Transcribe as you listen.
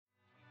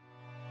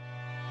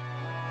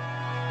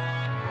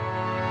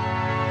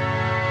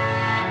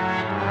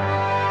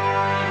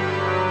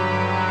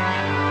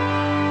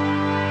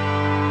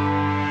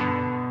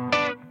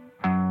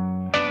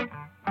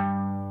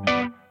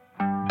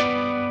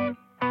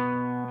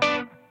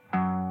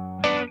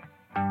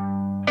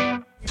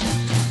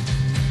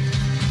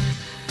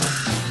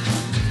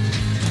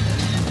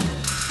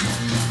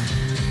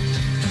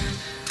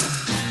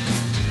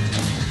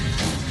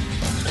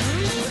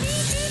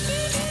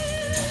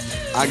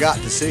I got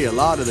to see a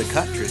lot of the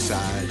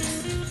countryside.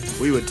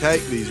 We would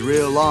take these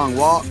real long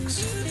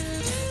walks.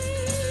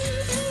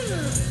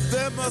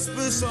 There must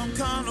be some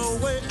kind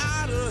of way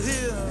out of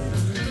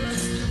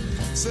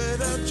here.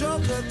 Said a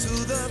joker to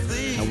the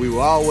thief. And we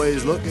were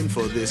always looking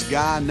for this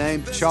guy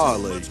named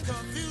Charlie.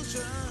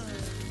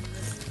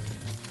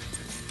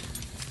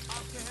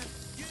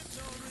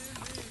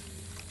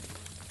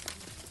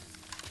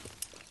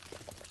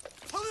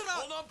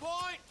 Hold on,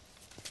 point.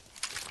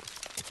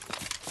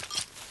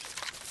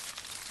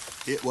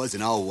 It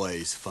wasn't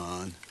always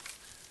fun.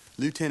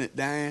 Lieutenant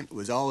Dan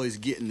was always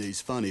getting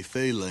these funny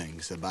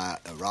feelings about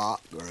a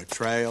rock or a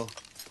trail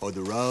or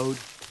the road,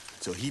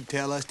 so he'd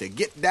tell us to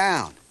get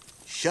down,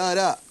 shut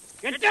up.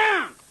 Get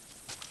down!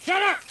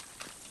 Shut up!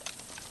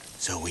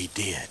 So we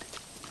did.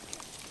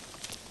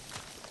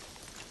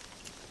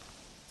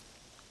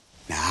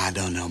 Now, I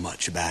don't know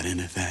much about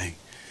anything,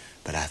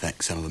 but I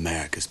think some of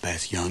America's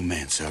best young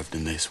men served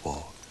in this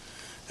war.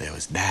 There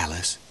was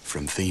Dallas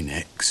from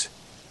Phoenix.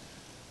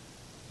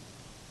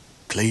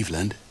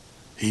 Cleveland,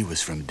 he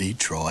was from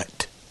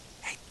Detroit.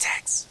 Hey,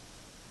 Tex.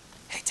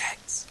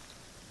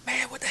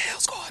 Man, what the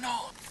hell's going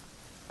on?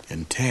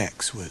 And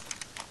Tex was...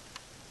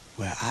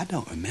 Well, I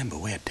don't remember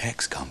where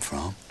Tex come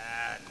from.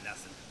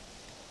 Nothing.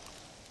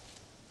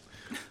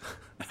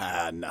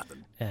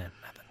 Nothing. Yeah,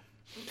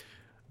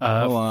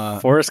 nothing.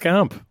 Forrest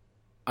Gump.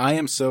 I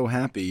am so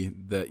happy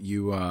that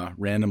you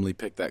randomly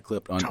picked that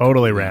clip on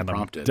Totally random.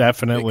 Unprompted,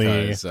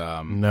 Definitely because,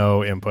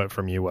 no input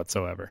from you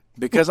whatsoever.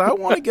 because I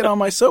want to get on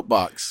my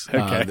soapbox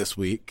Okay. this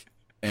week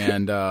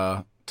and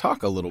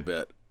talk a little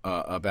bit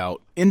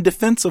about In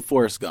Defense of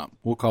Forrest Gump.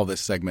 We'll call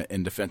this segment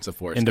In Defense of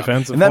Forrest In Gump.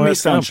 Defense of and that may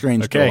Forrest sound Gump.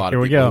 strange to Okay, a lot here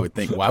of we people go. who would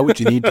think, why would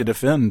you need to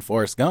defend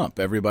Forrest Gump?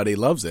 Everybody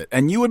loves it.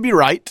 And you would be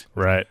right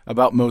Right.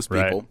 about most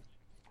Right. people.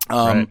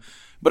 Right.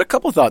 But a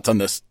couple thoughts on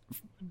this.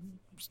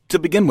 To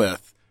begin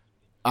with,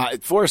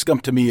 Forrest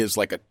Gump to me is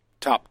like a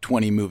top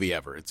 20 movie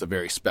ever. It's a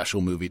very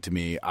special movie to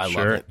me. I love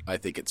Sure. it. I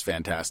think it's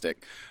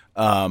fantastic.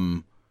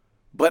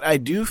 But I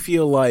do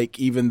feel like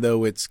even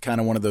though it's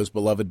kind of one of those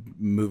beloved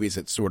movies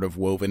that's sort of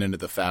woven into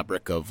the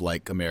fabric of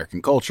like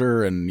American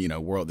culture and, you know,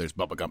 world, there's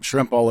bubblegum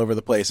shrimp all over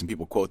the place and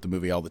people quote the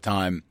movie all the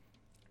time.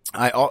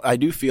 I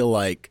do feel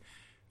like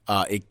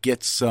it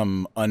gets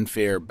some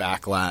unfair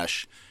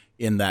backlash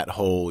in that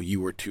whole you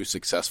were too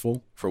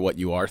successful for what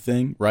you are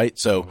thing, right?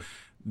 So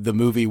the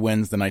movie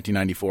wins the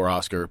 1994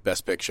 Oscar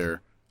Best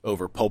Picture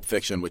over Pulp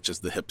Fiction, which is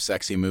the hip,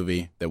 sexy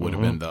movie that would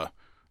have been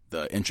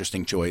the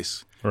interesting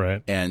choice.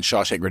 Right. And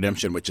Shawshank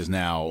Redemption, which is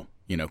now,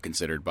 you know,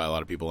 considered by a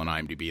lot of people on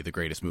IMDb the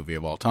greatest movie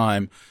of all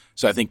time.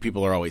 So I think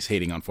people are always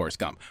hating on Forrest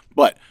Gump.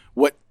 But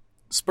what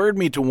spurred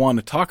me to want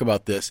to talk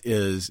about this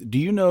is, do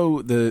you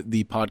know the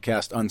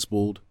podcast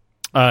Unspooled?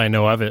 I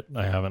know of it.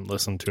 I haven't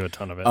listened to a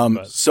ton of it.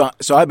 But So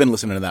I've been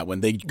listening to that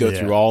one. They go Yeah.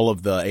 through all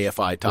of the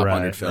AFI top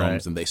 100 Right, films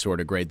right. and they sort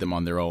of grade them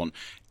on their own.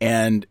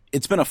 And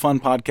it's been a fun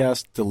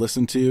podcast to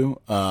listen to.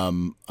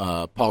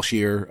 Paul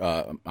Scheer,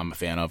 I'm a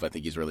fan of. I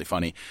think he's really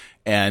funny.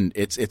 And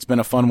it's been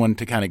a fun one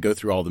to kind of go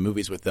through all the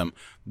movies with them.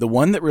 The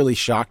one that really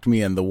shocked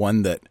me and the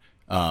one that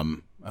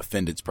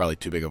offended's probably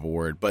too big of a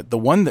word, but the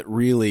one that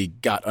really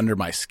got under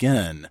my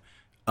skin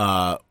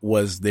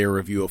was their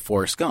review of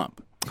Forrest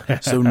Gump.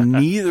 So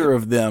neither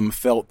of them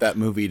felt that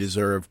movie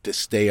deserved to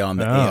stay on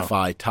the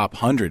AFI top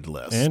 100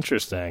 list.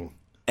 interesting.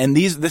 And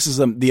this is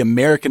the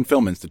American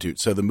Film Institute.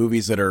 So the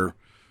movies that are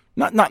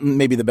not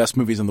maybe the best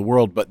movies in the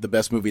world, but the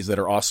best movies that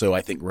are also, I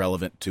think,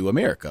 relevant to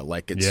America.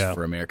 Like it's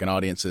for American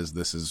audiences.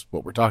 This is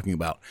what we're talking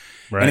about.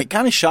 Right. And it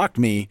kind of shocked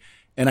me.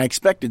 And I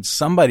expected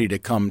somebody to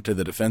come to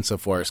the defense of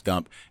Forrest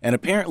Gump. And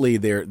apparently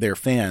their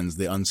fans,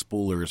 the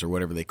unspoolers or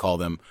whatever they call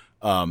them,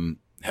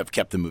 have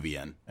kept the movie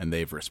in, and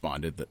they've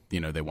responded that,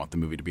 you know, they want the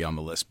movie to be on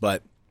the list.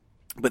 But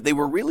they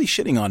were really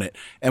shitting on it.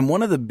 And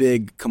one of the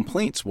big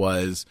complaints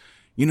was,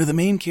 you know, the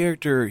main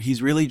character,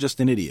 he's really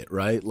just an idiot,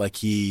 right? Like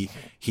he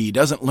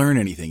doesn't learn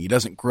anything. He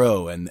doesn't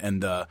grow. And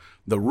the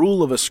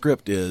rule of a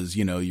script is,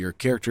 you know, your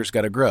character's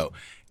got to grow.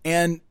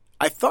 And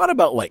I thought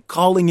about like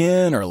calling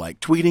in or like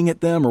tweeting at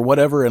them or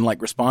whatever and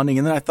like responding.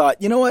 And then I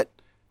thought, you know what?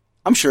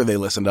 I'm sure they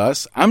listen to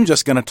us. I'm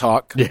just going to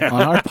talk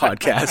on our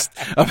podcast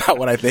about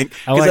what I think.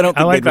 I don't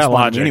think they'd that respond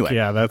logic. anyway.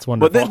 Yeah, that's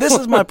wonderful. But this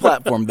is my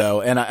platform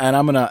though. And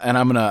I'm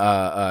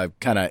gonna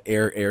kind of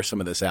air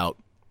some of this out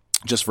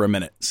just for a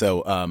minute.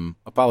 So,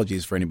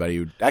 apologies for anybody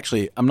who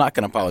actually, I'm not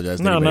going to apologize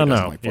to anybody who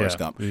doesn't like Forrest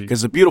Gump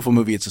because it's a beautiful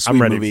movie. It's a sweet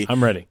movie.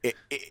 I'm ready.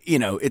 You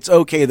know, it's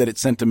okay that it's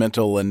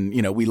sentimental and,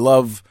 you know, we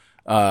love,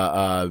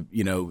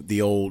 you know,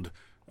 the old,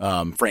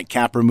 Frank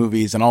Capra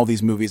movies and all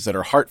these movies that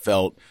are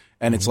heartfelt.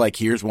 And it's like,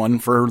 here's one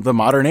for the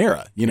modern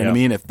era. You know what I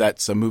mean? If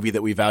that's a movie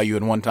that we value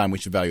in one time, we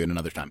should value it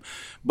another time.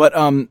 But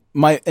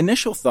my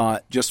initial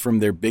thought, just from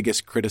their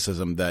biggest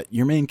criticism, that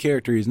your main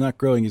character, he's not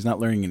growing, he's not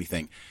learning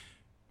anything.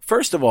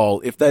 First of all,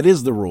 if that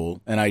is the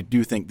rule, and I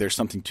do think there's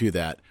something to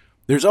that,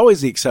 there's always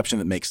the exception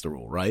that makes the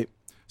rule, right?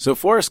 So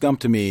Forrest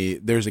Gump, to me,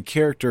 there's a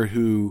character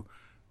who,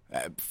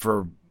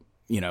 for,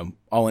 you know,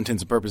 all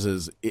intents and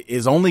purposes,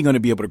 is only going to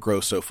be able to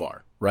grow so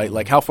far, right?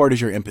 Like, how far does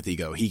your empathy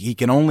go? He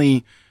can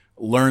only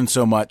learns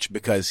so much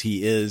because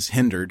he is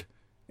hindered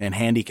and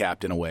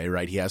handicapped in a way,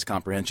 right? He has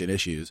comprehension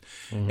issues.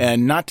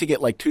 And not to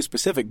get like too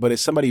specific, but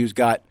as somebody who's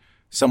got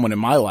someone in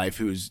my life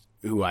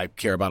who I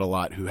care about a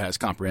lot, who has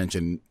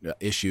comprehension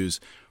issues,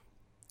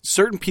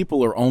 certain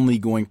people are only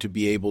going to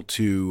be able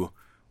to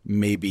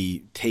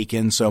maybe take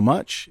in so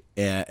much,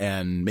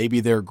 and maybe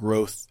their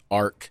growth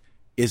arc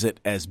isn't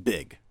as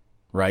big,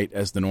 right,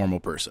 as the normal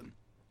person.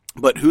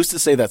 But who's to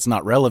say that's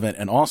not relevant?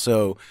 And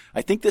also,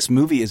 I think this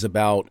movie is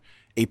about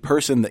a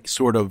person that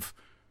sort of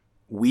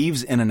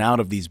weaves in and out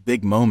of these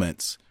big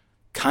moments,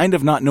 kind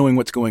of not knowing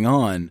what's going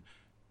on,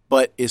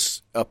 but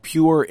is a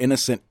pure,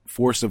 innocent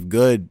force of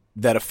good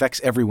that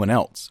affects everyone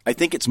else. I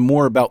think it's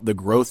more about the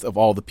growth of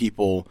all the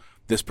people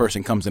this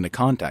person comes into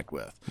contact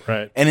with.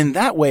 Right. And in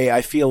that way,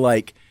 I feel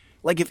like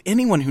if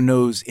anyone who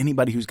knows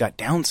anybody who's got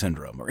Down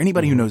syndrome, or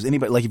anybody who knows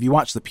anybody, like if you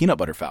watch The Peanut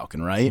Butter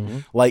Falcon, right?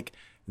 Like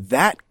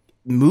that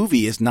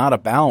movie is not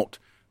about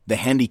the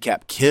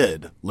handicapped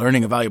kid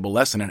learning a valuable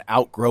lesson and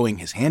outgrowing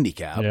his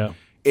handicap. Yeah.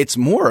 It's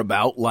more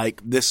about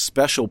like this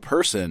special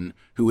person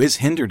who is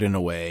hindered in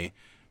a way,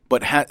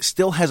 but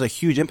still has a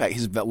huge impact.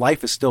 His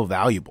life is still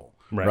valuable,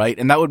 right?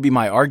 And that would be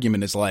my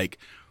argument, is like,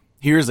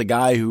 here's a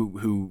guy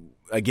who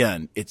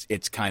again,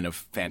 it's kind of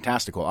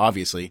fantastical,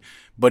 obviously,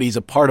 but he's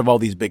a part of all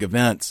these big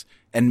events,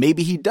 and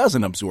maybe he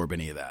doesn't absorb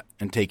any of that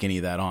and take any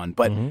of that on.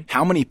 But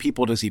how many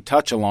people does he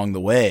touch along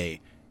the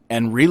way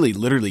and really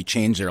literally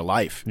change their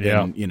life,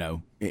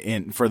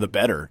 for the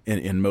better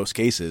in most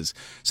cases?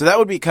 So that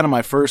would be kind of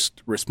my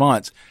first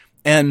response.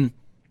 And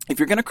if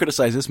you're going to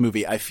criticize this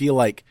movie, I feel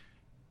like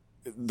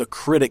the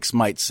critics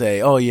might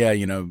say, oh, yeah,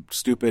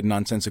 stupid,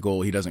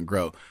 nonsensical, he doesn't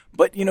grow.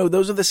 But,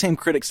 those are the same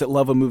critics that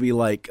love a movie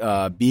like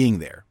Being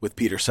There with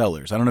Peter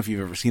Sellers. I don't know if you've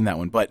ever seen that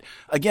one. But,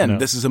 again,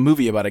 This is a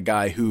movie about a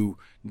guy who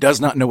does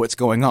not know what's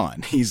going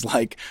on. He's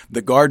like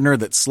the gardener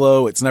that's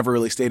slow. It's never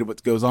really stated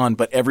what goes on,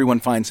 but everyone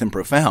finds him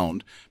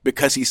profound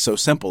because he's so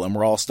simple, and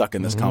we're all stuck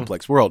in this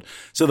complex world.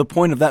 So the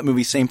point of that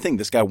movie, same thing.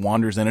 This guy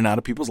wanders in and out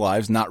of people's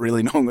lives, not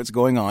really knowing what's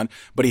going on,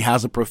 but he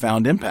has a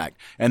profound impact.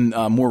 And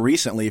more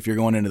recently, if you're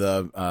going into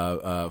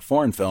the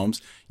foreign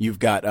films, you've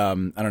got, I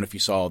don't know if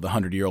you saw The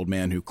 100-Year-Old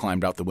Man Who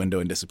Climbed Out the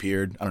Window and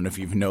Disappeared. I don't know if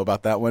you even know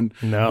about that one.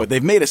 No. But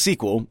they've made a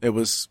sequel. It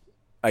was,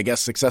 I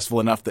guess, successful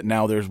enough that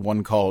now there's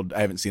one called,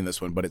 I haven't seen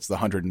this one, but it's The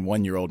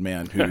 101-Year-Old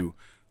Man Who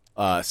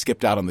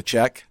skipped out on the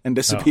check and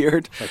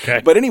disappeared. Oh,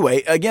 okay. But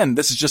anyway, again,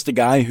 this is just a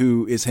guy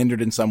who is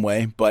hindered in some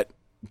way, but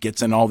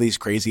gets in all these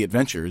crazy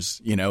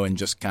adventures, and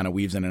just kind of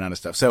weaves in and out of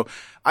stuff. So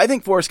I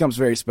think Forrest Gump's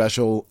very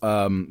special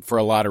for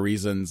a lot of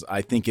reasons.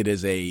 I think it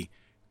is a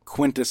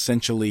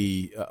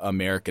quintessentially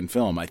American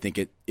film. I think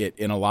it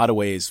in a lot of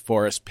ways,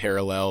 Forrest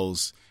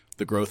parallels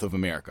the growth of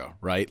America,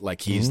 right?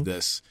 Like he's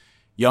this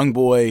young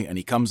boy, and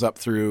he comes up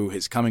through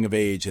his coming of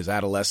age, his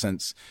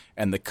adolescence,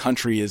 and the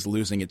country is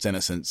losing its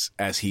innocence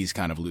as he's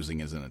kind of losing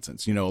his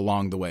innocence,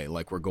 along the way.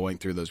 Like we're going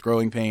through those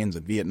growing pains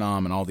in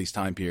Vietnam and all these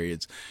time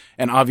periods.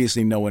 And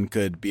obviously no one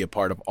could be a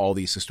part of all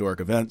these historic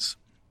events,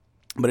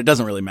 but it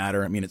doesn't really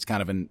matter. I mean, it's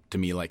kind of, to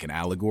me, like an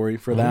allegory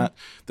for that.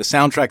 The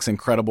soundtrack's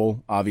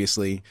incredible,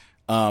 obviously.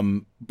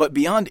 But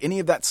beyond any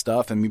of that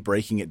stuff and me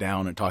breaking it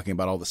down and talking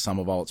about all the sum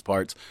of all its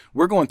parts,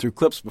 we're going through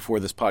clips before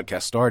this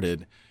podcast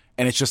started,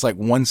 and it's just like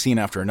one scene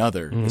after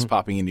another is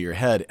popping into your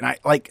head. And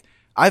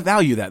I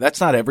value that.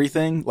 That's not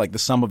everything, like the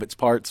sum of its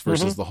parts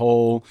versus the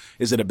whole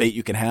is a debate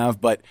you can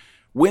have. But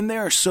when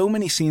there are so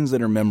many scenes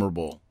that are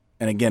memorable,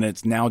 and again,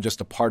 it's now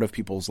just a part of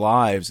people's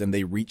lives, and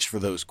they reach for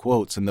those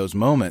quotes and those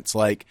moments,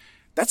 like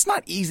that's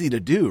not easy to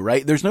do,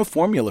 right? There's no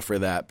formula for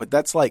that, but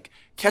that's like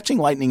catching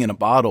lightning in a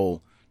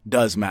bottle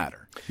does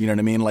matter. You know what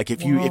I mean? Like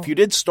if you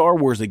did Star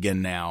Wars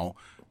again now,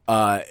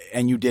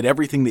 and you did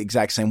everything the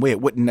exact same way, it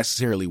wouldn't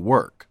necessarily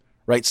work,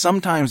 right?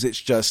 Sometimes it's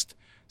just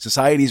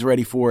society's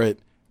ready for it.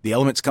 The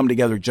elements come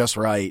together just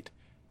right.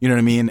 You know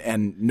what I mean?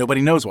 And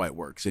nobody knows why it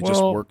works. It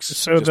just works.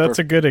 So that's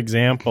a good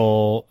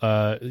example.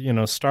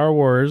 Star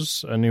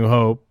Wars: A New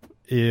Hope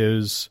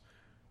is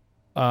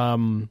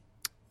to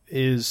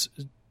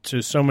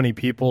so many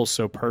people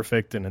so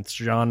perfect in its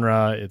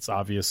genre. It's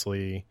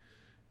obviously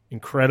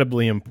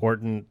incredibly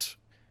important,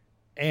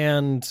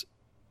 and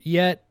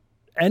yet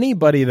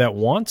anybody that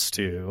wants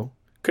to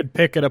could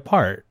pick it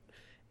apart.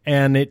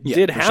 And it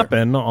did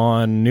happen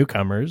on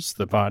Newcomers,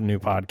 the new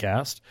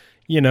podcast.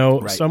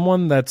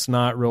 Someone that's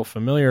not real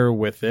familiar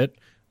with it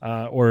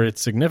or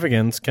its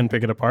significance can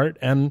pick it apart.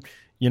 And,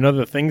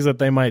 the things that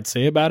they might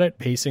say about it,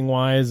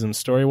 pacing-wise and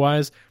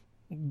story-wise,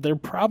 they're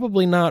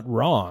probably not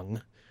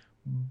wrong.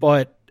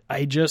 But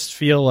I just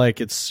feel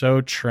like it's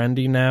so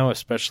trendy now,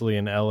 especially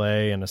in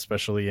LA and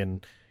especially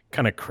in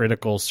kind of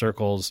critical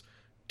circles,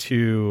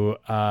 to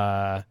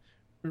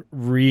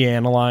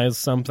reanalyze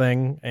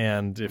something.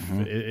 And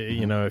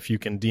if you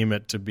can deem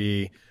it to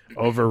be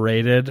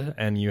overrated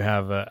and you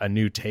have a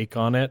new take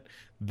on it,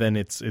 then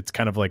it's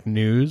kind of like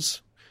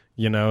news.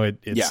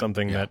 It's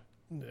something that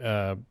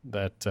I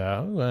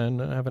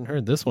haven't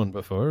heard this one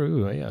before.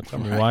 Ooh, yeah, tell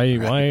me why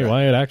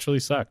it actually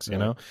sucks.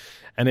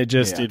 And it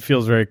just it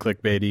feels very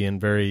clickbaity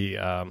and very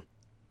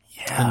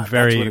Yeah, and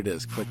very, that's what it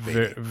is.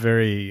 Clickbait.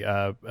 Very,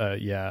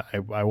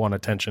 I want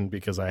attention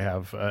because I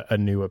have a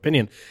new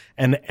opinion,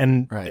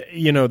 and Right.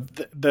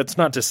 That's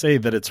not to say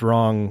that it's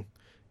wrong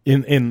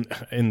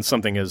in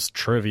something as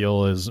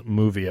trivial as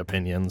movie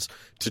opinions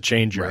to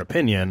change your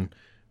opinion.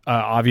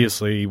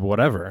 Obviously,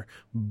 whatever.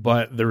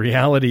 But the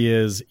reality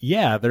is,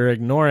 they're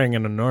ignoring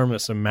an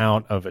enormous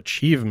amount of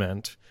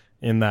achievement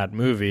in that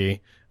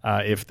movie.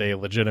 If they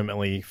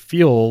legitimately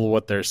feel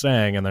what they're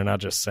saying and they're not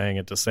just saying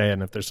it to say it.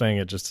 And if they're saying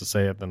it just to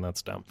say it, then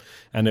that's dumb.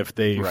 And if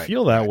they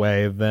feel that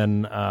way,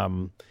 then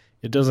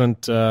it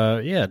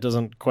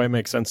doesn't quite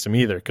make sense to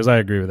me either, because I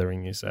agree with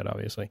everything you said,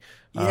 obviously.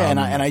 Yeah, and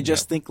I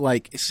just think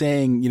like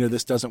saying,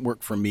 this doesn't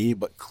work for me,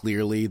 but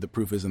clearly the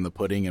proof is in the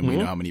pudding and we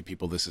know how many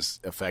people this has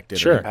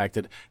affected or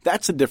impacted.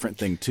 That's a different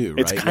thing too,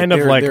 right? It's kind of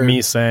like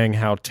me saying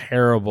how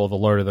terrible the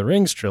Lord of the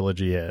Rings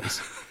trilogy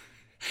is.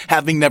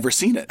 Having never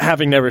seen it. Right.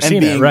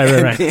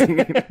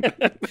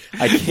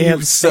 I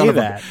can't say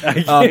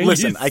that.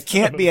 Listen, I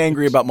can't be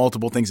angry about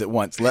multiple things at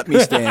once. Let me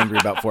stay angry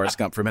about Forrest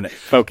Gump for a minute.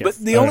 Focus.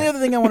 But the only other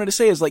thing I wanted to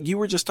say is, like you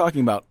were just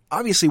talking about,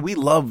 obviously we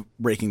love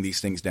breaking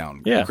these things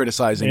down,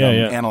 criticizing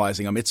them,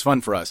 analyzing them. It's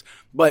fun for us.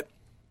 But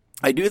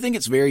I do think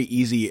it's very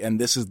easy, and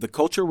this is the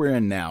culture we're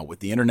in now with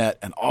the internet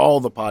and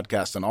all the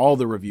podcasts and all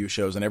the review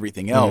shows and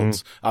everything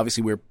else.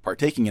 Obviously we're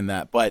partaking in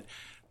that, but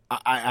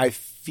I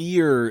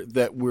fear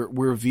that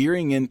we're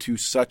veering into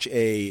such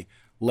a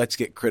let's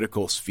get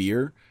critical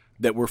sphere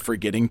that we're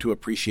forgetting to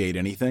appreciate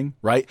anything,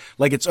 right?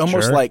 Like it's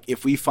almost like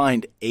if we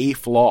find a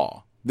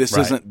flaw, this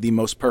isn't the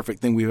most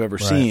perfect thing we've ever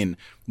seen.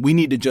 We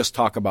need to just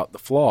talk about the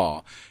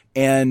flaw.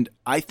 And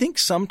I think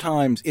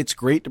sometimes it's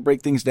great to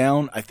break things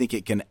down. I think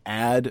it can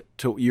add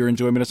to your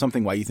enjoyment of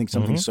something, why you think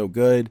something's so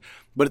good.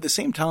 But at the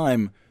same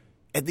time,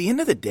 at the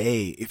end of the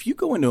day, if you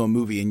go into a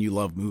movie and you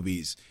love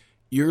movies,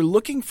 you're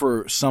looking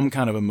for some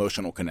kind of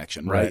emotional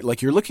connection, right?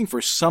 Like you're looking for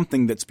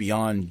something that's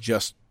beyond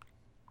just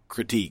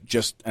critique,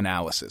 just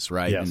analysis,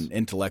 right? Yes. And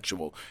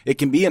intellectual. It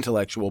can be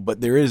intellectual,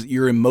 but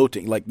you're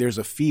emoting, like there's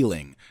a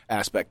feeling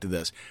aspect to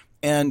this.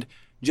 And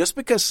just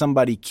because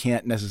somebody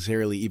can't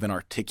necessarily even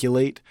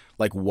articulate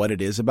like what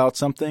it is about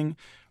something,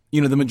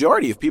 the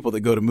majority of people that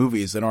go to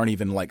movies that aren't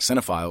even like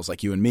cinephiles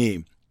like you and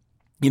me,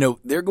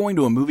 they're going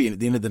to a movie and at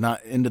the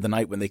end of the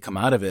night when they come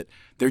out of it,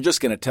 they're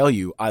just going to tell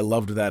you, I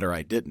loved that or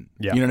I didn't.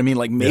 Yeah. You know what I mean?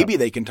 Like maybe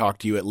they can talk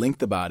to you at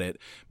length about it,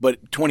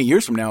 but 20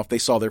 years from now, if they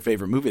saw their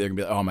favorite movie, they're going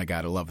to be like, oh my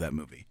God, I love that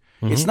movie.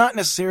 It's not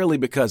necessarily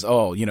because,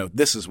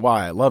 this is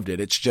why I loved it.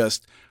 It's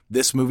just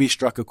this movie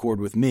struck a chord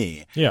with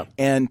me. Yeah.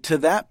 And to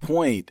that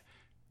point,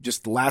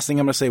 just the last thing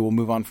I'm going to say, we'll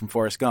move on from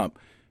Forrest Gump.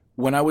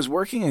 When I was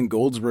working in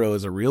Goldsboro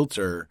as a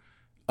realtor,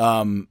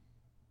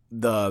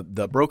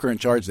 the broker in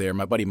charge there,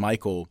 my buddy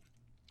Michael,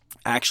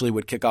 actually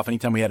would kick off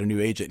anytime we had a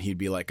new agent. He'd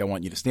be like, I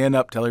want you to stand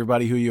up, tell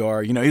everybody who you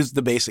are. He's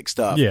the basic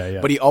stuff.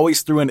 Yeah. But he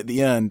always threw in at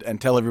the end and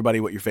tell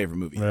everybody what your favorite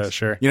movie is.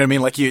 Sure. You know what I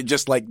mean? Like you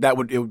just like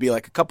it would be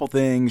like a couple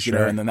things,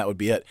 and then that would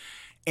be it.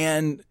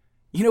 And,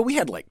 we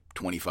had like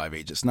 25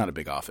 agents, not a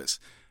big office.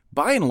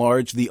 By and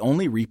large, the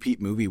only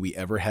repeat movie we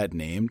ever had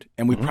named,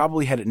 and we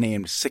probably had it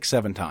named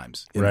 6-7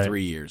 times in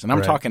 3 years, and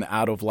I'm talking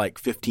out of like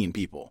 15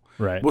 people,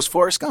 was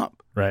Forrest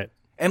Gump. Right.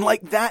 And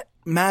like that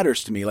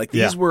matters to me. Like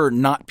these were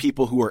not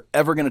people who are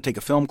ever going to take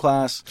a film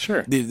class.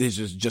 Sure. These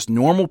are just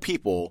normal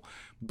people.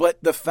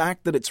 But the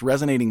fact that it's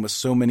resonating with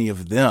so many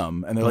of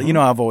them, and they're like,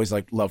 I've always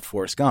loved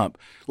Forrest Gump.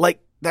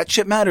 Like that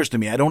shit matters to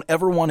me. I don't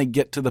ever want to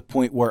get to the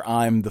point where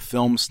I'm the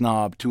film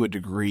snob to a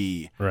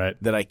degree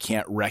that I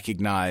can't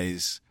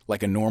recognize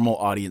like a normal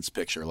audience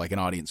picture, like an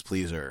audience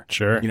pleaser.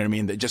 Sure. You know what I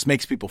mean? That just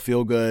makes people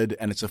feel good,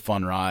 and it's a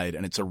fun ride,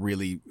 and it's a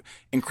really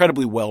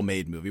incredibly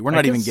well-made movie. We're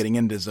not even getting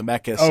into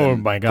Zemeckis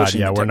and my God, pushing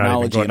the we're not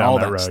even technology going and down all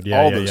that road.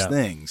 all those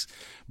things.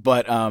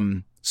 But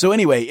so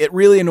anyway, it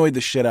really annoyed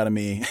the shit out of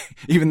me,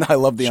 even though I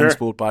love the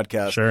Unspooled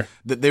podcast,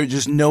 that there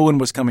just no one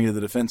was coming to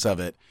the defense of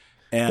it.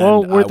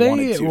 And were they?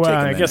 wanted to take a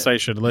I guess minute I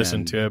should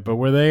listen to it. But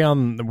were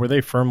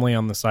they firmly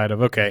on the side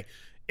of okay,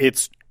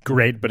 it's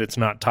great, but it's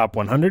not top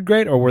 100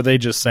 great, or were they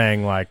just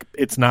saying like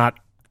it's not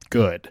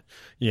good?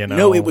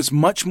 No, it was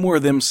much more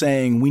them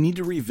saying we need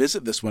to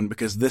revisit this one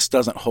because this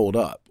doesn't hold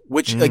up,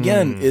 which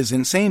again is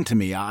insane to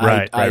me.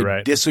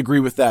 I disagree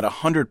with that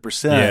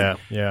 100%.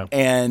 Yeah.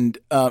 And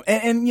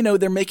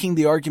they're making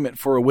the argument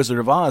for a Wizard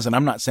of Oz, and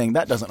I'm not saying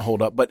that doesn't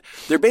hold up, but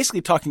they're basically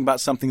talking about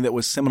something that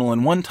was seminal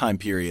in one time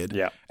period,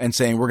 and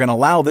saying we're going to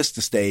allow this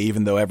to stay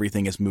even though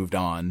everything has moved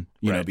on,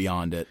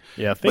 beyond it.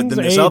 Yeah, things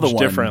age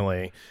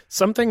differently.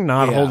 Something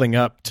not holding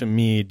up to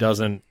me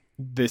doesn't.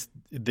 This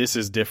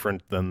is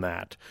different than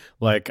that.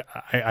 Like,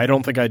 I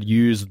don't think I'd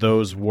use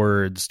those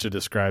words to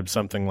describe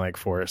something like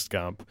Forrest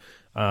Gump.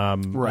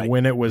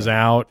 When it was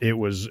out, it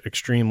was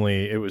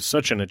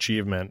such an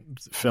achievement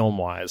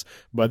film-wise.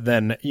 But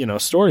then,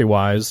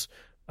 story-wise,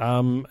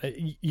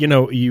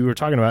 you were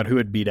talking about who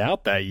had beat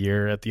out that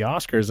year at the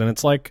Oscars, and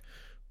it's like,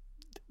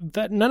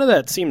 that none of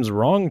that seems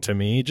wrong to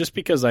me. Just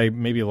because I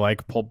maybe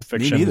like Pulp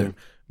Fiction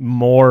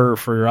more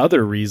for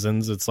other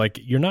reasons, it's like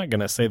you're not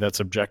going to say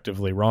that's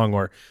objectively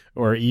wrong,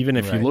 or even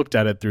if you looked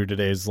at it through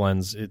today's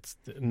lens, it's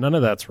none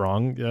of that's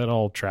wrong. That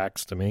all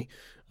tracks to me.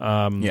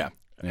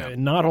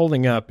 Not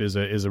holding up is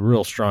a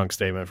real strong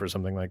statement for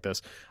something like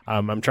this.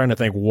 I'm trying to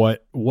think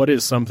what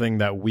is something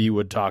that we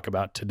would talk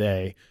about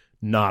today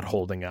not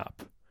holding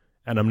up,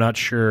 and I'm not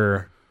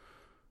sure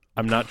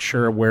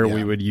where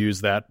we would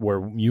use that,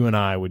 where you and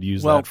I would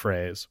use that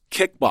phrase.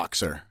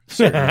 Kickboxer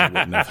certainly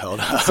wouldn't have held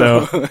up.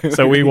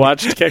 So we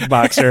watched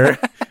Kickboxer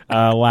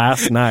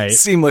last night.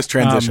 Seamless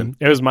transition.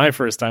 It was my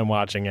first time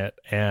watching it,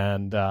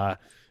 and it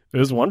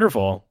was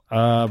wonderful.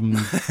 There's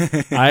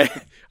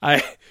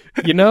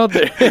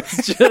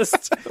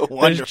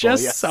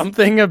just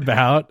something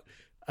about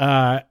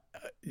the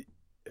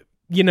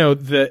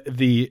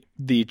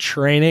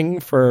training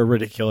for a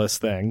ridiculous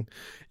thing.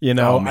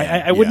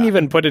 I wouldn't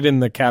even put it in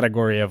the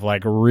category of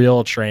like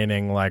real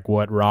training, like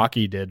what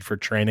Rocky did for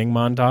training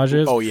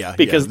montages. Oh yeah,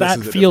 because that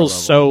feels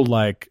so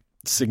like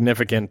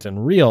significant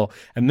and real,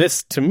 and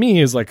this to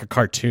me is like a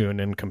cartoon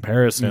in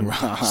comparison.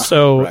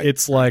 So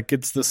it's like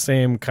it's the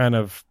same kind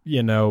of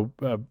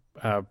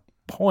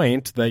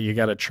point that you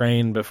got to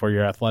train before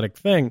your athletic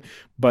thing,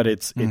 but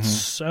it's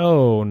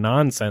so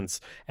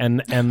nonsense,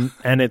 and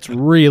it's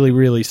really,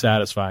 really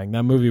satisfying.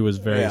 That movie was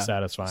very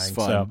satisfying.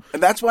 So,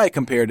 and that's why I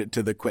compared it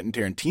to the Quentin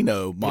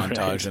Tarantino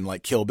montage and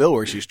like Kill Bill,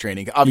 where she's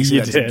training. Obviously,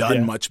 that's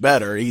done much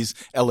better. He's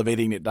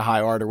elevating it to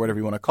high art or whatever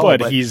you want to call it.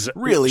 But he's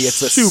really, it's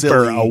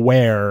super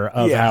aware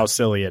of how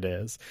silly it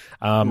is.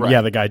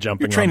 The guy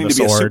jumping training on the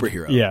to sword, be a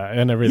superhero,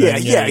 and everything.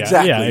 Exactly. Yeah,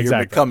 exactly. You're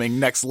becoming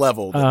next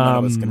level that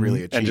none of us can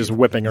really achieve, and just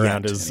whipping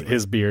around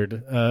his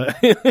beard.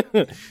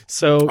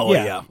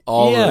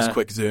 All those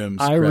quick zooms.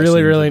 I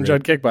really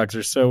enjoyed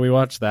Kickboxer, so we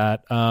watched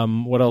that.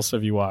 What else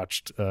have you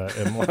watched in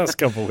the last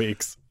couple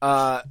weeks?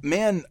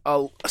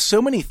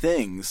 So many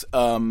things.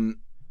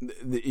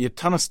 A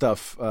ton of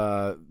stuff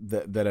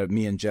that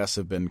me and Jess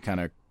have been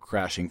kind of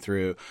crashing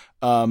through.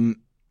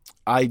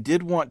 I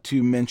did want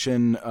to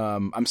mention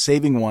I'm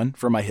saving one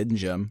for my hidden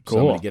gem, so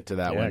I'm going to get to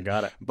that one. Yeah,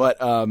 got it.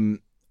 But I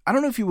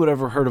don't know if you would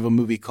ever heard of a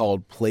movie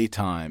called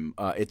Playtime.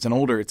 It's a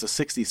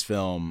 60s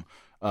film.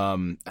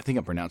 I think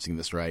I'm pronouncing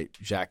this right.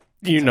 Jacques.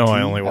 I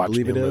only watch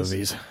new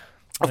movies.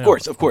 Of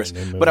course.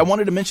 But I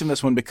wanted to mention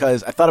this one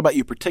because I thought about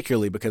you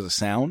particularly because of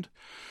sound.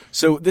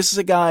 So this is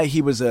a guy.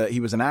 He was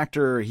an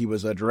actor. He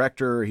was a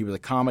director. He was a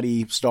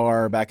comedy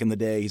star back in the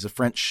day. He's a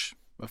French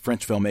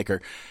filmmaker.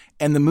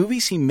 And the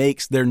movies he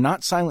makes, they're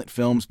not silent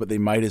films, but they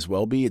might as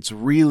well be. It's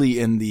really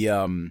in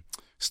the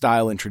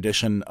style and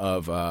tradition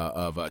of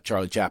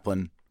Charlie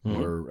Chaplin.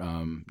 Or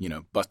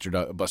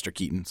Buster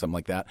Keaton, something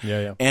like that.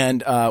 Yeah.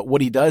 And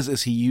what he does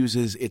is he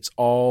uses it's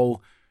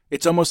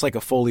almost like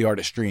a Foley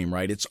artist stream,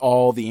 right? It's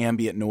all the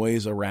ambient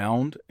noise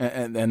around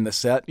and then the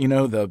set,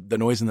 the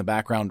noise in the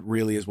background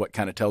really is what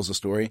kind of tells the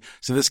story.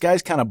 So this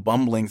guy's kind of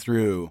bumbling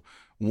through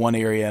one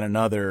area and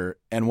another,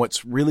 and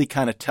what's really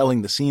kind of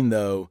telling the scene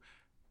though,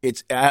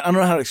 I don't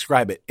know how to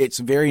describe it. It's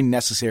very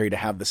necessary to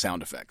have the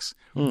sound effects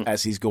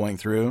as he's going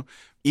through,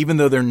 even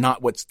though they're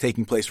not what's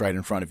taking place right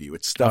in front of you.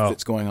 It's stuff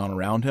that's going on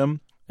around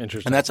him.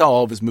 Interesting. And that's how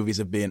all of his movies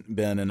have been.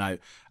 And I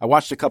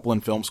watched a couple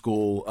in film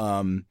school.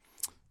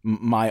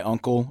 My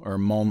Uncle or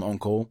Mon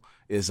Uncle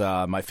is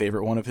my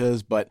favorite one of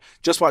his. But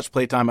just watched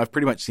Playtime. I've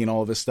pretty much seen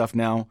all of his stuff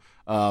now.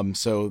 That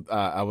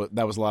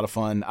was a lot of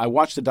fun. I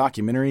watched a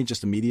documentary,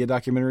 just a media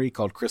documentary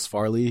called Chris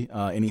Farley,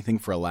 Anything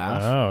for a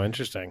Laugh. Oh,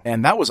 interesting.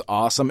 And that was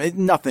awesome.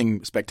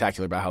 Nothing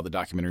spectacular about how the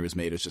documentary was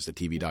made. It was just a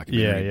TV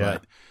documentary. Yeah.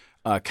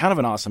 But kind of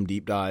an awesome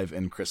deep dive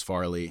in Chris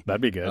Farley. That'd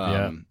be good,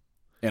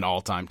 An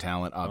all-time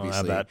talent, obviously.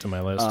 I'll add that to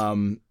my list.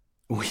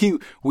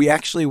 We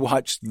actually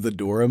watched the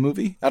Dora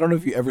movie. I don't know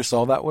if you ever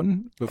saw that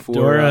one before.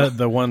 Dora,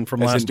 the one from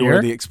last year?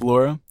 Dora the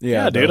Explorer.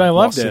 Yeah, dude, I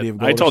loved it.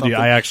 I told you,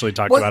 I actually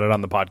talked about it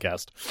on the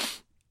podcast.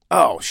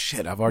 Oh,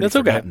 shit, I've already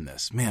forgotten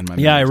this. Man, my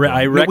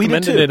I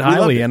recommended it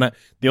highly, and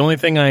the only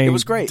thing I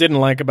didn't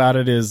like about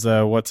it is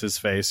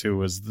what's-his-face, who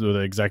was the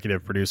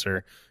executive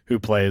producer, who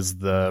plays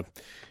the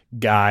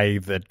guy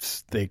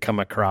that they come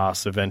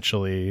across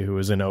eventually who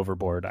was in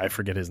Overboard. I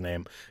forget his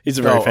name. He's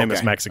a very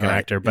famous Mexican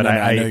actor, but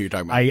I know you're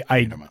talking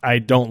about. I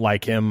don't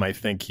like him. I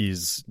think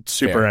he's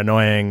super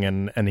annoying,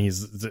 and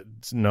he's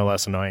no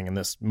less annoying in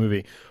this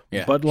movie.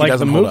 Yeah, but like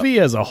the movie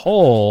as a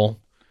whole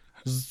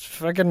is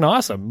fucking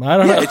awesome. I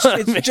don't know.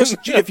 It's just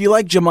if you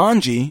like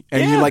Jumanji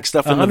and you like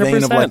stuff in the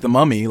vein of like The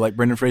Mummy, like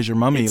Brendan Fraser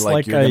Mummy,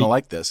 like you're gonna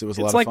like this. It was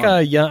a lot of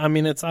fun. I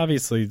mean, it's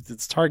obviously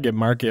it's target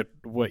market.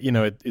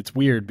 It's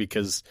weird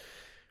because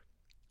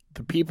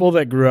the people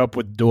that grew up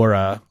with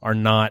Dora are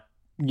not,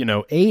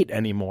 8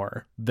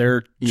 anymore.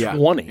 They're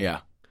 20. Yeah.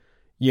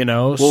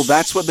 Well,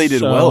 that's what they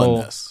did well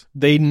in this.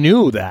 They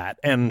knew that.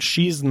 And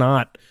she's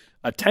not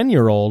a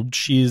 10-year-old.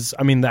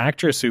 The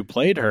actress who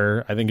played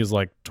her, I think is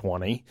like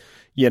 20,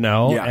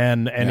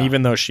 and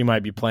even though she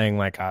might be playing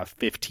like a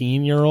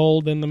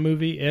 15-year-old in the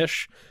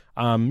movie-ish,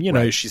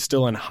 she's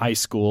still in high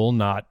school,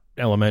 not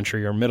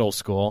elementary or middle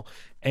school,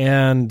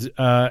 and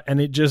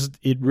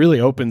it really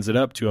opens it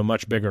up to a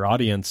much bigger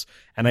audience.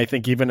 And I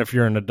think even if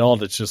you're an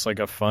adult, it's just like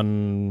a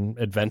fun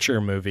adventure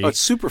movie. Oh, it's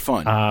super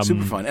fun,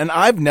 super fun. And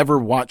I've never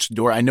watched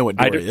Dora. I know what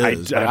Dora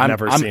is, but I've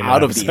never I'm seen out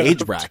an of the episode.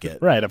 age bracket,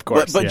 Right? Of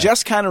course, But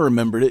Jess kind of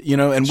remembered it,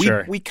 and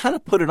Sure. we kind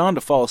of put it on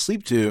to fall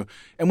asleep to,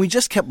 and we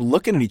just kept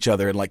looking at each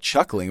other and like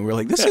chuckling. We were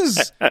like, "This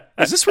is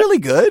this really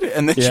good?"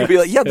 And then she'd be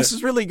like, "Yeah, this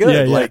is really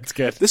good. Yeah, like it's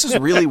good. this is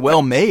really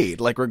well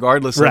made. Like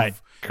regardless Right.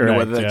 of Correct,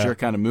 whether that's yeah. your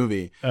kind of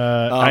movie."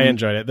 I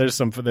enjoyed it. There's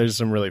some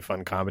really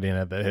fun comedy in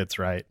it that hits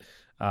right.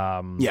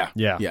 Yeah.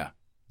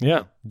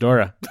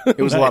 Dora.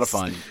 It was a lot of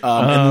fun.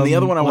 And then the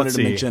other one I wanted let's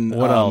to see. mention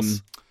What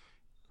else?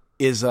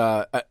 is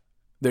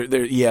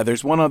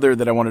there's one other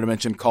that I wanted to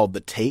mention called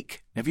The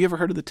Take. Have you ever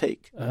heard of The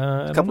Take?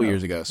 A couple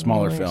years ago,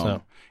 smaller think film.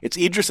 so. It's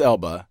Idris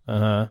Elba,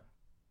 Uh-huh.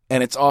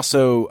 and it's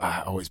also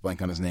I always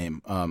blank on his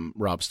name,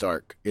 Rob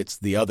Stark. It's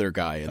the other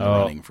guy in the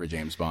running for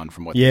James Bond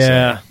from what they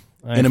Yeah. say.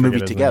 I In a forget movie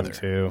his together. name,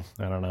 too.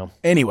 I don't know.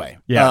 Anyway,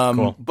 Yeah,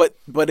 cool.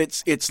 But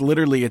it's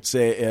literally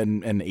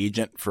an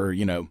agent for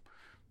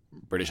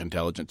British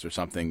intelligence or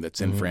something that's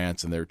in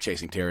France, and they're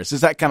chasing terrorists.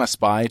 Is that kind of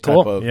spy type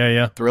Cool. of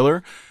Yeah.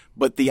 thriller?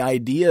 But the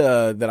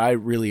idea that I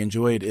really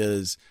enjoyed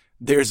is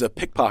there's a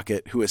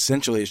pickpocket who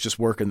essentially is just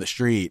working the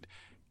street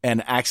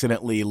and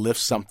accidentally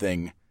lifts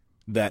something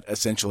that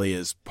essentially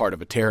is part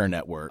of a terror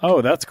network.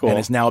 Oh, that's cool. And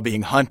is now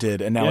being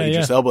hunted, and now Yeah,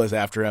 Idris yeah. Elba is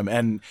after him,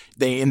 and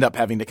they end up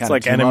having to kind It's of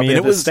like team up. Enemy And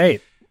of the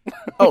State.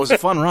 Oh, it was a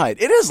fun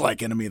ride. It is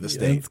like Enemy of the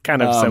State. It's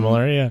kind of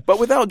similar, yeah. But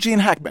without Gene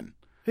Hackman.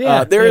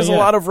 Yeah, There is yeah. a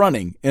lot of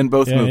running in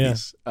both Yeah,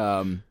 movies.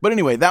 But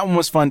anyway, that one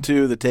was fun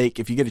too. The Take,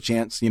 if you get a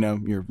chance,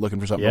 you're looking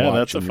for something to Yeah, watch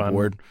that's a and you're fun,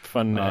 bored.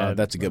 fun.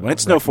 That's a good one.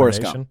 It's no Forrest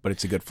recommendation. Gump, but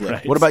it's a good flip.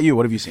 Right. What about you?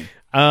 What have you seen?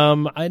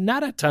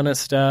 Not a ton of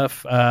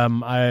stuff.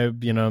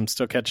 I'm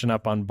still catching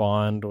up on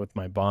Bond with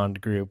my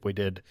Bond group. We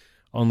did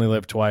Only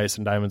Live Twice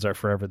and Diamonds Are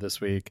Forever this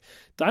week.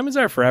 Diamonds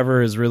Are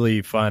Forever is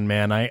really fun,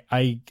 man. I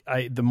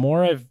the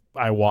more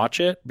I watch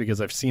it, because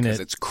I've seen it.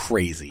 It's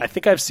crazy. I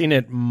think I've seen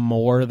it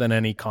more than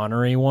any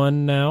Connery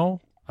one now.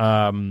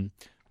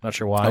 Not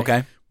sure why.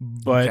 Okay.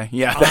 But Okay.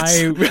 Yeah,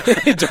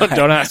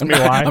 don't ask me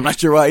why. I'm not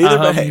sure why either,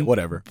 but hey,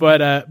 whatever.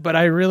 But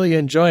I really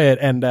enjoy it.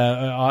 And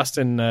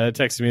Austin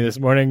texted me this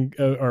morning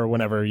or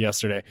whenever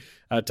yesterday,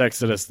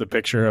 texted us the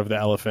picture of the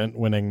elephant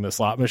winning the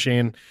slot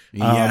machine.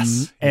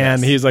 Yes,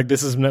 And yes. he's like,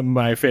 "This is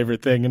my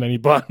favorite thing in any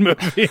Bond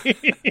movie."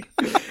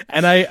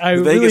 And I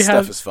The really Vegas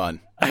have, stuff is fun.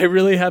 I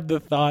really had the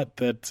thought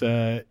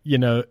that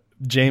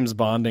James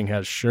Bonding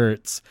has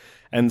shirts.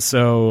 And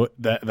so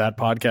that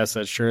podcast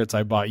has shirts.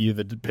 I bought you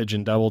the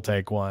Pigeon Double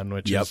Take one,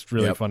 which is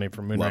really funny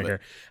from Love Moonraker.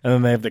 it. And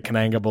then they have the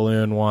Kananga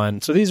Balloon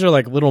one. So these are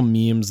like little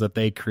memes that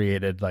they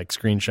created, like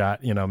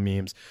screenshot,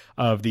 memes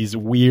of these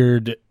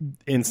weird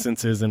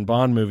instances in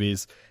Bond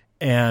movies.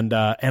 And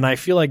I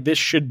feel like this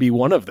should be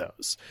one of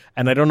those.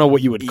 And I don't know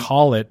what you would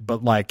call it,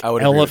 but like I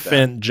would agree with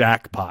elephant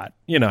jackpot,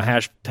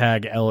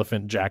 hashtag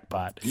elephant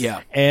jackpot.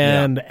 Yeah.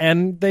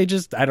 And they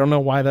just, I don't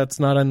know why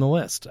that's not on the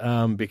list.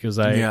 Because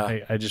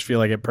I just feel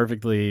like it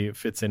perfectly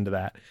fits into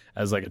that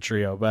as like a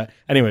trio. But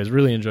anyways,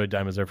 really enjoyed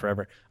Diamonds Are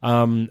Forever. We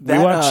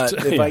watched,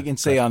 if I can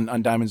say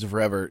on Diamonds Are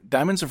Forever,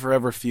 Diamonds Are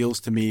Forever feels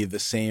to me the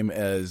same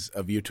as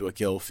A View to a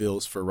Kill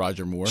feels for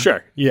Roger Moore.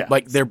 Sure. Yeah.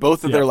 Like they're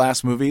both of their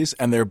last movies,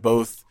 and they're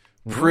both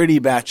pretty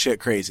batshit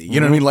crazy.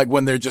 You know what I mean? Like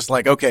when they're just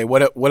like, okay,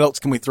 what else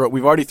can we throw?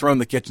 We've already thrown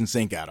the kitchen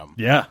sink at them.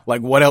 Yeah.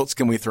 Like what else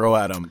can we throw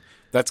at them?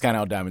 That's kind of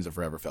how Diamonds Are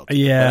Forever felt.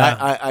 Yeah.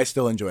 But I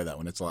still enjoy that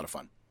one. It's a lot of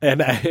fun.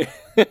 And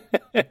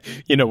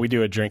we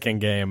do a drinking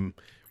game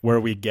where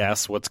we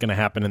guess what's going to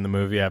happen in the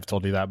movie. I've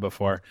told you that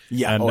before.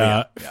 Yeah. And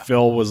Yeah.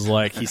 Phil was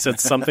like, he said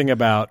something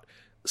about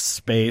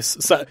space.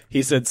 So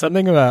he said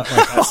something about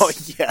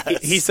like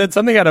yes. he said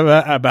something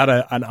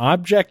about an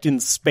object in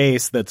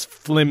space that's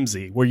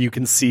flimsy, where you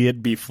can see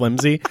it be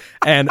flimsy.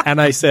 And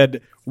I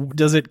said,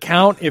 does it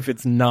count if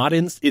it's not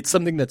in? It's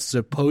something that's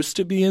supposed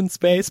to be in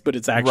space, but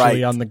it's actually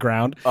Right. on the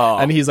ground. Oh,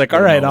 and he's like, all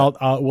I right, know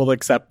we'll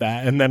accept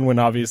that. And then when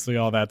obviously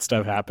all that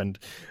stuff happened,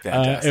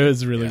 Fantastic. it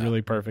was really Yeah.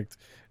 really perfect.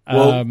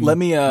 Well, let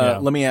me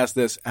ask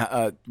this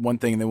one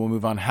thing, and then we'll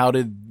move on. How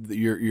did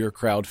your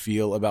crowd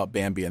feel about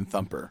Bambi and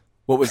Thumper?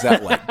 What was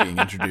that like being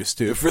introduced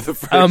to for the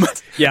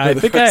first? I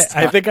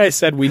think I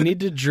said we need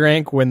to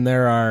drink when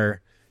there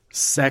are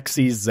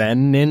sexy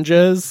Zen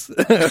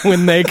ninjas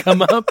when they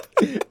come up,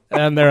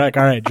 and they're like,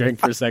 "All right, drink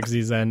for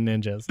sexy Zen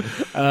ninjas."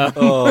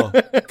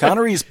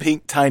 Connery's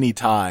pink tiny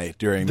tie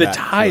during The that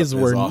ties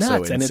clip were is also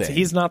nuts, and insane.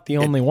 he's not the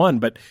only one,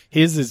 but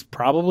his is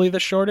probably the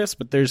shortest.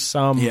 But there's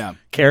some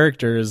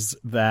characters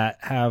that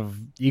have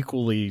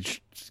equally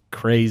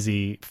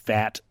crazy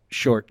fat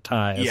short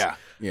ties. Yeah.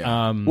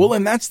 Well,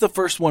 and that's the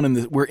first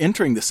one we're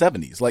entering the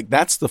 70s. Like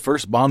that's the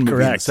first Bond movie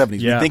Correct. in the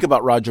 70s. Yeah. We think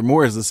about Roger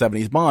Moore as the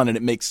 70s Bond, and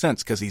it makes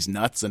sense because he's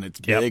nuts and it's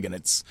big and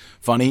it's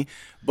funny.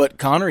 But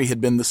Connery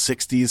had been the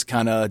 60s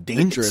kind of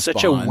dangerous It's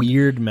such Bond. a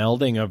weird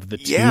melding of the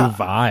two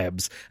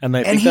vibes, and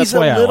I think and that's he's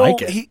why a little, I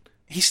like it.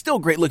 He's still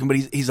great looking, but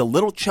he's a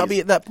little chubby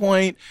at that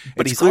point.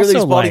 But It's he's clearly also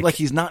his body like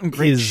he's not in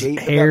great his shape.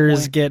 hair's at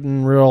that point.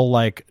 getting real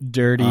like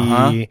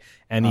dirty,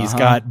 and he's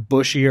got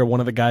bushier. One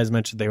of the guys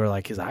mentioned they were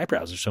like, his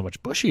eyebrows are so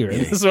much bushier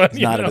in this one.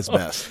 He's not at his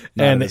best.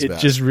 And it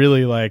just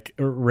really like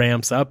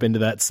ramps up into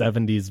that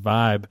 70s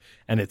vibe,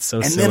 and it's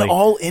so silly. And then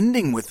all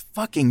ending with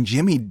fucking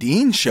Jimmy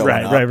Dean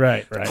showing up.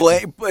 Right.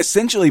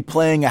 Essentially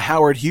playing a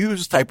Howard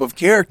Hughes type of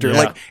character. Yeah.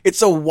 Like,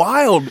 it's a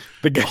wild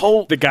the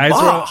guys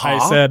Baja?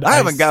 I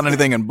haven't got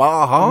anything in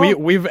Baja.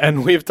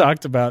 We've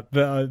talked about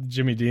the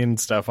Jimmy Dean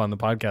stuff on the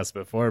podcast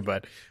before,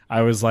 but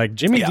I was like,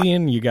 Jimmy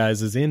Dean, you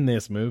guys, is in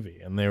this movie,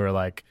 and they were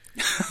like,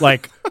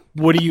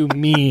 what do you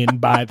mean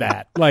by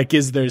that? Like,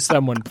 is there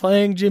someone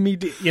playing Jimmy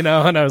Dean? You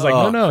know, and I was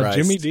like, no, Christ.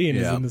 Jimmy Dean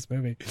is in this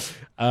movie.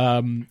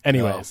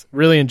 Anyways,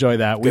 really enjoy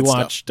that. We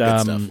watched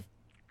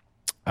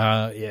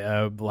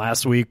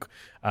last week.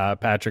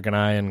 Patrick and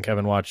I and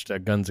Kevin watched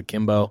Guns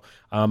Akimbo.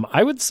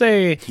 I would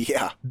say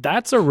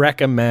that's a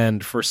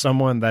recommend for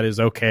someone that is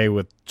okay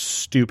with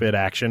stupid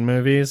action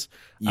movies.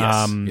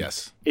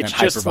 Yes. It's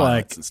and just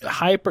like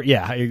hyper,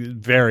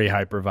 very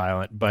hyper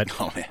violent, but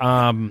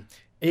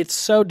it's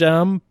so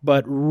dumb,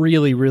 but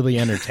really, really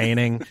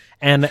entertaining.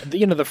 And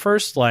the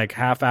first like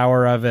half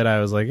hour of it, I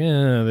was like,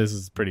 this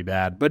is pretty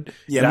bad. But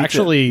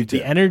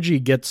the energy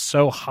gets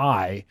so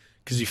high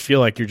because you feel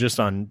like you're just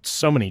on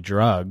so many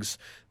drugs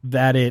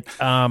that it.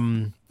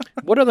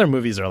 What other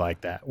movies are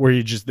like that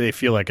where they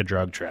feel like a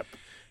drug trip?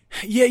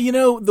 Yeah,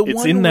 it's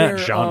one in that where,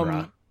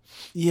 genre.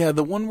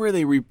 The one where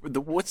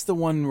what's the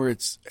one where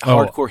it's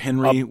Hardcore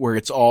Henry, where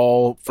it's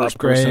all first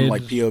person,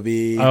 like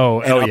POV.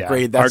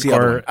 Upgrade. That's the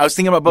other one. I was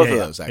thinking about both of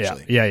those,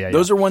 actually. Yeah.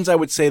 Those are ones I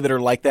would say that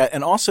are like that.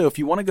 And also, if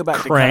you want to go back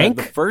Crank?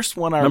 to the first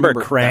one I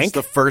remember Crank?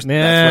 That's the first. That's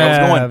where I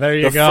was going. There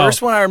you go. The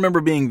first one I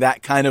remember being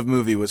that kind of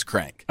movie was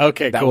Crank.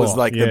 Okay, that cool. was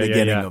like the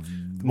beginning of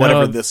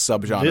whatever this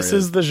subgenre is. This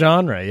is the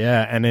genre,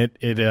 and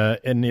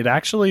it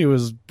actually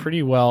was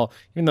pretty well,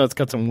 even though it's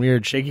got some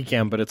weird shaky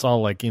cam, but it's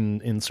all like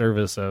in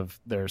service of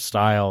their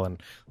style, and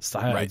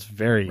style is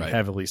very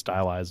heavily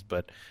stylized,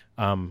 but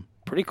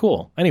pretty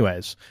cool.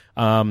 Anyways,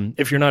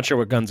 if you're not sure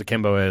what Guns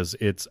Akimbo is,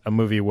 it's a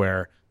movie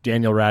where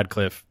Daniel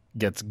Radcliffe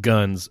gets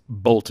guns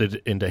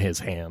bolted into his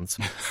hands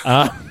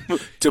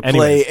to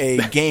play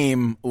a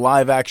game,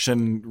 live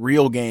action,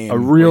 real game,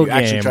 where you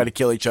actually try to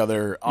kill each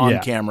other on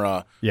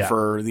camera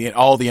for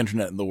all the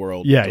internet in the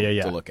world.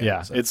 To look at.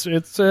 Yeah, so.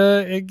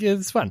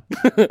 It's fun.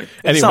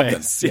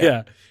 Anyways,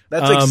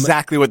 That's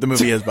exactly what the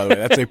movie is. By the way,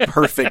 that's a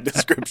perfect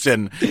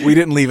description. We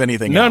didn't leave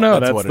anything out.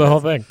 No, that's the whole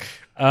thing.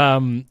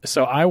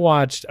 So I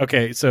watched.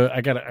 Okay, so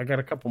I got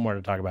a couple more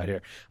to talk about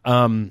here.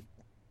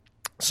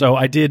 So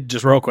I did,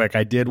 just real quick,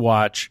 I did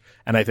watch,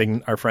 and I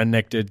think our friend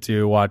Nick did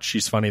too, watch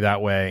She's Funny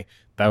That Way.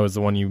 That was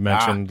the one you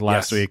mentioned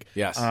last week.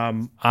 Yes.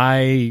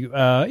 I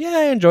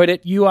enjoyed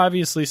it. You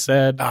obviously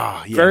said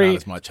not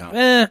as much.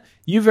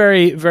 You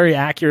very, very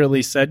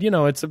accurately said,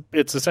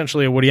 it's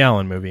essentially a Woody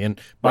Allen movie,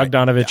 and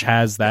Bogdanovich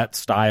has that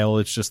style.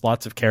 It's just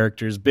lots of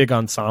characters, big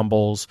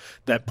ensembles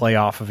that play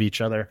off of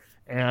each other,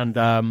 and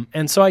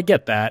so I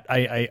get that.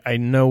 I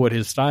know what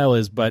his style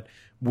is, but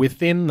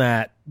within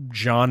that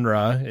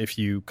genre, if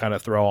you kind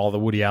of throw all the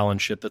Woody Allen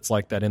shit that's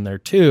like that in there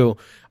too,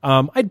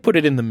 I'd put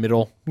it in the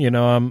middle,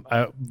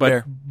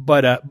 but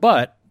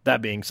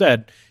that being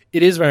said,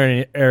 it is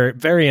very,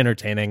 very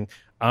entertaining.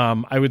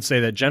 I would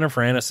say that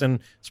Jennifer Aniston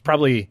is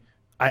probably,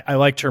 I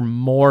liked her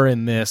more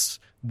in this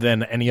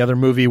than any other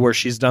movie where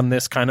she's done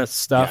this kind of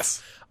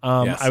stuff.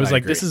 I was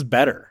like, this is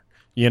better,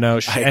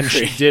 and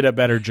she did a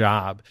better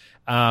job.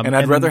 And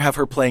I'd rather have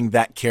her playing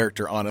that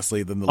character,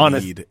 honestly, than the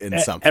lead in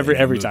something.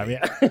 Every time,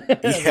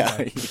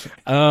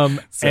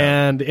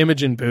 And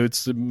Imogen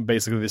Poots,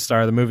 basically the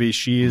star of the movie,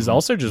 she's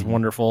also just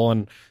wonderful,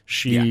 and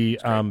she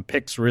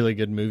picks really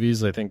good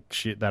movies. I think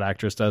that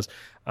actress does.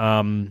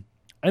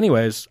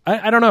 Anyways,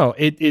 I don't know.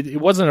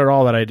 It wasn't at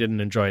all that I didn't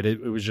enjoy it.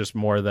 It was just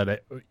more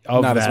that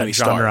not as many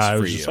genre. Stars I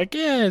was just like,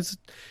 it's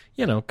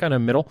kind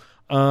of middle.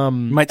 You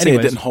might say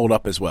it didn't hold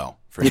up as well.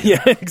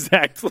 Yeah,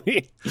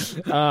 exactly.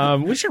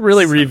 We should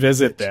really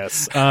revisit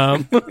this.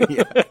 And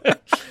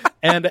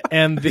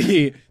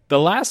the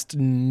last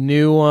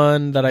new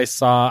one that I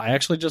saw, I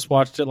actually just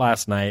watched it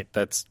last night.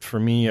 That's for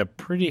me a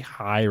pretty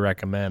high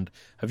recommend.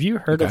 Have you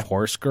heard of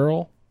Horse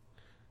Girl?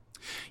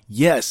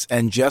 Yes,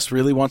 and Jess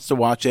really wants to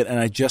watch it, and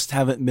I just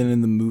haven't been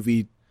in the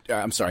movie.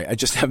 I'm sorry, I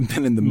just haven't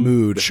been in the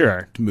mood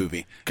to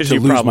movie. Because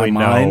you probably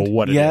know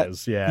what it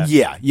is.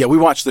 Yeah. We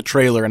watched the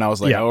trailer, and I was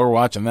like, we're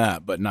watching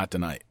that, but not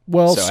tonight.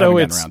 Well, so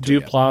it's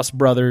Duplass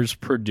Brothers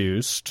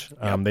produced.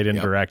 They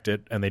didn't direct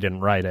it, and they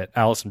didn't write it.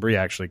 Alison Brie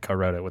actually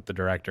co-wrote it with the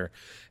director.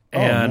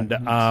 And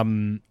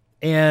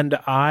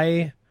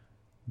I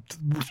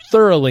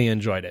thoroughly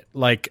enjoyed it.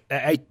 Like,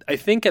 I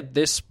think at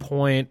this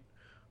point,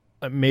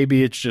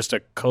 maybe it's just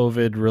a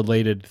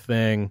COVID-related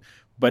thing,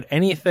 but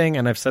anything,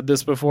 and I've said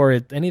this before,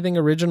 anything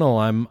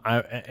original,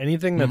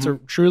 anything that's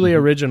truly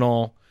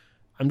original,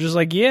 I'm just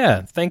like,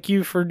 thank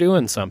you for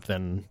doing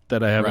something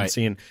that I haven't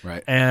seen.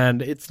 Right.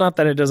 And it's not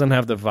that it doesn't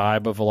have the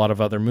vibe of a lot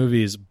of other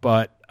movies,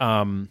 but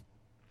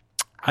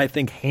I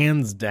think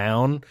hands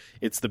down,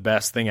 it's the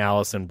best thing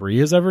Alison Brie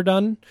has ever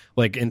done,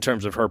 like in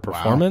terms of her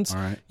performance.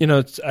 Wow. All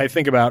right. I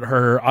think about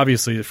her,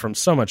 obviously, from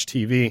so much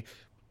TV,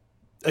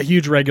 a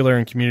huge regular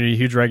in Community,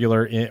 huge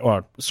regular in,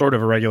 or sort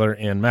of a regular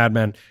in Mad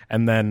Men,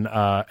 and then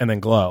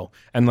Glow.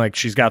 And like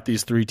she's got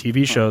these 3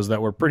 TV shows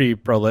that were pretty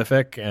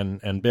prolific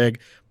and big,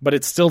 but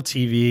it's still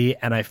TV.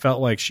 And I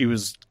felt like she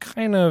was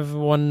kind of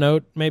one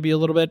note, maybe a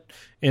little bit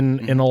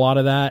in a lot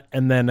of that.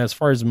 And then as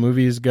far as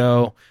movies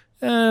go,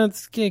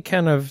 it's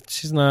kind of,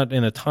 she's not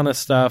in a ton of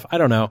stuff. I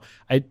don't know.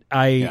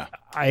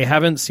 I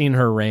haven't seen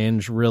her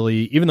range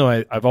really, even though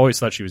I've always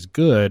thought she was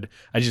good.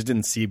 I just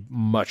didn't see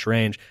much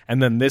range.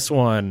 And then this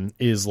one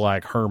is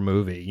like her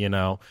movie, you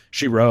know.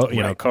 She wrote,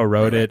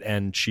 co-wrote it,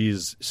 and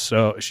she's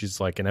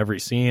like in every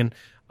scene.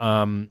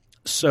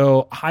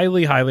 So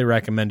highly, highly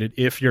recommended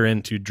if you're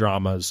into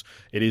dramas.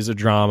 It is a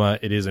drama.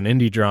 It is an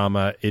indie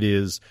drama. It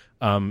is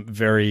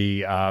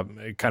very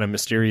kind of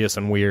mysterious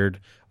and weird.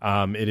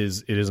 It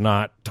is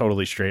not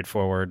totally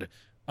straightforward.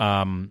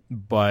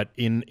 But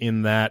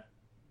in that,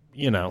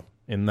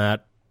 in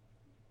that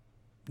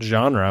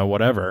genre,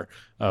 whatever,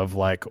 of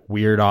like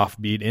weird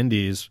offbeat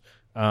indies,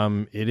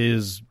 it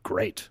is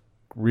great,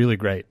 really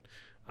great.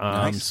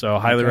 Nice. So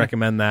highly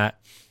recommend that.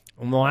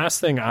 And the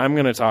last thing I'm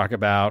going to talk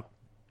about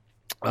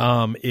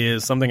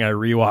is something I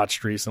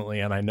rewatched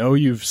recently, and I know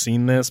you've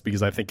seen this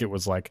because I think it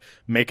was like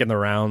making the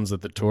rounds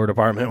at the tour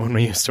department when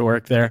we used to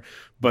work there.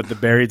 But The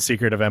Buried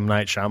Secret of M.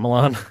 Night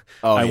Shyamalan,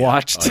 I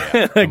watched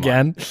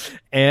again,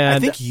 and I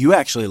think you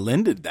actually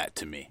lended that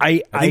to me.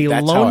 I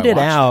loaned it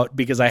out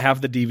because I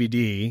have the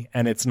DVD,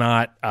 and it's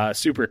not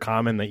super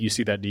common that you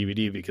see that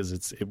DVD because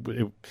it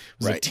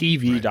was a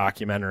TV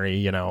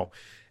documentary,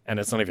 and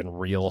it's not even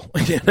real.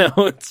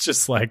 It's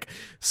just like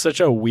such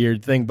a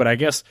weird thing. But I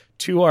guess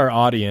to our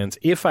audience,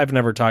 if I've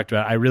never talked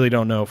about it, I really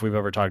don't know if we've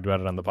ever talked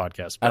about it on the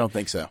podcast. I don't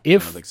think so.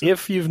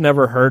 If you've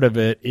never heard of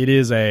it, it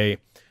is a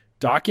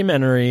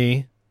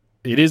documentary.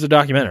 It is a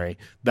documentary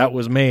that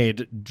was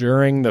made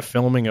during the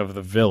filming of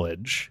The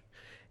Village,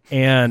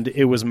 and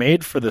it was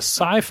made for the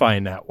Sci-Fi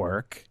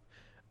Network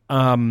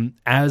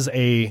as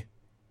a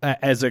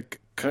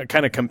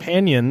kind of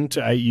companion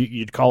to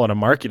you'd call it a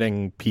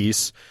marketing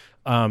piece.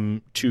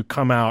 To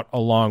come out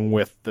along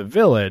with The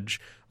Village,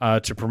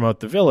 to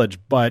promote The Village.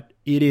 But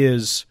it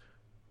is,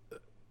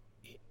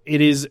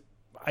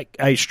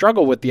 I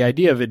struggle with the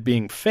idea of it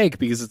being fake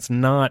because it's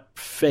not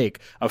fake.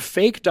 A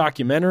fake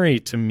documentary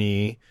to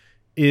me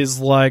is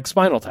like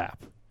Spinal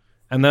Tap.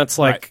 And that's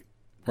like,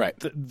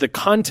 the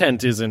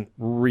content isn't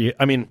real.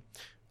 I mean,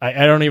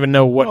 I don't even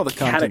know what the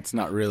content's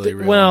not really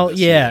real. Well,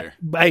 yeah,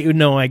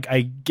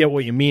 I get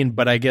what you mean,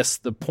 but I guess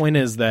the point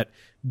is that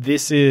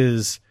this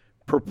is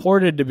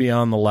purported to be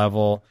on the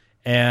level,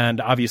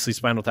 and obviously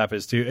Spinal Tap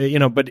is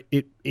too, but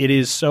it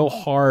is so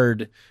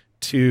hard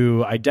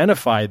to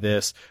identify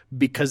this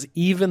because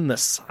even the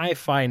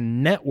Sci-Fi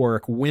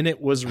Network, when it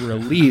was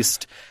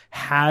released,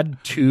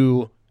 had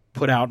to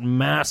put out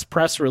mass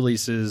press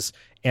releases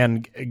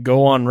and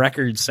go on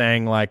record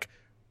saying like,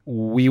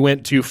 we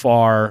went too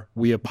far,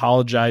 we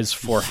apologize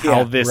for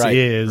how this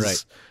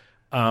is.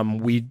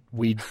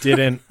 We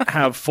didn't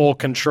have full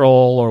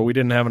control, or we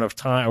didn't have enough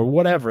time, or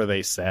whatever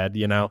they said,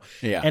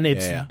 and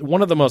it's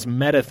one of the most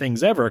meta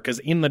things ever, because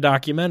in the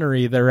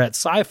documentary they're at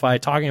Sci-Fi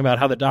talking about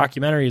how the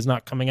documentary is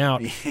not coming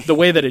out the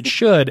way that it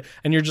should,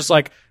 and you're just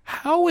like,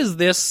 how is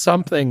this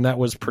something that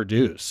was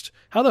produced?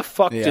 How the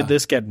fuck did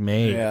this get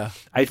made?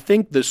 I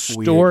think the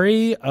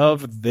story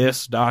of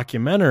this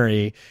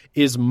documentary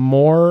is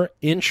more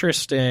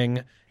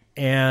interesting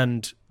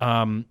and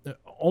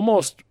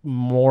almost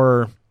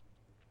more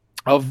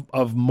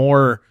of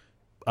more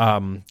I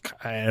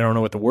don't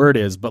know what the word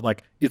is, but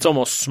like it's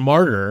almost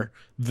smarter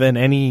than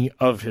any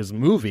of his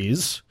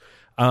movies.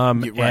 You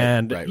know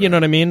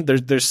what I mean?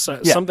 There's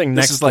something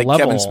next this is like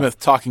level. Kevin Smith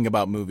talking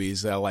about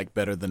movies that I like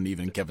better than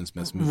even Kevin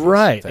Smith's movies.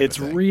 Right. It's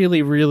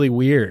really, really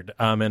weird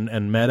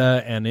and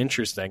meta and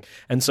interesting.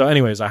 And so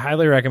anyways, I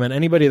highly recommend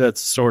anybody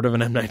that's sort of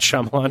an M. Night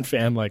Shyamalan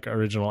fan, like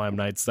original M.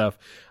 Night stuff,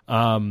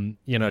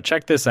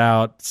 check this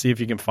out, see if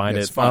you can find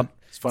it. It's fun.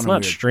 It's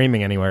not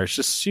streaming anywhere. It's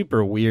just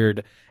super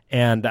weird.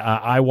 And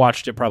I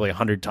watched it probably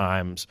 100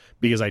 times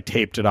because I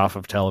taped it off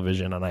of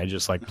television and I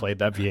just like played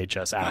that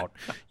VHS out,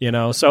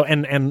 So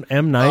and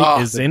M.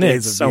 Night is in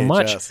it so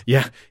much.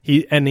 Yeah,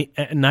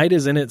 Night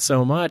is in it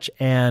so much,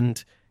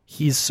 and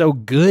he's so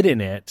good in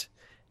it.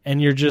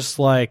 And you're just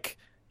like,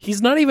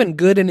 he's not even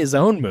good in his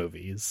own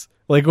movies.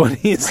 Like when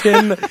he's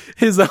in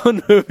his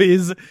own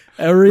movies,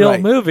 a real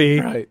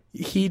movie,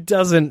 he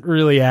doesn't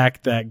really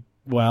act that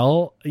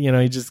well.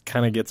 He just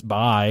kind of gets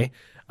by.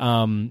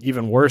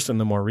 Even worse than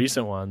the more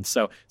recent ones.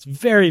 So it's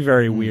very,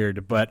 very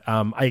weird. But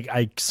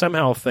I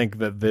somehow think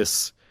that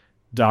this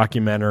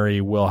documentary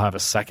will have a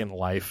second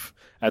life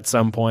at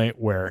some point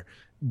where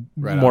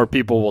more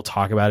people will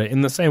talk about it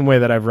in the same way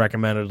that I've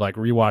recommended like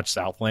rewatch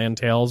Southland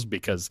Tales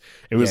because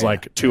it was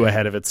too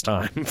ahead of its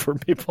time for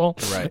people.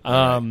 So I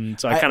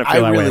kind of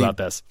feel that way about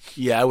this.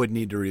 Yeah, I would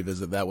need to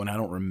revisit that one. I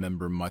don't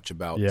remember much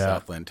about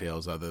Southland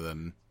Tales other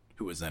than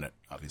who was in it,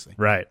 obviously.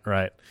 Right.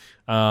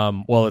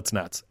 Well, it's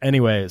nuts.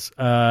 Anyways,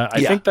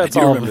 I think that's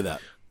all. Remember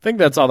that. think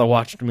that's all the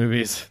watched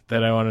movies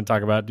that I want to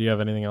talk about. Do you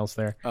have anything else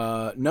there?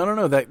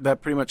 No. That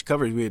pretty much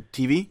covers. We had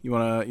TV. You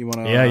wanna?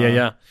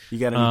 Yeah. You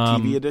got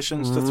any TV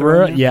additions to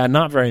throw in there? Yeah,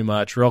 not very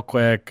much. Real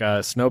quick,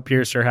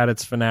 Snowpiercer had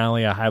its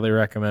finale. I highly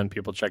recommend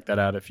people check that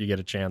out if you get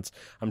a chance.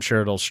 I'm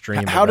sure it'll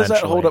stream. How does that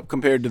eventually. hold up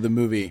compared to the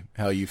movie?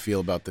 How you feel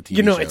about the TV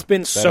You know, show? it's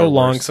been Better, so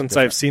long worse, since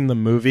different? I've seen the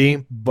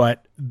movie,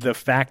 but the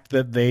fact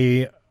that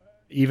they,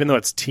 even though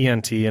it's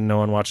TNT and no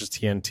one watches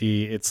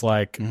TNT, it's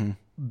like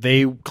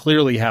they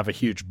clearly have a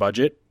huge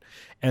budget.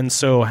 And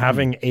so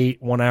having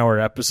 8 one-hour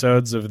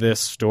episodes of this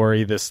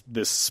story, this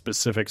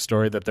specific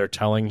story that they're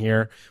telling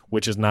here,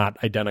 which is not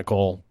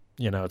identical,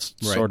 it's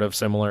sort of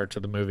similar to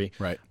the movie,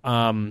 Right.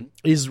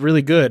 Is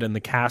really good. And the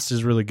cast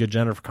is really good.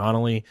 Jennifer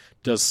Connelly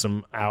does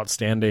some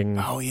outstanding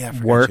Oh, yeah, I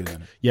forgot work. she was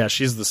in it. Yeah,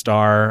 she's the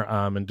star,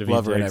 and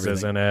Love Daveed her and Diggs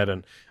is in everything.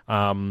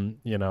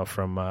 it, and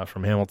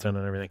from Hamilton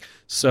and everything.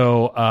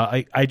 So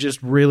I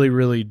just really,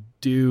 really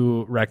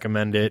do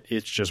recommend it.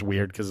 It's just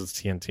weird because it's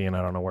TNT and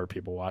I don't know where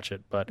people watch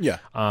it, but Yeah.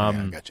 I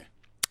got you.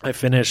 I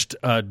finished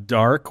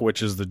Dark,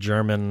 which is the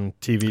German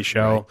TV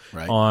show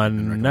Right.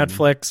 on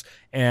Netflix.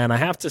 And I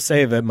have to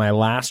say that my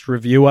last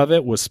review of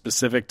it was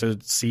specific to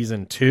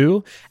season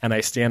 2. And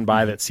I stand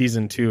by that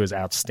season 2 is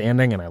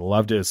outstanding. And I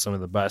loved it. It's some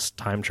of the best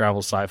time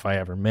travel sci-fi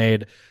ever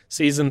made.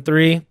 Season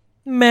 3,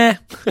 meh.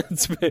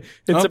 It's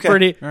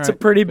Okay. a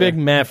pretty big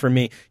meh for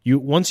me.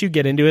 Once you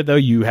get into it though,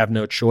 you have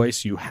no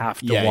choice. You have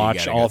to Yeah, you watch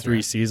gotta all go through 3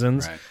 it.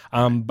 seasons.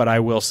 But I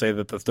will say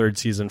that the 3rd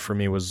season for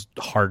me was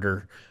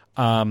harder.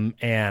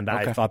 And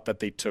I thought that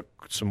they took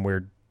some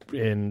weird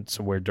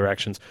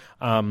directions.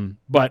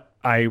 But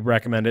I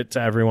recommend it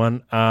to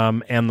everyone.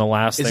 And the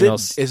last thing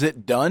Is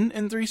it done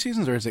in 3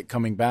 seasons or is it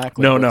coming back?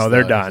 no, what's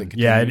they're is done. it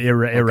Yeah, it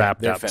continuing?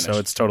 wrapped they're up, so finished.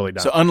 it's totally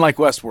done. So unlike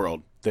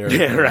Westworld, they're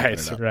Yeah, wrapping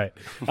it up. right.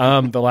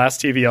 The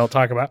last TV I'll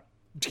talk about,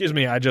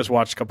 I just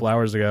watched a couple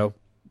hours ago,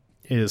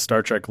 is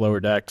Star Trek Lower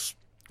Decks,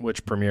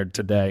 which premiered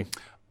today.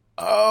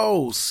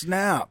 Oh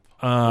snap!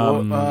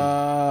 I'm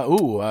not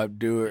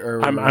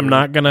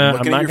gonna.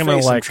 Look I'm at not your gonna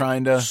face. like. I'm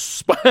trying to.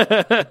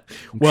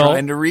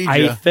 Trying to read I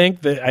ya.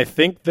 think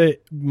that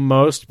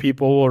most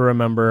people will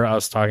remember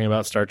us talking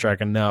about Star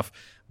Trek enough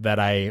that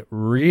I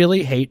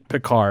really hate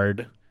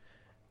Picard,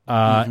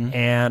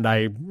 and I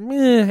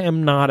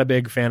am not a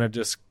big fan of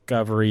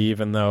Discovery,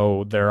 even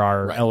though there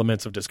are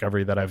elements of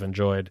Discovery that I've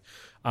enjoyed.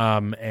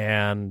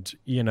 And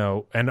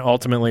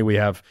ultimately we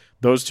have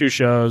those 2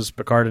 shows,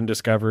 Picard and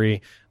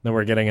Discovery. Then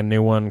we're getting a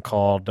new one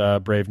called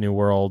Brave New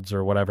Worlds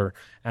or whatever,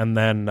 and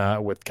then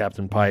with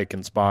Captain Pike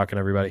and Spock and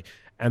everybody.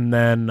 And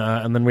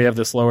then we have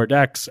this Lower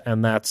Decks,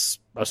 and that's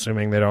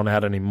assuming they don't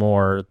add any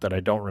more that I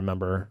don't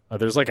remember.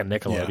 There's like a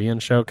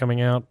Nickelodeon show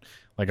coming out,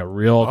 like a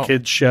real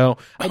kids show.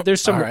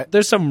 There's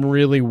some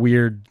really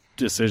weird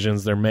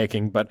decisions they're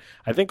making, but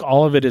I think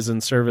all of it is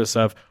in service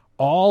of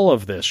all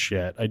of this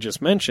shit I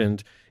just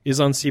mentioned is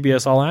on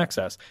CBS All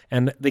Access,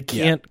 and they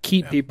can't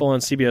keep people on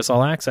CBS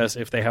All Access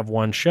if they have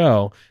one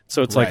show.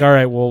 So it's like, all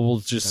right, well, we'll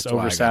just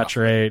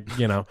oversaturate,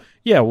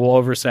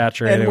 we'll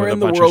oversaturate And it we're with in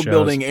a the bunch world of shows.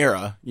 building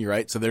era, you're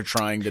right. So they're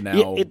trying to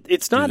now.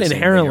 It's do not the same thing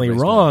inherently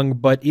everybody's wrong,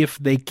 but if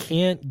they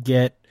can't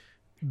get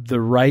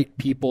the right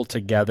people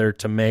together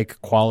to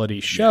make quality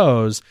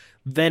shows,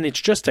 then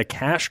it's just a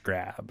cash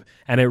grab,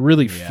 and it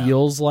really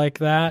feels like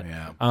that.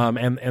 Yeah.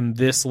 And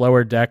this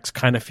Lower Decks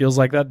kind of feels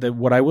like that.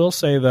 What I will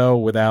say though,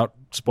 without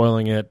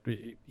spoiling it,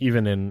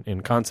 even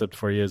in concept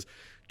for you, is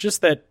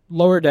just that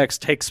Lower Decks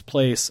takes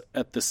place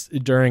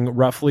during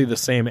roughly the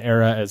same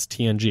era as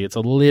TNG. It's a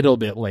little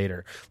bit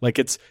later, like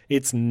it's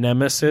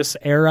Nemesis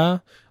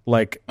era,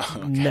 like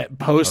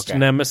post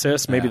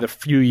Nemesis, maybe the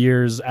few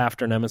years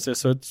after Nemesis.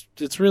 So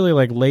it's really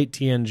like late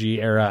TNG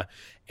era.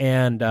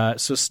 And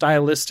so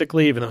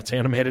stylistically, even though it's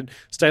animated,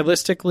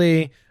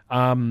 stylistically,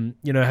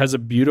 it has a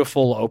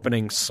beautiful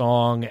opening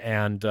song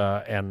and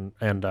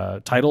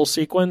title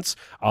sequence,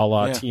 a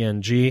la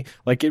TNG.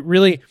 Like it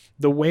really,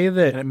 the way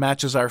that And it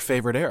matches our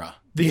favorite era.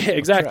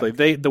 exactly.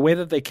 The way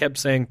that they kept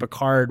saying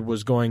Picard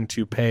was going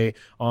to pay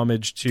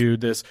homage to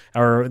this,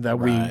 or that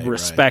we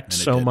respect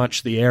And it so didn't.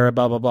 much the era,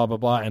 blah blah blah blah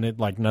blah, and it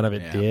like none of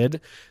it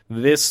did.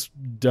 This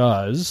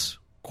does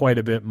quite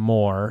a bit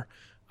more.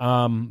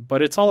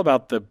 But it's all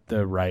about the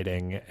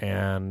writing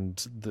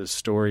and the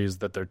stories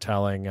that they're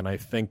telling. And I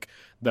think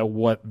that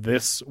what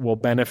this will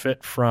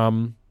benefit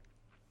from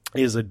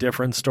is a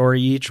different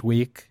story each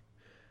week,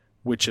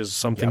 which is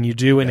something you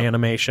do in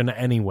animation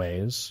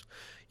anyways.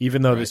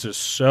 Even though this is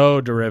so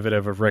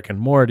derivative of Rick and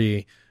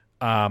Morty,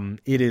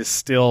 it is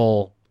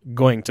still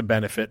going to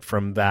benefit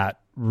from that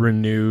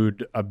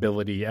renewed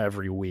ability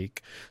every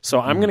week. So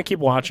I'm going to keep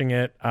watching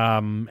it. But I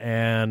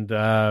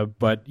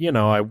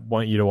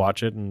want you to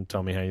watch it and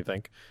tell me how you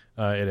think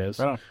it is.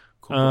 Right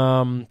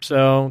on. Cool.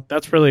 So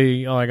that's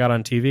really all I got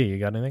on TV. You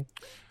got anything?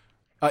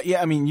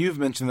 I mean, you've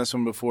mentioned this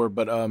one before,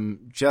 but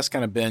Jess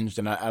kind of binged,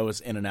 and I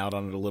was in and out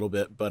on it a little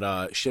bit. But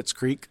Schitt's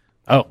Creek,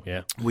 Oh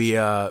yeah, we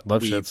love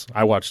Schitt's.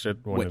 I watched it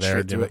when went it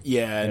aired. straight through it.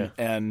 Yeah,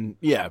 and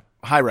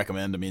high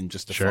recommend. I mean,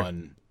 just a Sure.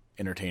 fun,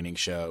 entertaining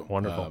show.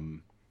 Wonderful.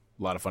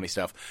 lot of funny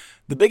stuff.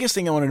 The biggest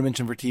thing I wanted to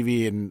mention for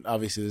TV, and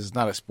obviously this is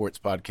not a sports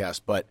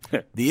podcast, but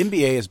the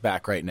NBA is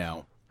back right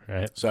now.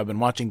 Right. So I've been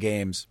watching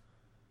games,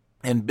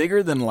 and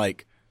bigger than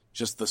like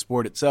just the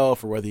sport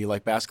itself or whether you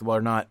like basketball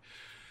or not,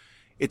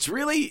 it's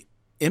really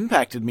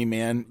impacted me,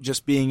 man,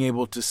 just being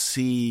able to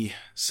see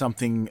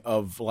something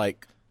of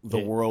like the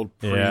world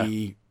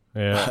pre,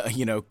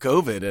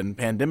 COVID and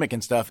pandemic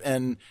and stuff.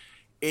 And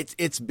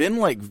it's been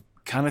like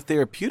kind of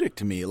therapeutic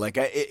to me. Like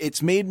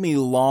it's made me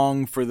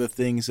long for the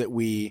things that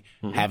we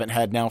haven't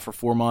had now for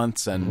 4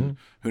 months and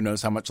who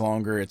knows how much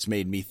longer. It's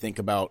made me think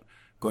about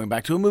going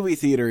back to a movie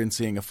theater and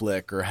seeing a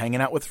flick or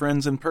hanging out with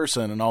friends in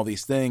person and all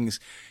these things.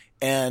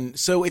 And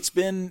so it's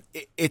kind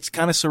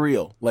of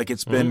surreal. Like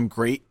it's been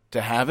great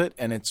to have it.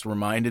 And it's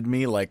reminded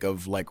me like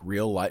of like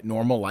real life,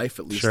 normal life,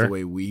 at least the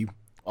way we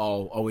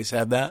all always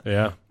had that.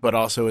 Yeah. But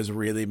also has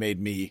really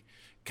made me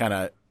kind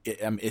of,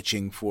 I'm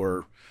itching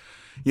for,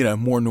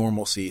 more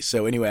normalcy.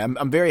 So anyway,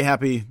 I'm very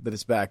happy that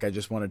it's back. I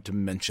just wanted to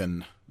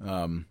mention,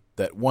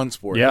 that one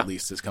sport at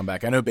least has come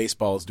back. I know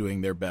baseball is doing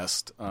their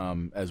best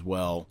as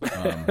well,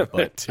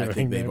 but I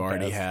think they've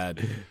already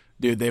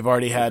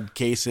had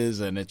cases,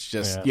 and it's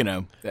just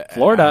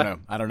Florida.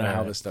 I don't know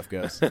how this stuff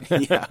goes.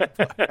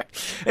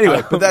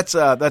 Anyway, but that's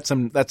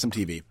some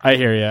TV. I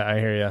hear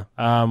you.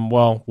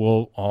 Well,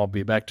 we'll all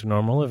be back to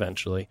normal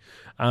eventually.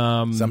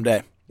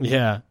 Someday.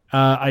 Yeah.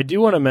 I do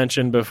want to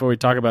mention before we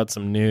talk about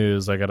some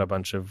news, I got a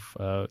bunch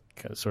of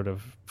sort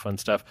of fun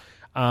stuff.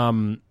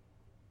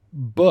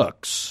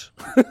 Books.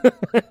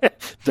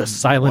 The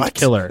Silent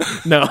Killer.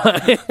 No.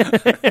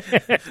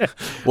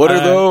 What are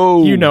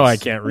those? I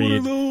can't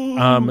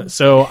read.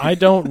 So I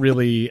don't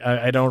really,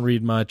 I don't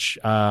read much.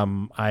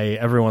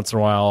 Every once in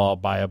a while I'll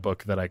buy a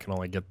book that I can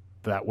only get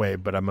that way,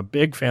 but I'm a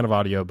big fan of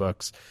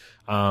audiobooks.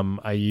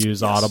 I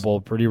use Audible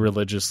pretty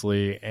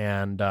religiously,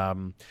 and I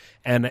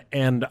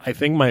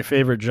think my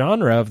favorite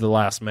genre of the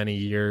last many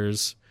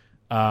years,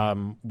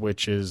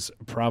 which is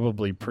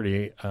probably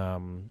pretty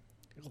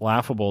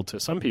laughable to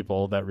some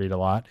people that read a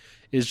lot,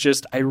 is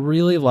just I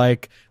really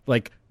like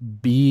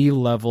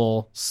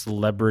B-level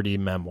celebrity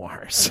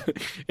memoirs.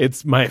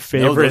 It's my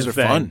favorite those are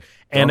thing. Fun.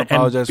 And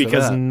because for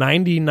that.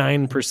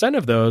 99%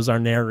 of those are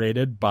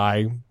narrated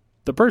by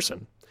the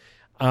person.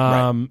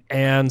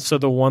 And so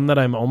the one that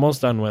I'm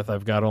almost done with,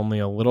 I've got only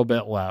a little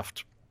bit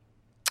left,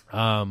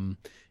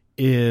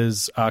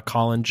 is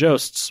Colin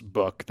Jost's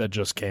book that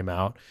just came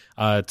out.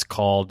 It's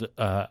called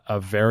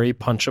A Very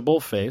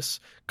Punchable Face.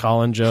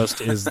 Colin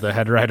Jost is the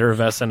head writer of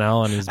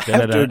SNL, and he's been I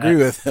have to agree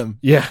with him.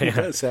 Yeah, he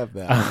does have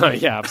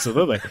that. Yeah,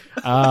 absolutely.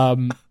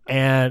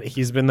 And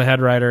he's been the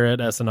head writer at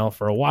SNL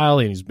for a while,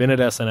 and he's been at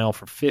SNL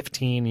for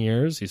 15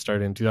 years. He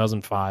started in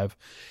 2005.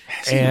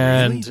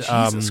 And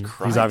Jesus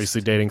Christ. He's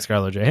obviously dating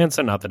Scarlett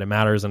Johansson, not that it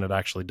matters, and it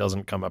actually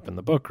doesn't come up in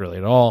the book really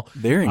at all.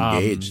 They're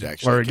engaged,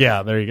 actually.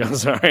 There you go.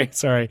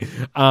 Sorry.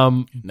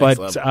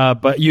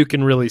 But you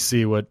can really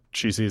see what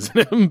she sees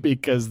in him,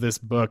 because this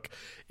book,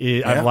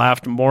 I've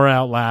laughed more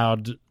out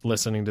loud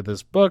listening to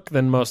this book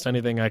than most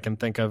anything I can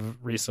think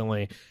of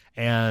recently.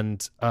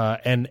 And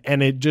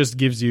it just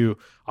gives you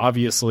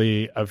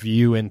obviously a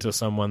view into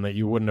someone that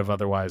you wouldn't have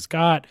otherwise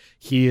got.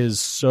 He is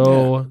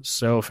so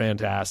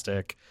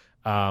fantastic.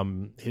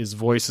 His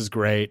voice is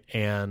great,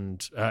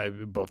 and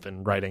both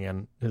in writing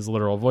and his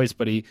literal voice,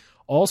 but he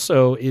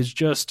also is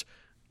just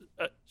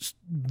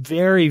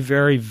very,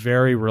 very,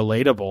 very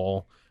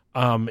relatable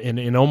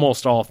in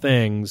almost all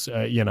things.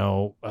 I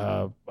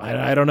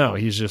don't know.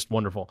 He's just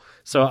wonderful.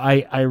 So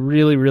I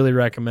really, really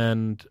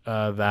recommend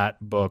that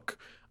book.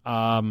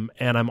 And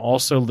I'm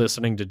also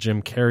listening to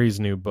Jim Carrey's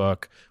new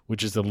book,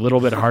 which is a little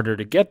bit harder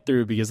to get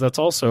through because that's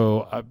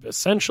also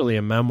essentially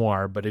a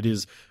memoir, but it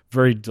is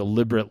very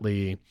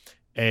deliberately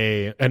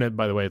by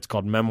the way, it's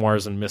called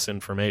Memoirs and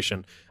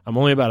Misinformation. I'm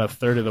only about a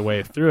third of the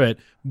way through it,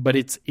 but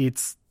it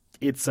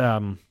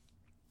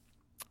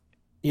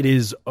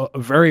is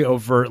very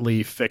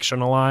overtly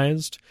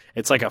fictionalized.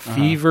 It's like a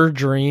fever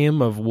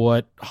dream of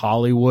what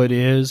Hollywood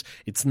is.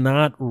 It's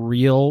not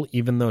real,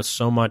 even though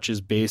so much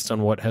is based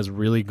on what has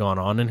really gone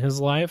on in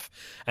his life.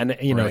 And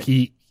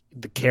the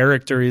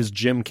character is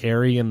Jim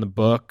Carrey in the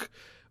book,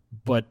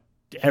 but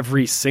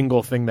every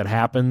single thing that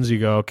happens, you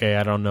go, okay,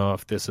 I don't know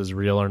if this is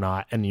real or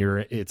not, and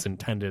it's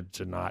intended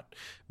to not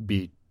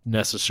be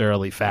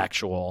necessarily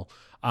factual.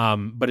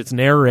 But it's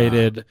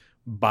narrated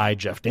by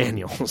Jeff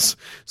Daniels.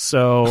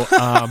 So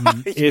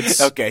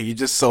it's okay, you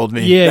just sold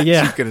me. Yeah.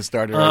 You could have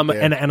started right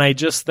there. And I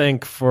just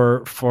think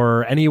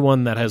for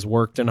anyone that has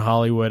worked in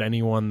Hollywood,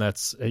 anyone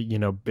that's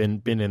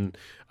been in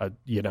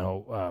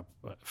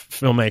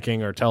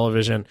filmmaking or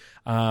television,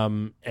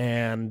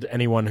 and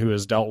anyone who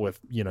has dealt with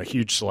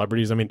huge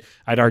celebrities. I mean,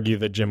 I'd argue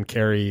that Jim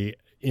Carrey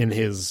in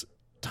his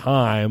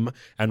time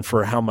and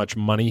for how much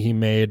money he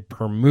made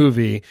per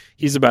movie,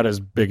 he's about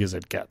as big as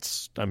it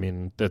gets. I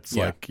mean, that's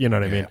like, you know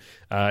what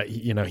I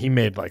mean? He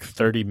made like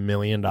 $30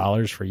 million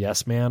for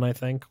Yes Man, I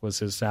think was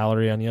his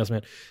salary on Yes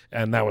Man.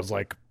 And that was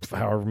like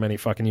however many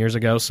fucking years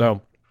ago.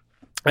 So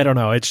I don't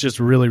know. It's just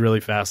really, really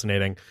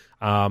fascinating,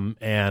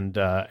 and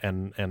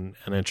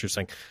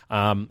interesting.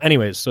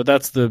 Anyways, so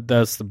that's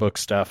the book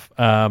stuff.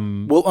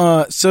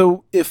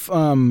 So if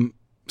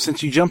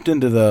since you jumped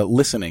into the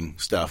listening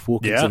stuff, we'll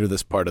consider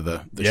this part of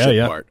the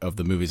shit part of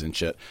the movies and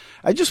shit.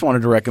 I just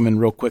wanted to recommend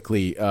real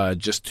quickly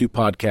just 2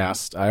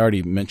 podcasts. I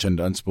already mentioned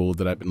Unspooled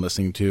that I've been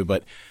listening to,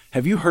 but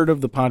have you heard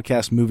of the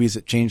podcast Movies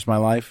That Changed My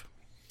Life?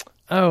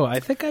 Oh, I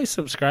think I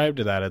subscribed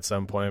to that at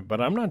some point,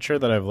 but I'm not sure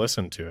that I've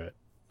listened to it.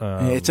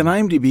 It's an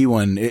IMDb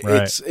one.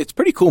 Right. It's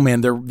pretty cool,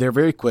 man. They're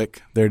very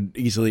quick. They're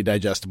easily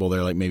digestible.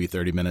 They're like maybe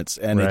 30 minutes,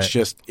 and it's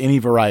just any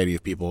variety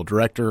of people: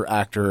 director,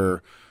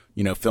 actor,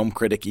 film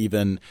critic,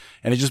 even.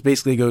 And it just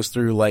basically goes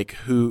through like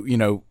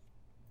who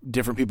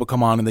different people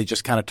come on, and they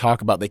just kind of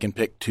talk about. They can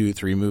pick 2,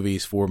 3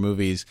 movies, 4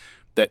 movies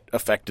that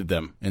affected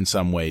them in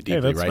some way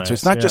deeply, right? Nice. So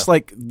it's not just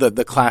like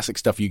the classic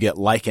stuff you get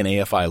like an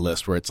AFI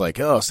list where it's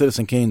like, oh,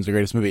 Citizen Kane's the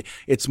greatest movie.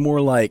 It's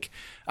more like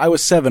I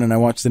was 7 and I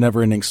watched The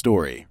Neverending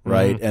Story,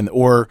 right? Mm-hmm. And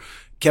or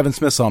Kevin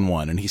Smith's on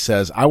one and he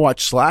says, I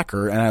watched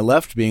Slacker and I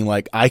left being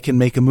like, I can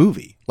make a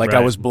movie. Like I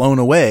was blown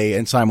away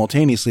and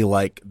simultaneously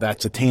like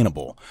that's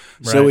attainable.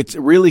 Right. So it's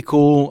really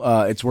cool.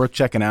 It's worth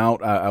checking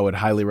out. I would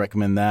highly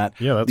recommend that.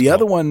 Yeah, that's the cool.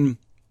 other one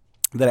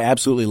that I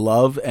absolutely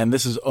love, and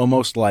this is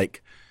almost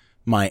like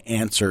my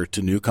answer to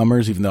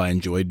newcomers, even though I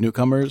enjoyed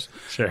newcomers.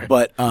 Sure.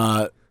 But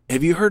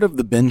have you heard of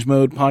the Binge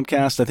Mode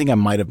podcast? I think I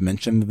might have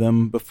mentioned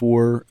them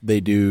before. They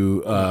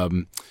do.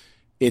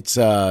 It's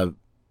I'm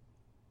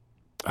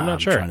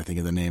not sure. I'm trying to think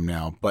of the name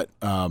now, but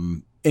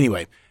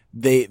anyway,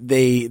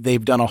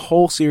 they've done a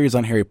whole series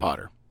on Harry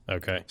Potter.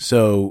 Okay.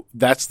 So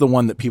that's the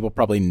one that people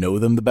probably know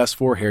them the best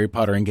for, Harry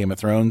Potter and Game of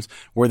Thrones,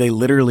 where they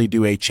literally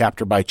do a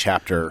chapter by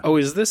chapter. Oh,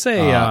 is this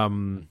a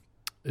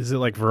is it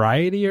like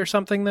Variety or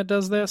something that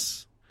does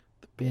this?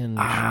 They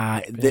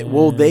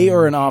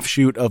are an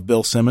offshoot of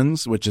Bill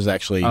Simmons, which is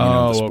actually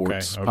the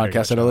sports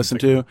podcast that I listen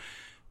to.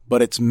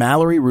 But it's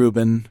Mallory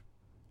Rubin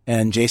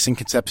and Jason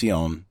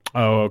Concepcion.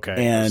 Oh, okay.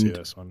 And I see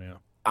this one, yeah.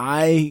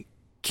 I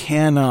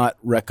cannot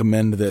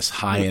recommend this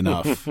high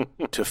enough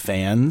to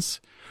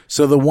fans.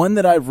 So the one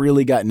that I've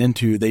really gotten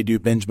into, they do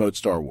Binge Mode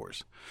Star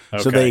Wars.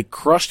 Okay. So they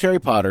crushed Harry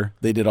Potter.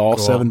 They did all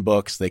 7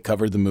 books. They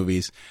covered the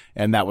movies.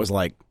 And that was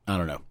like,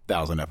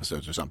 1,000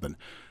 episodes or something.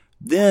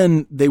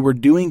 Then they were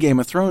doing Game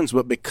of Thrones,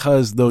 but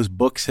because those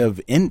books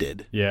have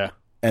ended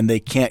and they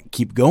can't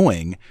keep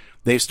going,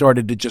 they've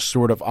started to just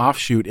sort of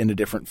offshoot into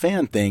different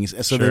fan things.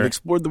 And so they've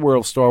explored the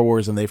world of Star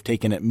Wars and they've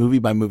taken it movie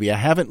by movie. I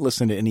haven't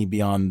listened to any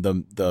beyond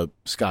the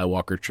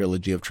Skywalker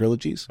trilogy of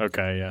trilogies.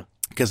 Okay, yeah.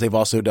 Because they've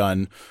also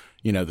done,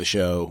 the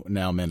show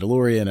now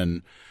Mandalorian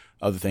and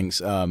other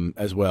things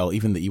as well,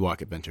 even the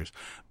Ewok Adventures.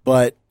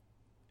 But,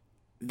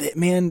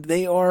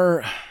 they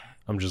are...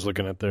 I'm just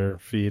looking at their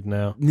feed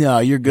now. No,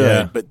 you're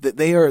good. Yeah. But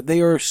they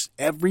are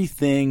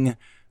everything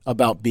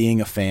about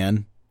being a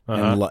fan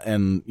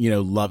and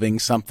loving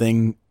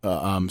something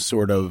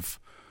sort of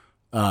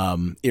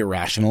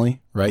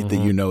irrationally, right?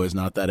 Mm-hmm. That is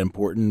not that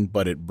important,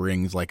 but it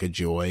brings like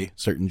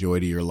certain joy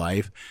to your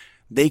life.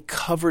 They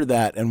cover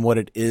that and what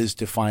it is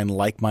to find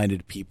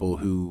like-minded people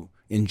who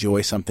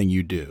enjoy something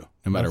you do,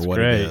 no matter what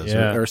it is,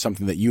 or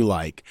something that you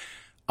like,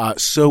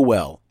 so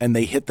well. And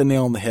they hit the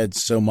nail on the head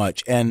so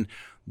much. And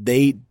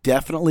they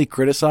definitely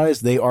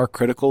criticize. They are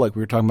critical, like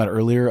we were talking about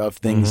earlier, of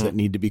things that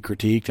need to be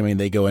critiqued. I mean,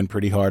 they go in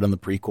pretty hard on the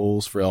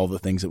prequels for all the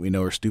things that we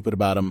know are stupid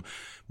about them.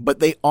 But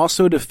they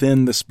also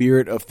defend the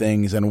spirit of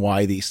things and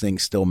why these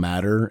things still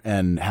matter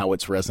and how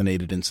it's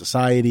resonated in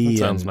society. That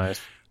sounds nice.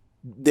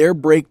 Their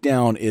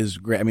breakdown is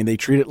great. I mean, they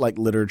treat it like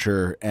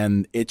literature,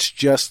 and it's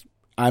just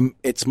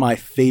it's my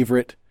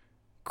favorite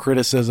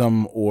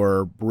criticism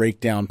or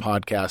breakdown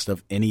podcast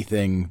of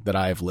anything that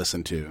I've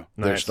listened to.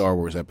 Nice. Their Star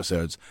Wars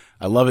episodes.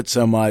 I love it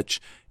so much.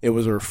 It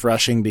was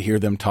refreshing to hear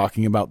them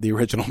talking about the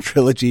original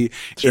trilogy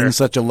in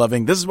such a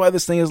loving, this is why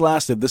this thing has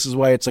lasted. This is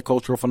why it's a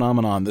cultural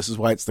phenomenon. This is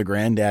why it's the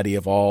granddaddy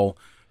of all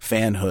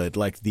fanhood.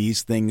 Like,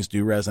 these things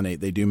do resonate.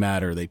 They do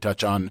matter. They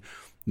touch on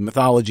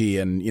mythology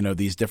and,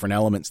 these different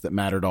elements that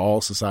matter to all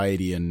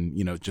society and,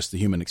 just the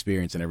human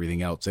experience and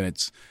everything else. And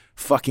it's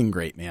fucking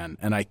great, man.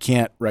 And I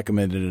can't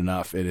recommend it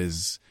enough.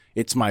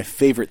 It's my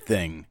favorite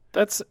thing.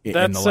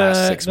 In the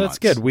last 6 months. That's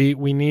good.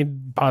 We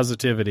need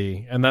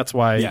positivity, and that's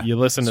why you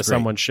listen to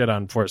someone shit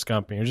on Forrest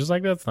Gump, and you're just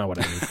like, that's not what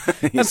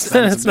I need.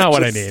 That's not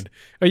what I need.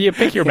 Or you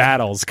pick your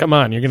battles. Come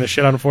on, you're going to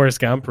shit on Forrest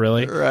Gump,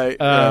 really? Right.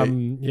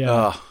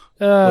 Yeah.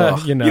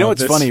 You know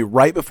what's funny?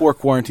 Right before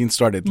quarantine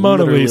started,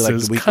 Mona literally Lisa like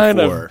is the week kind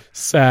before. of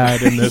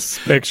sad in this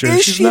picture.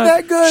 Is she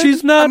that good?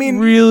 She's not. I mean,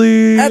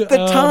 really at the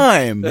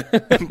time,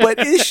 but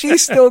is she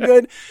still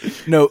good?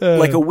 No,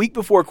 like a week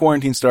before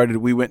quarantine started,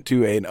 we went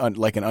to an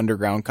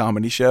underground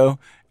comedy show,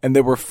 and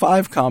there were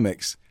 5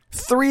 comics.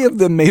 3 of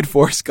them made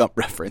Forrest Gump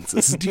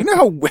references. Do you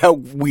know how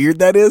weird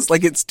that is?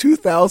 Like, it's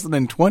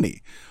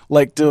 2020.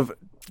 Like,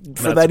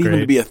 for that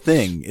even to be a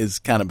thing is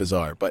kind of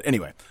bizarre. But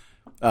anyway.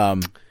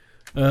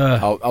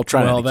 I'll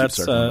try not to keep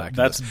circling back to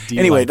that's this. delightful.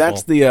 Anyway,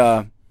 that's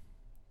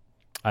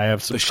I have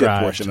the shit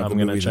subscribed. portion of I'm the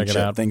going to movies check and it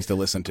shit, out. things to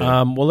listen to.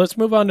 Well, let's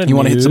move on to You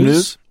wanna hit some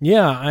news?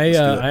 Yeah, do it.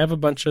 I have a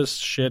bunch of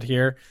shit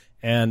here,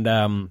 and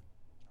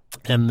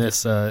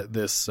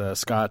this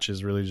scotch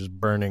is really just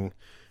burning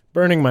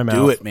my mouth.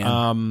 Do it,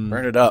 man.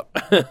 Burn it up.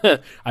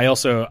 I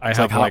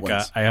have Hot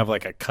Wings. I have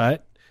like a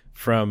cut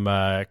from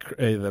my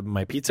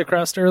pizza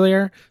crust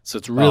earlier, so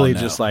it's really no.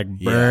 just like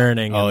Yeah.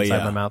 burning Oh, inside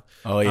yeah. my mouth.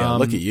 Oh, yeah.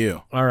 Look at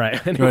you. All right,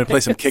 You want to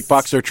play some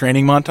kickboxer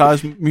training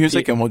montage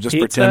music, and we'll just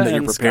Pizza pretend that you're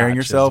and preparing scotch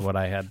yourself? Is what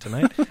I had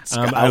tonight.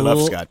 I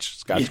love scotch.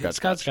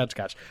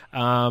 Scotch.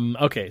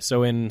 Okay,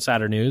 so in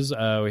sadder news,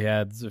 we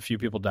had a few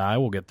people die.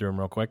 We'll get through them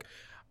real quick.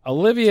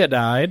 Olivia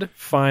died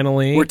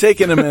finally. We're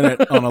taking a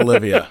minute on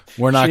Olivia.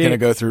 We're not going to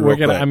go through.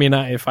 Quick. I mean,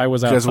 if I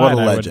was Because outside,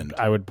 what a legend.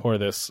 I would pour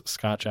this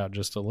scotch out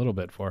just a little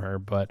bit for her.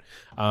 But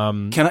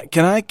Can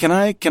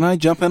I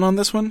jump in on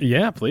this one?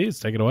 yeah, please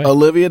take it away.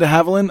 Olivia de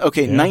Havilland.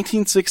 Okay,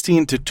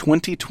 1916 to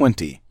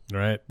 2020.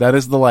 Right. That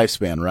is the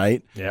lifespan,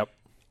 right? Yep.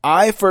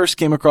 I first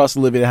came across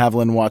Olivia de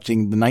Havilland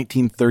watching the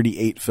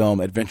 1938 film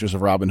Adventures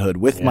of Robin Hood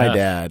with my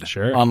dad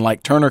sure. on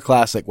like Turner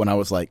Classic when I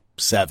was like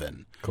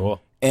 7. Cool.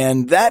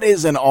 And that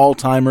is an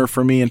all-timer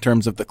for me in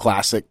terms of the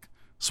classic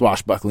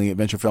swashbuckling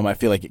adventure film. I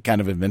feel like it kind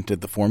of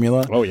invented the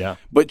formula. Oh yeah.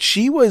 But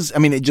she was, I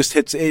mean, it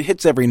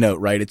hits every note,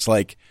 right? It's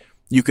like,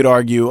 you could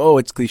argue, oh,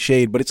 it's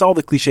cliched, but it's all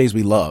the cliches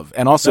we love.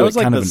 And also That was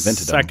it kind like of the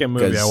invented them. second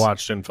movie I 'cause-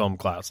 watched in film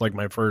class, like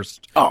my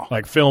first, Oh,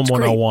 like film it's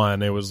great.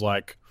 101. It was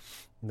like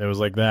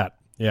that.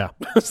 Yeah.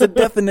 It's the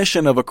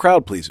definition of a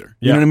crowd pleaser.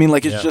 You Yeah. know what I mean?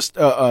 Like it's Yeah. just,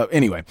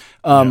 anyway.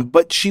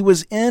 But she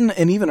was in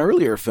an even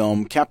earlier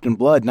film, Captain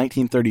Blood,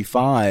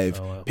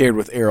 1935, paired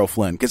with Errol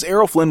Flynn. Because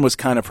Errol Flynn was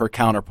kind of her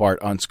counterpart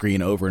on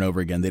screen over and over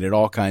again. They did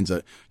all kinds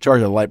of Charge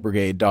of the Light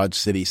Brigade, Dodge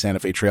City, Santa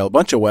Fe Trail, a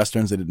bunch of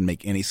Westerns that didn't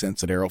make any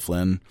sense that Errol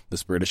Flynn,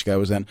 this British guy,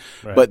 was in.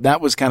 Right. But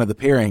that was kind of the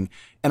pairing.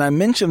 And I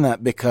mention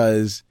that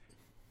because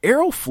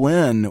Errol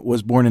Flynn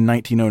was born in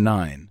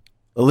 1909.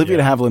 Olivia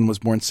de Havilland was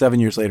born 7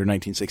 years later,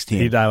 1916.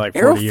 He died like 40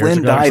 Errol years Flynn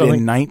ago or died something?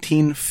 in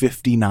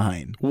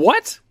 1959.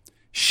 What?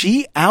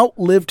 She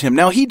outlived him.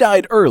 Now, he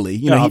died early.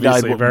 You know, he died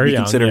Obviously, what would very be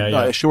young. considered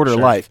Yeah, a shorter sure.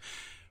 life.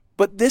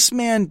 But this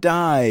man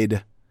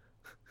died,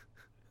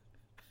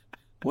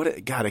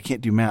 God, I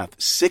can't do math,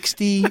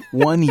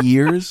 61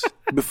 years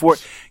before.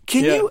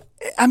 Can you,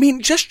 I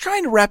mean, just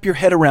trying to wrap your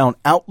head around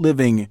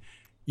outliving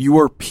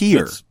your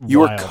peer, It's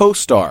your wild.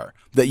 co-star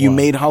that you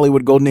made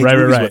Hollywood Golden Age Right,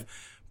 movies right. with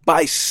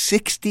by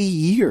 60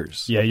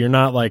 years. Yeah, you're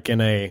not like in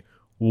a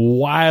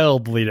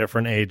wildly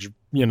different age,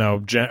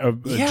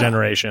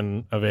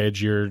 generation of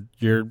age.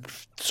 You're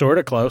sort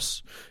of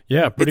close.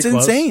 Yeah, pretty It's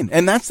close. insane.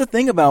 And that's the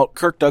thing about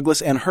Kirk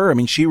Douglas and her. I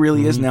mean, she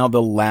really is now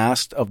the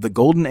last of the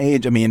golden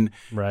age. I mean,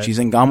 Right. she's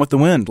in Gone with the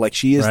Wind. Like,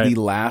 she is Right.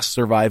 the last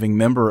surviving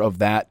member of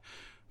that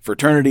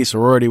fraternity,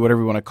 sorority,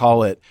 whatever you want to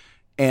call it.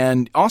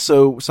 And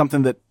also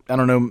something that I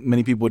don't know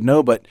many people would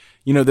know, but,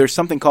 there's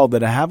something called the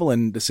de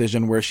Havilland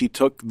decision where she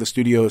took the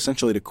studio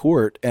essentially to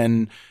court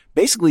and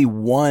basically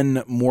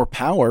won more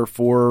power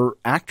for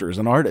actors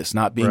and artists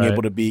not being Right.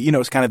 able to be,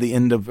 it's kind of the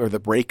end of, or the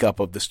breakup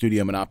of the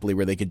studio monopoly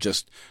where they could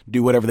just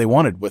do whatever they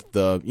wanted with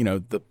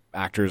the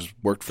actors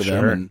worked for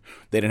them Sure. and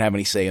they didn't have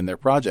any say in their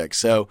projects.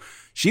 So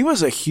she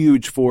was a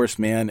huge force,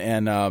 man.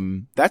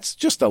 And, that's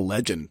just a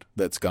legend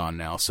that's gone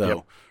now. So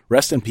Yep.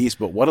 rest in peace,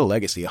 but what a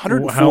legacy.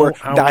 104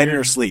 How died in her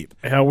weird- sleep.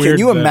 how Can weird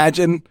you that-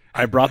 imagine?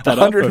 I brought that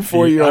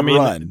 104 up. year I mean,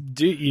 run.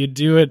 You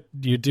do it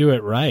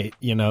right.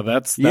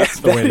 That's Yeah,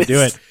 the way to that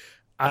do is- it.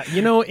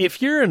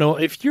 If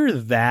you're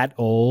that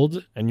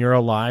old and you're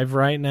alive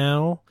right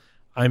now,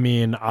 I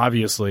mean,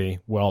 obviously,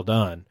 well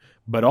done.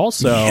 But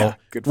also, Yeah,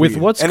 good for with you.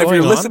 what's and if going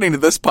you're on, listening to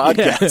this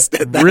podcast,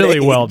 at that really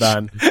age, well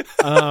done.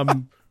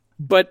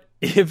 But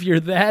if you're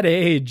that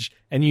age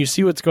and you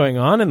see what's going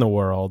on in the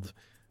world,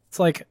 it's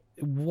like,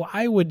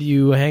 why would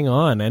you hang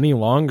on any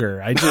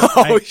longer?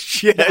 Oh,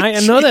 shit. I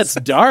know that's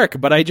dark,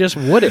 but I just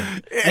wouldn't.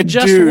 I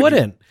just Dude,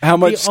 wouldn't. how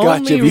much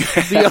scotch have you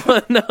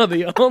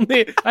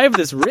had? I have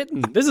this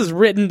written. This is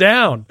written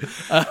down.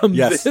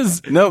 Yes.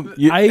 This, No,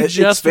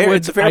 it's fair.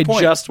 It's a fair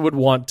point. just would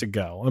want to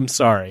go. I'm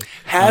sorry.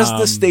 Has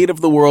the state of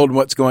the world and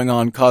what's going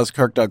on caused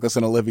Kirk Douglas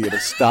and Olivia to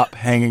stop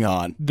hanging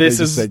on? This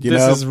They just is said,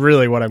 this is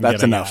really what I'm that's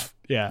getting enough. at.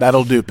 Yeah.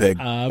 That'll do, pig.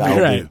 That'll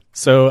right. do.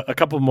 So a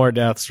couple more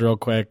deaths real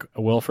quick.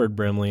 Wilford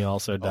Brimley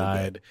also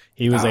died.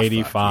 He was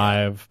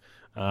 85.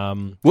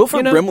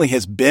 Wilford Brimley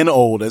has been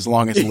old as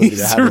long as Olivia de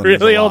He's Havilland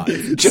really was old.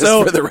 alive, just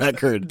So, for the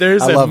record.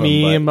 There's I a love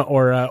him, meme but-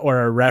 or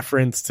a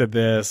reference to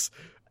this,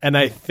 and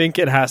I think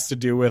it has to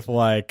do with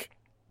it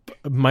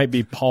might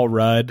be Paul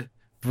Rudd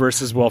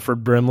versus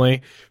Wilford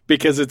Brimley,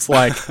 because it's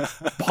like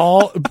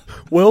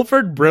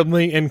Wilford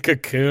Brimley in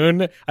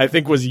Cocoon, I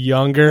think, was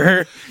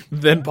younger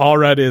than Paul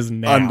Rudd is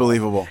now.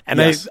 Unbelievable. And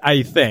Yes.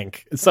 I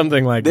think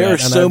something like that. There are And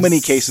so I've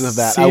many cases of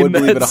that. I seen would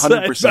believe it that side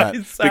 100%. by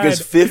side.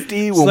 Because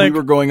 50 It's when like, we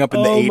were growing up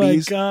in the oh my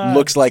 80s God.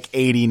 looks like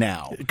 80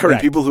 now. Correct.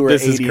 And people who are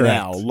This is 80 correct.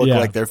 now look Yeah.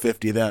 like they're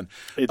 50 then.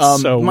 It's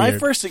so my weird.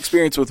 first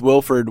experience with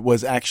Wilford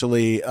was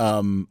actually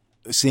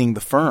seeing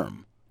The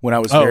Firm when I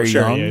was very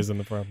young. Yeah, he's in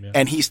the farm, yeah.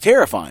 And he's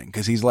terrifying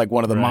because he's like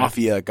one of the Right.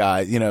 mafia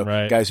guys,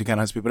 guys who kind of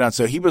hunts people down.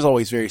 So he was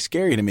always very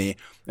scary to me.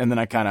 And then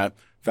I kind of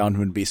found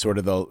him to be sort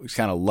of the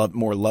kind of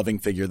more loving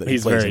figure that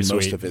He's he plays very in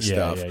most sweet. of his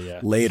Yeah, stuff yeah.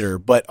 later.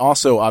 But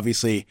also,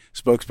 obviously,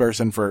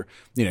 spokesperson for,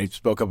 he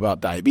spoke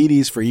about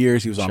diabetes for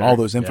years. He was on Sure. all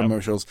those Yep.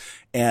 infomercials.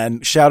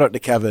 And shout out to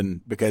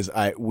Kevin, because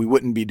we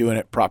wouldn't be doing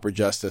it proper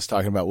justice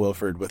talking about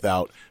Wilford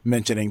without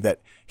mentioning that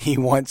he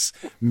once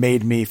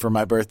made me for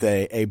my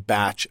birthday a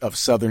batch of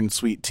Southern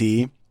sweet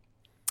tea.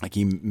 Like,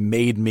 he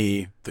made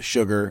me the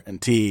sugar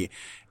and tea,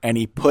 and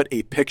he put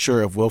a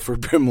picture of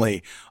Wilford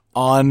Brimley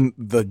on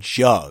the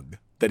jug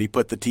that he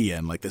put the tea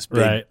in, like this big,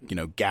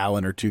 Right.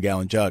 gallon or 2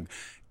 gallon jug.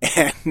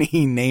 And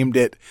he named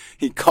it,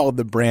 he called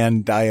the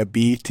brand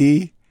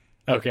Diabetes.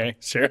 Okay,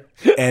 sure.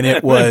 And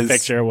it was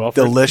Picture of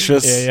Wilford.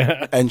 delicious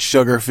Yeah. and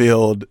sugar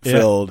filled.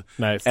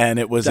 Nice. And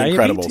it was Diabetes.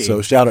 incredible.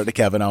 So shout out to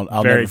Kevin.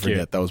 I'll Very never forget.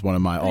 cute. That was one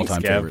of my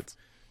all-time Kev. favorites.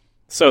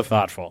 So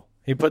thoughtful.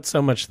 He put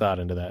so much thought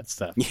into that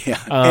stuff. Yeah.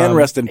 And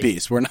rest in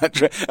peace. We're not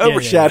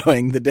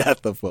overshadowing the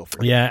death of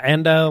Wilford. Yeah,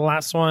 and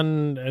last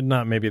one,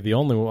 not maybe the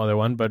only other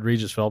one, but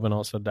Regis Philbin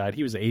also died.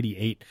 He was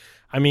 88.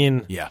 I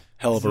mean, Yeah.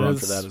 Hell of a run for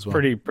it's that as well.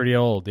 Pretty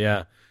old,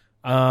 yeah.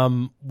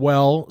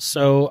 Well,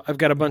 so I've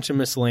got a bunch of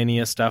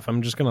miscellaneous stuff.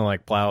 I'm just gonna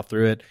plow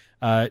through it.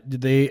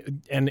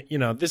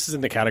 This is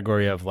in the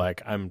category of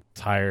I'm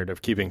tired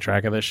of keeping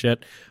track of this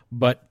shit.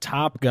 But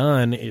Top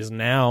Gun is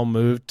now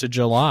moved to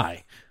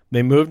July.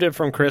 They moved it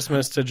from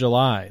Christmas to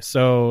July.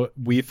 So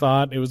we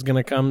thought it was going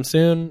to come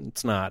soon.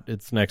 It's not.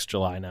 It's next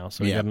July now.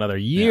 So we got another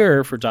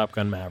year for Top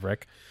Gun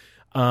Maverick.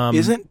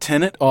 Isn't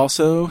Tenet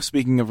also,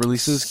 speaking of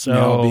releases,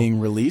 now being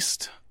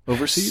released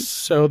overseas?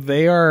 So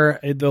they are,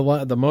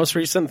 the most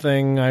recent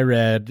thing I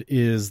read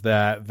is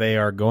that they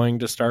are going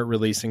to start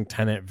releasing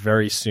Tenet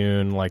very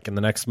soon, like in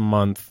the next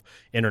month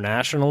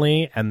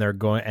internationally, and they're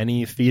going,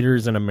 any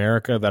theaters in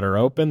America that are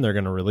open, they're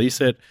going to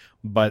release it,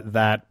 but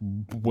that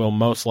will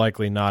most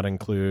likely not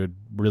include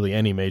really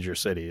any major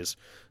cities.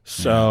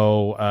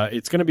 So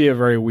it's going to be a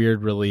very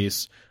weird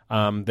release.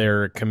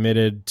 They're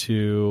committed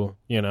to,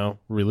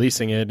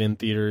 releasing it in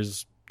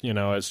theaters,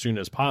 as soon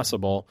as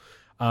possible.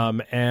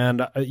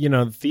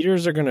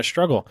 Theaters are going to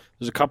struggle.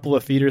 There's a couple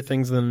of theater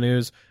things in the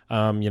news.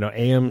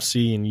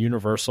 AMC and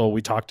Universal,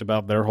 we talked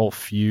about their whole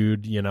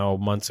feud,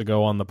 months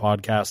ago on the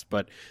podcast,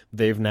 but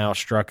they've now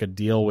struck a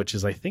deal, which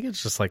is, I think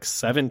it's just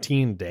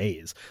 17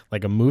 days.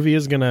 Like, a movie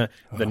is going to,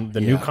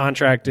 the new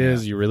contract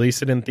is you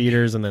release it in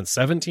theaters, and then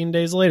 17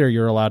 days later,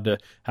 you're allowed to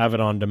have it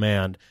on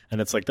demand. And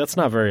it's that's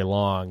not very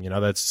long.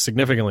 That's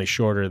significantly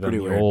shorter than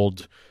the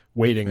old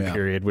waiting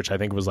period, which I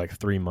think was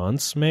 3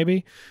 months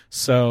maybe.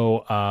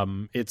 So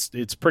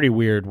it's pretty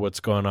weird what's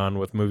going on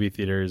with movie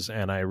theaters,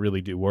 and I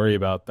really do worry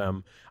about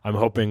them. I'm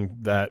hoping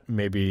that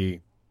maybe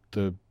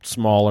the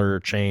smaller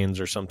chains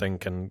or something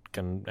can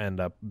end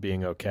up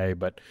being okay,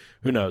 but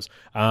who knows?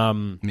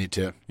 Me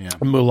too. Yeah.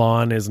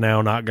 Mulan is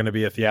now not going to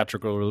be a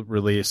theatrical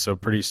release, so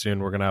pretty soon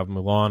we're going to have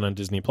Mulan on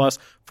Disney Plus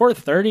for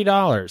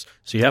 $30.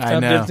 So you have to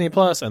have Disney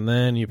Plus, and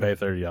then you pay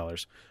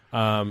 $30.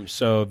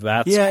 So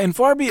that's and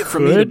far be it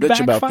from me to bitch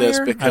about this,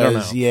 backfire? I don't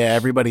because know.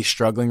 everybody's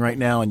struggling right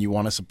now, and you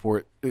want to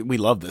support. We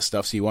love this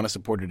stuff, so you want to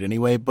support it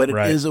anyway. But it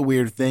is a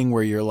weird thing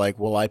where you're like,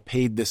 well, I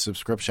paid this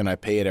subscription, I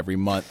pay it every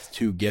month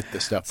to get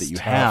the stuff that you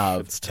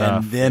have, It's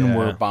tough. and then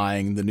we're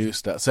buying the new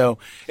stuff. So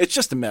it's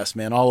just a mess,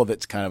 man. All of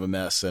it's kind of a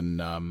mess,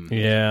 and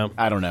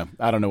I don't know.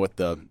 I don't know what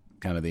the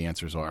kind of the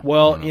answers are.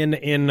 Well,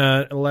 in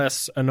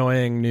less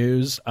annoying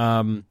news,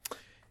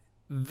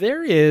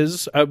 there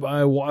is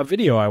a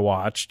video I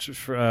watched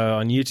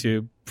on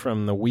YouTube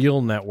from the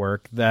Wheel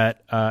Network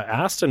that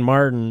Aston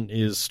Martin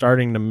is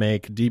starting to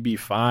make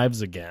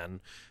DB5s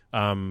again.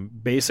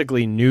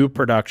 Basically new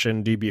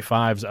production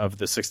DB5s of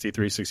the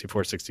 63,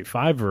 64,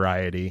 65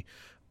 variety.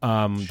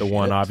 The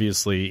one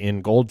obviously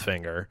in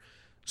Goldfinger.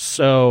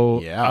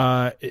 So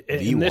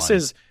and this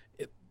is,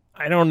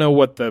 I don't know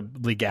what the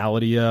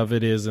legality of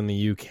it is in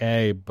the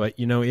UK, but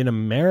in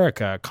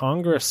America,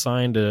 Congress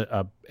signed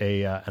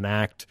an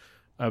act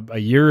a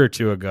year or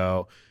two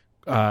ago,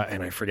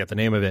 and I forget the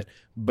name of it,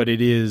 but it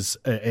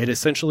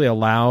essentially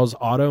allows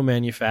auto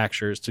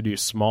manufacturers to do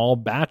small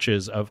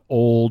batches of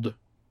old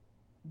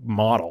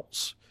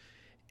models.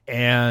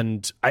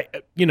 And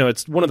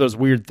it's one of those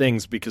weird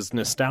things because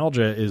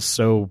nostalgia is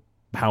so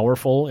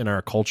powerful in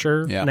our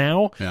culture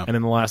now and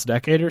in the last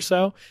decade or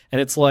so.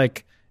 And it's a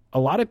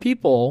lot of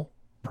people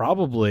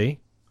probably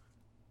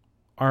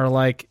are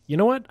you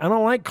know what? I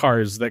don't like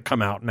cars that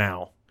come out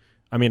now.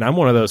 I mean, I'm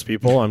one of those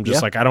people. I'm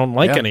just I don't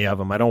like any of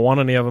them. I don't want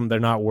any of them. They're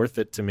not worth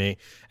it to me.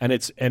 And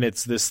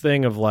it's this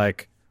thing of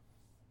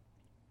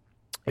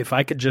if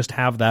I could just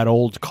have that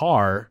old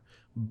car,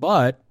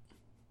 but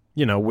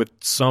with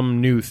some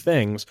new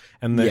things.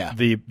 And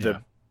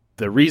the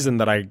reason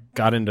that I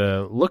got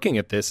into looking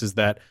at this is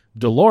that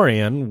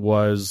DeLorean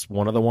was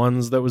one of the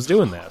ones that was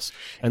doing this.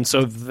 And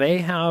so they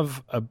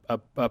have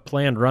a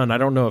planned run. I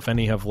don't know if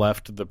any have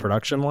left the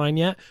production line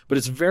yet, but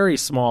it's a very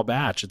small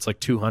batch. It's like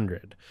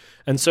 200.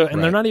 And so,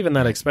 and they're not even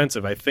that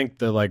expensive. I think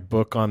the like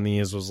book on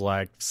these was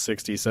like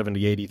 $60,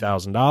 $70,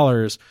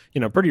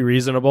 $80,000, pretty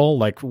reasonable,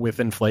 like with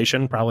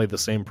inflation, probably the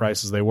same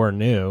price as they were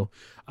new.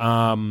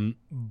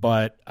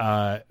 But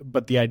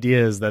the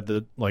idea is that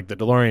the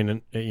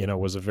DeLorean,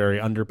 was a very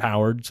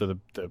underpowered. So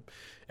the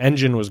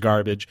engine was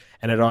garbage,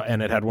 and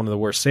it had one of the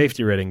worst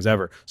safety ratings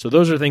ever. So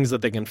those are things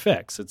that they can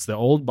fix. It's the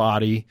old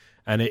body,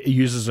 and it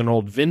uses an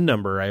old VIN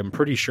number. I'm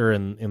pretty sure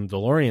in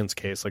DeLorean's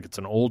case, like it's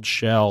an old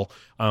shell,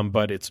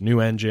 but it's new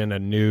engine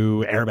and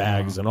new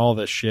airbags and all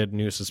this shit,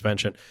 new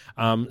suspension.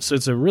 So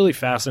it's a really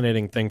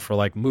fascinating thing for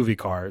like movie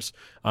cars.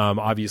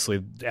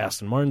 Obviously,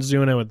 Aston Martin's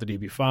doing it with the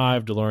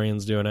DB5,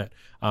 DeLorean's doing it.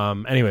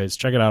 Anyways,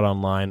 check it out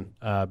online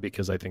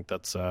because I think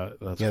that's a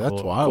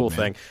cool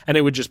thing. And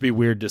it would just be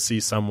weird to see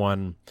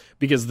someone,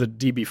 because the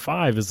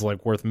DB5 is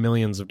like worth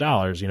millions of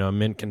dollars, a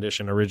mint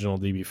condition original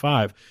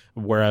DB5,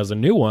 whereas a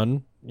new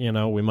one,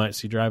 we might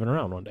see driving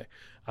around one day.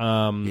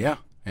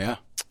 Yeah.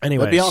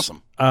 Anyways, that'd be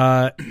awesome.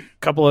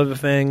 Couple other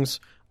things.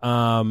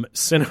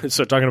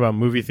 So talking about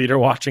movie theater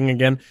watching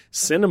again,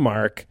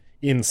 Cinemark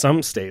in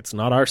some states,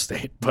 not our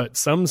state, but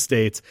some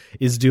states,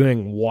 is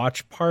doing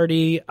watch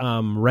party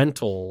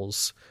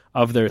rentals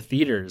of their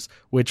theaters,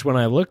 which when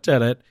I looked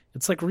at it,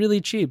 it's like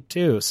really cheap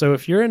too. So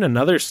if you're in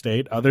another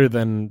state other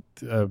than,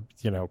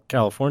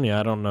 California,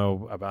 I don't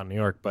know about New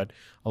York, but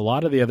a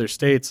lot of the other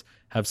states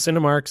have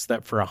Cinemarks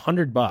that for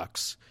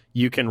 $100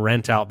 you can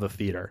rent out the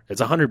theater.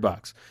 It's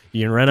 $100.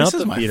 You can rent out the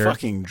theater. This is my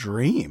fucking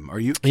dream. Are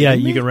you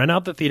kidding me? You can rent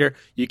out the theater.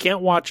 You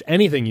can't watch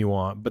anything you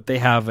want, but they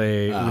have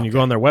when you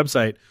go on their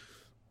website,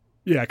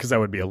 because that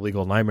would be a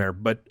legal nightmare.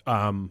 But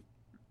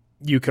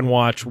you can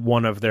watch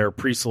one of their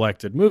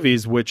pre-selected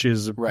movies, which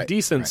is a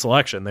decent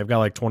selection. They've got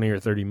like 20 or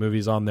 30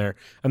 movies on there,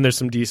 and there's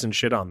some decent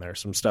shit on there,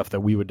 some stuff that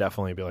we would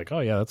definitely be like,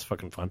 oh, yeah, that's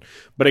fucking fun.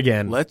 But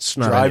again, let's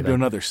drive to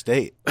another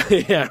state.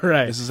 Yeah,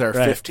 right. This is our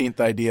 15th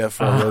idea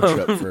for a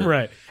road trip.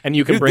 Right. And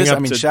you can bring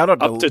up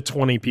to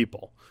 20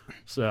 people.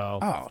 So,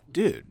 oh,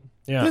 dude.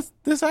 Yeah.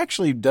 This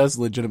actually does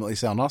legitimately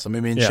sound awesome. I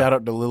mean, shout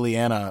out to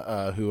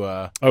Liliana,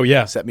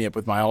 who set me up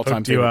with my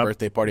all-time favorite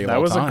birthday party of all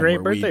time. That was a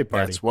great birthday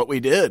party. That's what we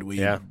did.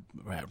 We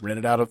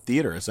rented out a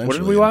theater, essentially.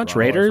 What did we watch?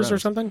 Raiders or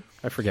something?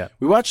 I forget.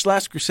 We watched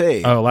Last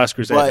Crusade. Oh, Last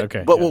Crusade.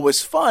 Okay. But what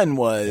was fun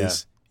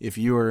was if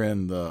you were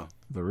in the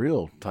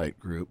real tight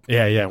group.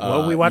 Yeah.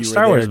 Well, we watched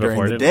Star Wars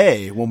during the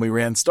day when we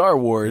ran Star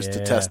Wars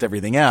to test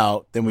everything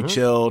out. Then we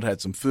chilled, had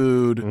some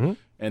food.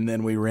 And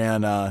then we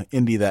ran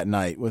Indy that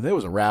night. Well, there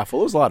was a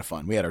raffle. It was a lot of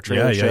fun. We had our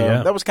trailer show.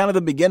 Yeah. That was kind of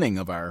the beginning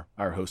of our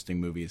hosting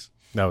movies.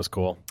 That was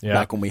cool. Yeah.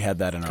 Back when we had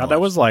that in our lives.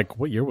 That was like,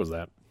 what year was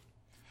that?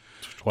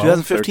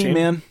 2015, 13?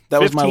 man.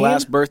 That 15? Was my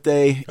last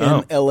birthday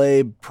in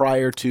L.A.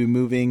 prior to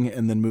moving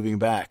and then moving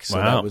back. So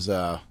that was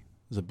a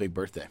big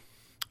birthday.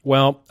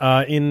 Well,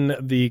 in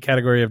the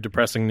category of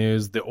depressing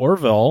news, the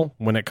Orville,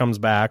 when it comes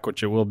back,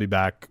 which it will be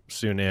back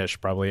soonish,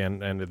 probably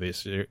end of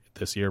this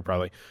year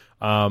probably,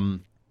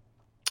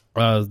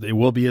 it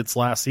will be its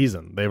last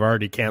season. They've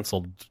already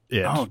canceled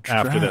it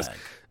after this.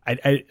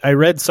 I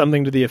read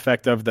something to the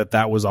effect of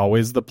that was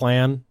always the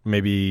plan.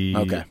 Maybe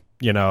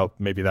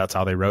maybe that's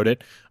how they wrote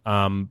it.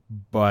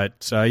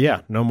 But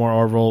no more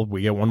Orville.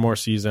 We get one more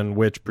season,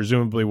 which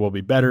presumably will be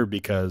better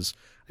because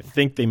I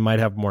think they might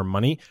have more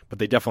money, but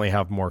they definitely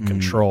have more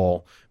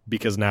control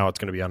because now it's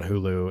going to be on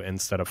Hulu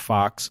instead of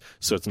Fox.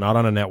 So it's not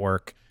on a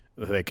network.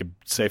 They could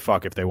say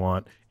fuck if they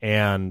want,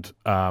 and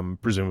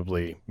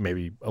presumably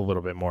maybe a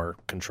little bit more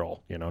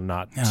control.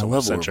 Not so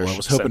much censorship. I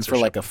was hoping for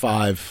like a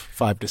 5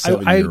 to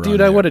 7 year run.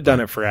 Dude, I would have done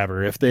it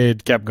forever if they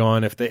had kept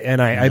going.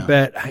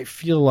 I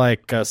feel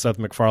like Seth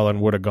MacFarlane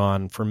would have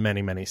gone for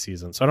many, many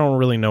seasons. So I don't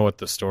really know what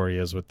the story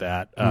is with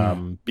that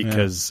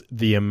because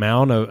the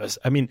amount of,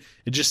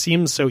 it just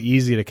seems so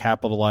easy to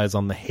capitalize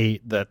on the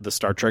hate that the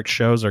Star Trek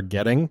shows are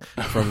getting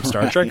from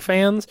Star Trek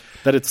fans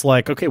that it's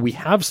like, okay, we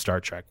have Star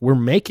Trek. We're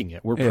making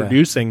it. We're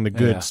producing the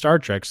good Star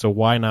Trek. So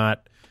why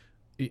not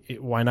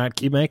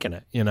keep making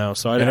it?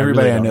 So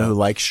everybody I know who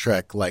likes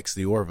Trek likes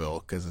the Orville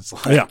because it's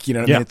like what I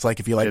mean. It's like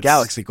if you like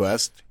Galaxy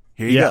Quest,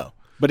 here you go.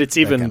 But it's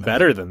even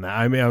better than that.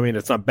 I mean,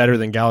 it's not better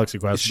than Galaxy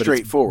Quest. It's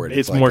straightforward.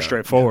 It's more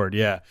straightforward.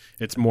 Yeah,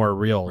 it's more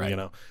real.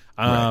 Right.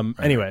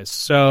 Anyways,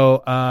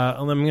 so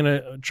I'm going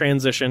to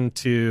transition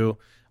to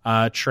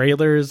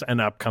trailers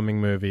and upcoming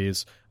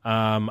movies.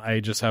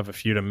 I just have a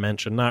few to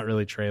mention, not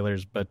really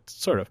trailers, but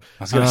sort of.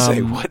 I was going to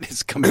say, what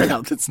is coming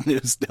out that's new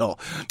still?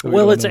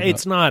 Well,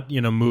 it's not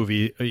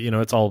movie.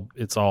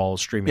 It's all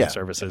streaming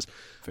services.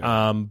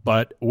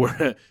 But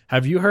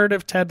have you heard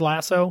of Ted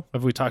Lasso?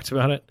 Have we talked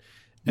about it?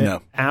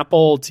 No.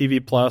 Apple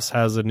TV Plus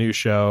has a new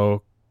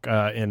show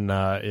in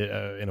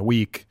a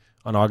week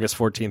on August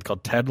 14th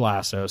called Ted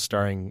Lasso,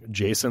 starring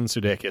Jason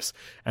Sudeikis.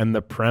 And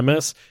the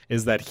premise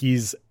is that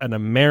he's an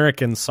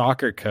American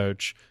soccer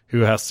coach who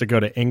has to go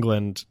to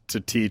England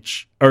to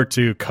teach or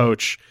to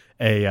coach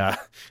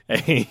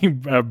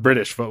a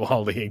British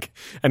football league,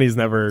 and he's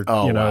never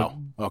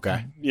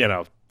Okay.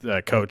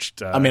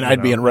 coached.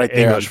 I'd be in right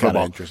there. English I'm kind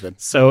football. of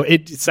interested. So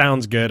it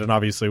sounds good, and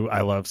obviously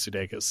I love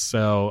Sudeikis.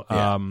 So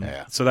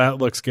so that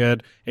looks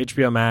good.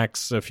 HBO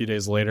Max a few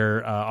days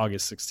later,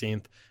 August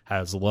 16th,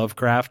 has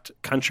Lovecraft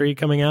Country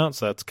coming out.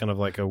 So that's kind of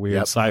like a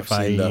weird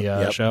sci-fi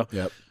show.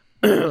 Yep.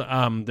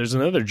 There's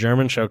another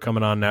German show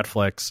coming on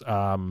Netflix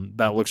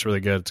that looks really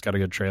good. It's got a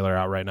good trailer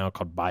out right now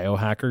called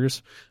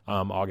Biohackers,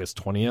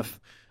 August 20th.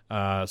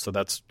 So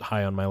that's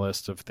high on my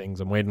list of things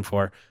I'm waiting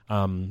for.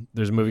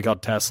 There's a movie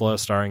called Tesla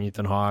starring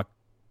Ethan Hawke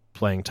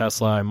playing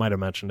Tesla. I might have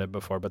mentioned it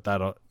before, but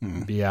that'll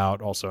be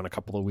out also in a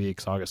couple of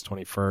weeks, August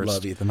 21st.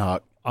 Love Ethan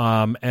Hawke.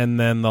 And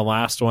then the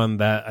last one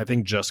that I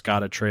think just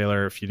got a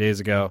trailer a few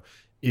days ago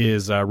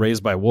is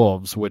Raised by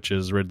Wolves, which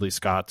is Ridley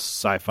Scott's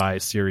sci-fi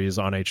series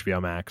on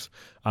HBO Max.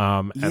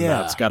 And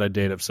that's got a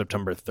date of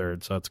September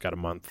 3rd, so it's got a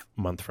month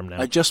from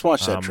now. I just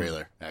watched that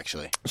trailer,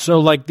 actually. So,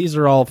 like, these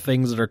are all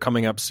things that are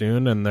coming up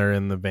soon, and they're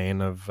in the vein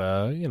of,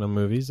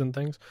 movies and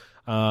things.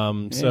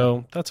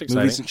 So that's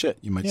exciting. Movies and shit,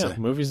 you might say.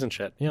 Movies and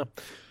shit, yeah.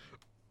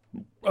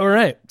 All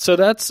right, so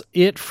that's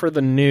it for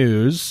the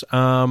news.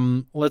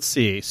 Let's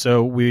see.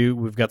 So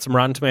we've got some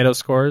Rotten Tomatoes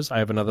scores. I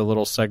have another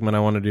little segment I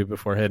want to do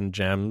before Hidden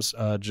Gems,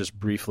 just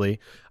briefly.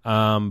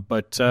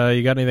 But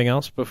you got anything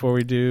else before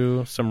we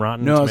do some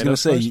Rotten Tomatoes? No, I was going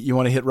to say, you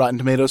want to hit Rotten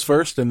Tomatoes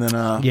first and then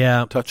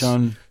touch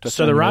on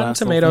the Rotten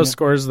Tomatoes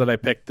scores that I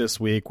picked this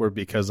week were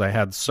because I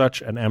had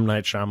such an M.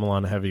 Night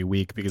Shyamalan heavy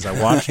week because I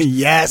watched...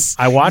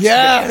 I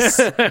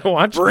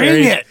watched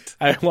Bring it!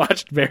 I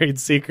watched Buried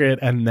Secret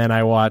and then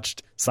I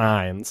watched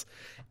Signs.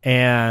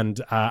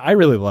 And I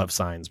really love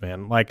Signs,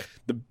 man. Like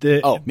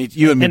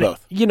you and me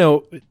both.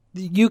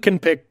 You can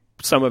pick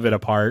some of it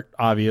apart.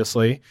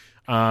 Obviously,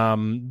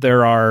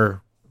 there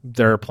are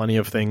plenty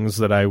of things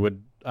that I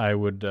would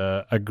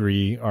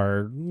agree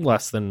are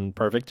less than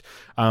perfect.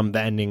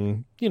 The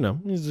ending,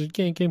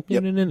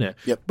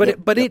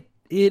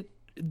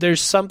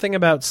 there's something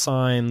about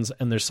Signs,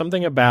 and there's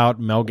something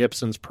about Mel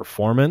Gibson's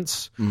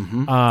performance.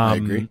 I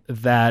agree.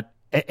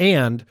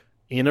 And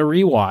in a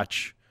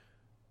rewatch,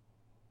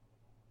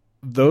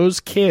 those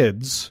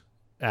kids,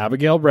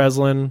 Abigail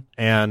Breslin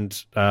and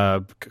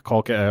Kieran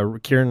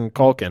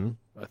Culkin,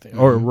 I think,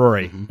 or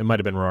Rory. It might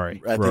have been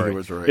Rory. I think it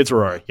was Rory. It's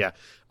Rory, yeah.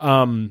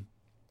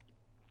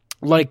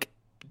 Like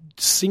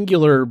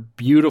singular,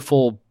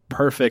 beautiful,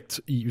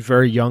 perfect,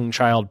 very young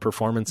child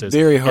performances.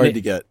 Very hard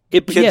to get.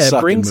 It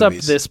brings up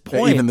this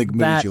point. Even the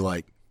movies you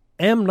like.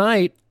 M.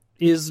 Night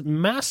is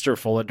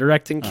masterful at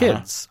directing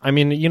kids. I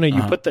mean,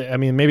 you put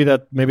maybe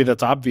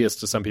that's obvious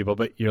to some people,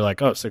 but you're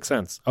like, oh, Sixth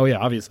Sense. Oh yeah,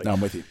 obviously. No,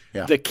 I'm with you.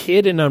 Yeah. The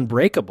kid in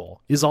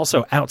Unbreakable is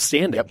also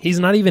outstanding. Yep. He's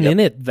not even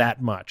in it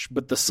that much,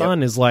 but the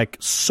son is like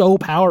so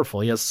powerful.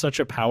 He has such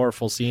a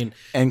powerful scene.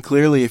 And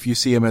clearly, if you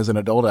see him as an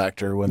adult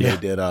actor when they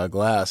did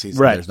Glass,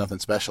 there's nothing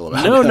special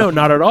about him. No,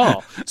 not at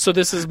all. So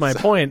this is my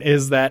point: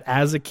 is that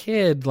as a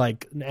kid,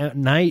 like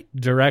Night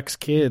directs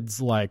kids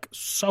like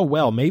so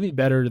well, maybe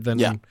better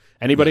than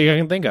anybody I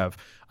can think of.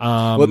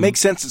 Well, it makes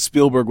sense that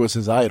Spielberg was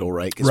his idol,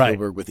 right? Because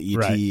Spielberg with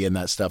E.T. and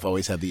that stuff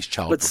always had these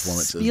child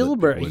performances.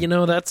 Spielberg,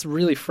 that's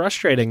really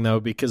frustrating, though,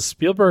 because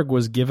Spielberg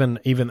was given,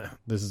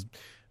 this is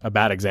a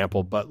bad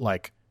example, but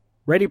like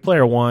Ready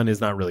Player One is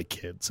not really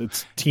kids.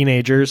 It's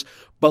teenagers,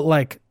 but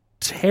like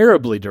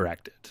terribly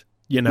directed.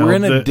 We're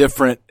in a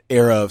different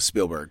era of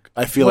Spielberg.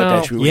 I feel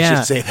like we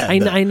should say that.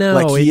 I know.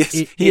 Like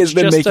he has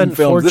been making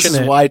films. This is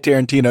why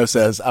Tarantino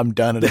says I'm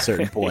done at a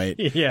certain point.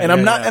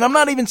 I'm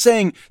not even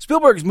saying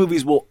Spielberg's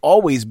movies will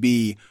always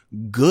be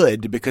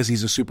good because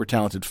he's a super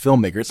talented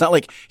filmmaker. It's not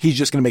like he's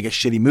just going to make a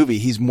shitty movie.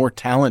 He's more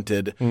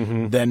talented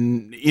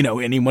than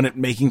anyone at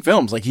making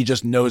films. Like he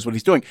just knows what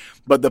he's doing.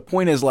 But the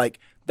point is like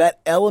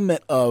that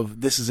element of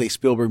this is a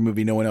Spielberg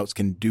movie, no one else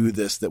can do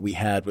this that we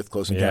had with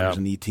Close Encounters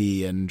and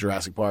E.T. and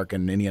Jurassic Park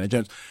and Indiana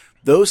Jones.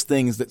 Those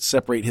things that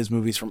separate his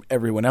movies from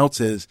everyone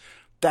else's,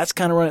 that's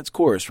kind of run its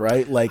course,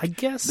 right? Like, I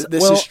guess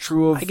this is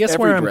true of I guess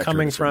every where I'm director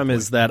coming at a certain from point.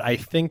 is that I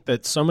think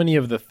that so many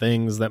of the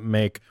things that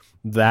make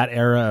that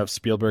era of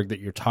Spielberg that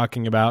you're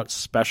talking about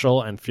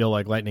special and feel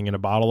like lightning in a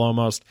bottle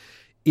almost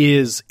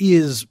is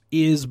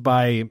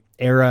by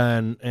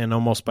era and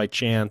almost by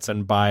chance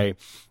and by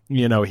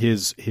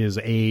his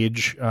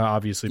age,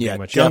 obviously being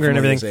much younger and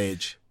everything. His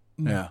age.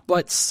 Yeah.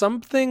 But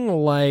something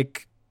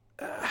like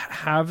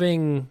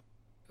having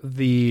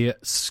the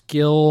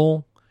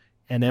skill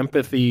and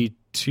empathy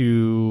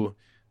to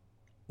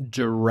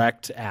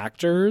direct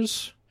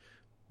actors,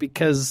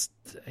 because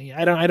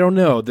I don't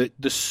know,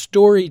 the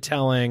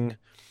storytelling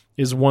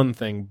is one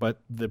thing,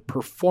 but the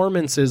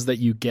performances that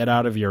you get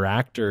out of your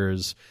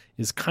actors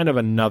is kind of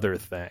another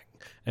thing.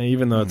 And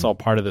even though it's all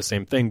part of the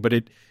same thing, but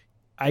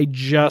I'm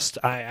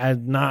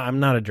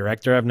not a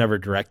director. I've never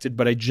directed,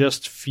 but I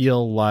just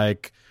feel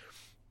like,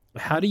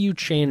 how do you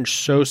change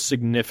so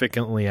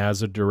significantly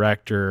as a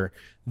director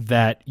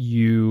that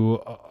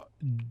you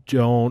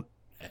don't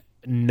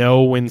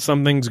know when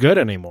something's good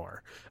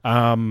anymore?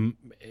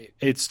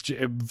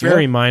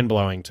 very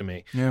mind-blowing to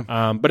me.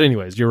 Yeah. But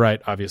anyways, you're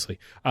right, obviously.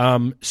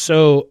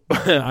 So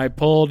I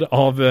pulled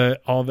all the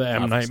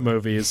M. Night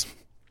movies,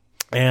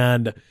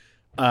 and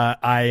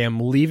I am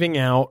leaving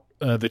out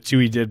the two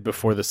he did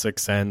before The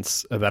Sixth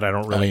Sense that I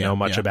don't really know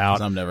much about.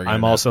 'cause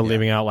I'm also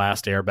leaving out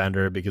Last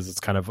Airbender because it's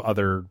kind of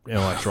other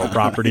intellectual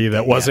property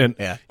that wasn't,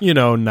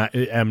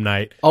 M.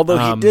 Night. Although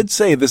he did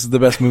say this is the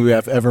best movie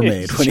I've ever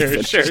made. When he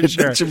finished it.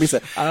 Sure. That should be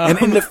said.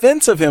 And in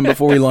defense of him,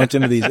 before we launch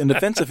into these, in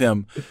defense of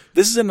him,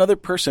 this is another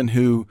person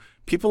who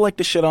people like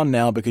to shit on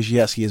now because,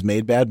 yes, he has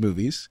made bad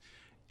movies.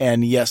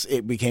 And yes,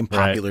 it became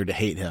popular to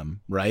hate him,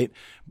 right?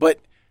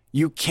 But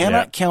you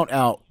cannot count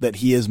out that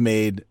he has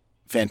made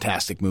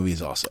fantastic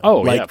movies also.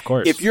 Oh, yeah, of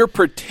course. If you're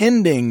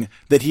pretending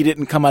that he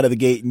didn't come out of the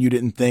gate and you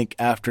didn't think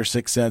after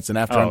Sixth Sense and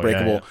after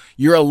Unbreakable,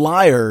 you're a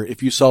liar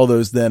if you saw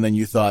those then and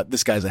you thought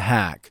this guy's a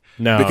hack.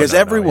 Because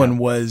everyone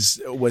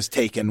was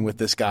taken with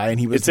this guy,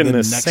 and he was it's in the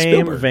next same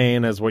Spielberg.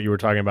 vein as what you were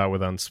talking about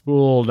with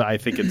Unspooled. I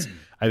think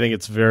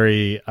it's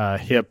very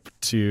hip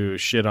to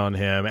shit on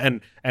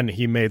him, and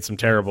he made some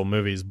terrible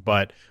movies,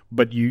 but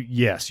you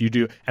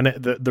do, and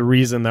the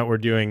reason that we're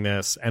doing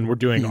this, and we're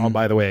doing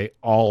by the way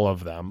all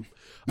of them,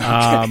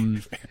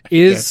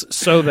 is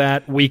so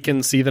that we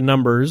can see the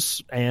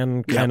numbers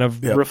and kind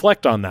of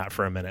reflect on that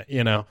for a minute,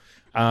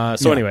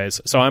 anyways,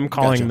 so I'm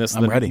calling this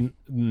the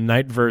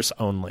Nightverse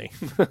only.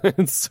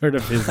 It's sort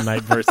of his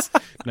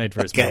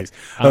Nightverse movies.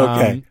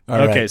 Okay. All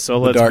right. Okay, so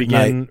let's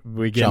begin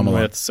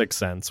with Sixth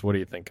Sense. What do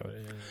you think of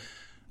it?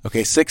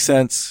 Okay, Sixth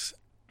Sense,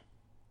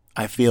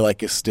 I feel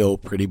like is still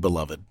pretty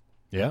beloved.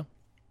 Yeah.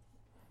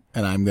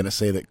 And I'm going to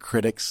say that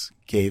critics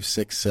gave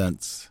Sixth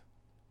Sense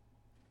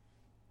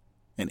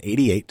an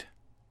 88,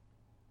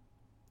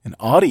 and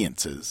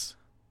audiences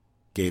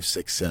gave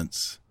Sixth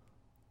Sense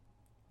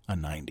a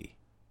 90.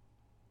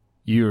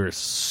 You're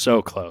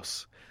so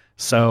close.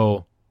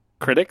 So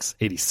critics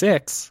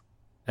 86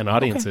 and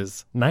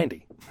audiences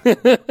 90.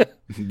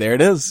 There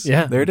it is.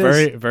 Yeah, there it is.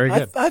 Very, very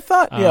good. I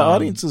thought,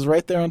 audience is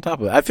right there on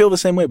top of it. I feel the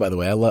same way, by the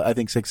way. I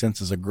think Sixth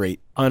Sense is a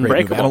great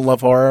Unbreakable. movie. I don't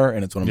love horror,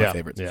 and it's one of my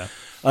favorites. Yeah.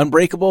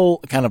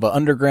 Unbreakable, kind of an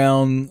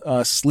underground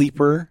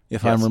sleeper,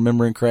 if I'm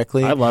remembering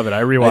correctly. I love it.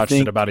 I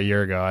rewatched it about a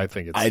year ago. I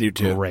think it's I do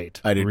too.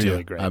 Great. I do really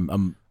too. Great.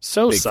 I'm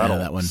so big subtle. fan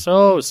of that one.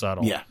 So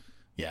subtle. Yeah.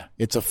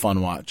 It's a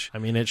fun watch. I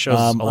mean, it shows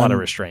a lot of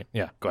restraint.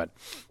 Yeah, go ahead.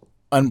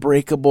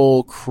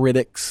 Unbreakable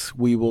critics,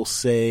 we will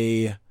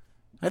say,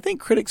 I think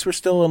critics were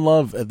still in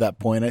love at that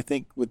point. I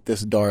think with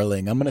this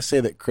darling, I'm going to say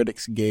that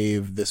critics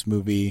gave this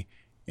movie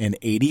an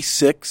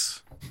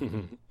 86.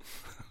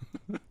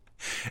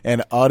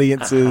 And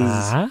audiences,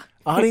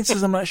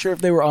 I'm not sure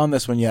if they were on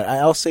this one yet.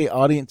 I'll say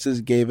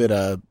audiences gave it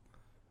a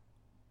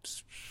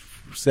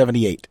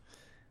 78.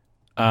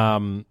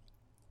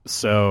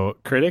 So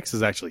critics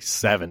is actually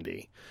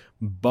 70.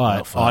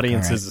 But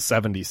audiences is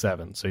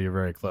 77, so you're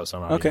very close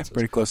on audiences. Okay,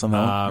 pretty close on that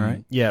one. All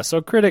right. Yeah, so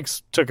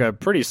critics took a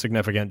pretty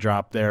significant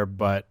drop there,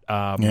 but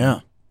I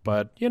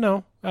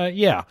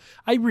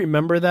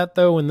remember that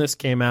though when this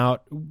came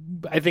out.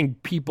 I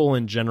think people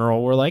in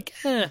general were like,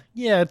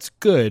 it's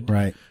good.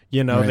 Right.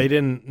 They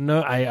didn't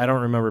know. I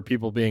don't remember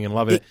people being in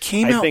love with it. It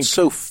came out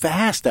so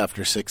fast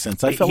after Sixth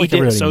Sense. I felt like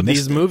everybody so missed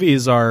these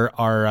movies are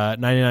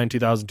 99,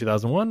 2000,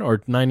 2001,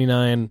 or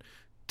 99.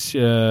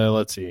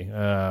 Let's see.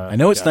 I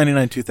know it's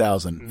 99,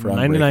 2000. For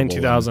 99,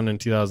 2000, and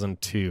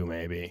 2002,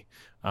 maybe.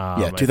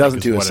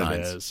 2002 is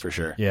Signs, for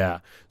sure.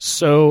 Yeah.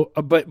 So,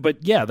 but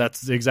yeah,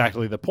 that's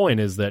exactly the point.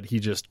 Is that he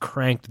just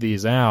cranked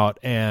these out,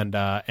 and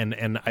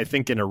I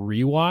think in a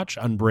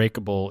rewatch,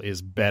 Unbreakable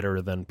is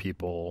better than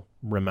people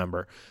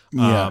remember.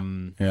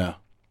 Yeah.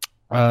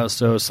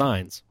 So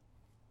Signs.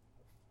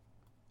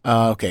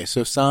 Okay,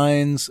 so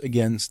Signs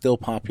again, still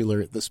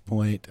popular at this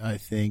point. I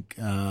think.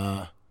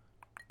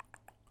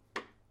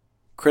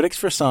 Critics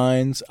for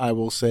Signs, I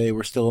will say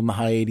we're still in the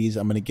high 80s.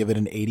 I'm going to give it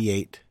an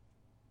 88.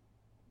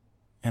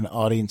 And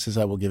audiences,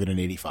 I will give it an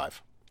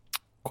 85.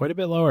 Quite a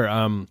bit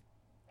lower.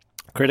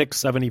 Critics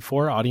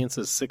 74,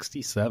 audiences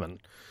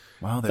 67.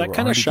 Wow, that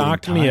kind of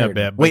shocked me a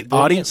bit. Wait,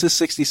 audiences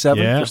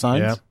 67 for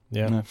Signs?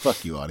 Yeah.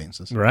 Fuck you,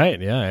 audiences.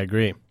 Right, yeah, I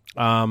agree.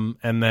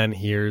 And then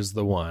here's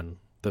the one,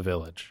 The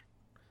Village.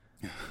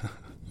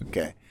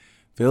 Okay.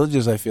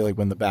 Villages, I feel like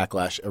when the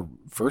backlash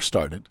first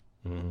started.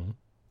 Mm-hmm.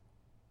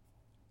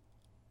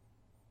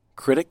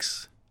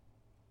 Critics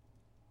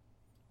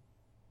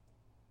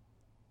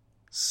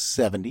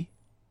 70.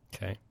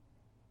 Okay.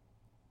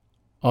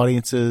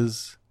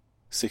 Audiences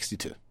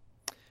 62.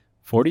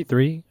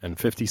 43 and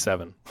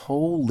 57.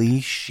 Holy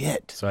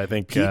shit. So I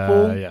think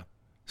people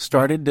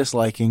started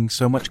disliking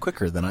so much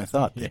quicker than I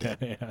thought they did.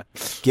 Yeah.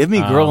 Give me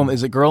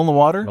is it Girl in the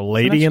Water? A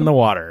Lady in the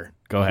Water.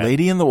 Go ahead.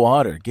 Lady in the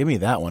Water. Give me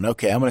that one.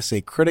 Okay, I'm going to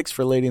say critics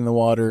for Lady in the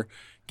Water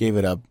gave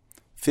it a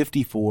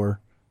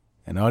 54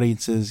 and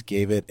audiences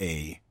gave it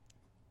a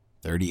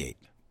 38.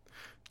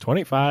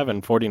 25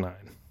 and 49.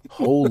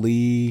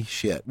 Holy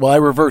shit. Well, I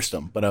reversed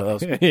them, but I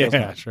was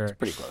sure.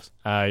 Pretty close.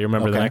 You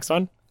remember the next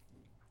one?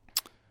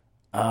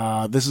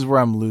 This is where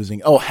I'm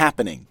losing. Oh,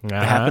 Happening.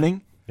 The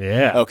Happening?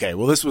 Yeah. Okay,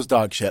 well, this was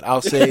dog shit.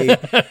 I'll say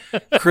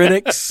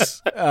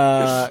critics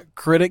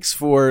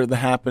for The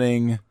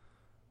Happening,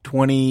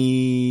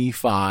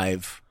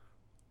 25,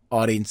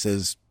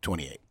 audiences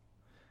 28.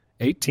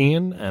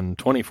 18 and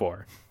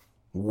 24.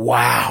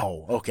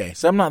 Wow. Okay,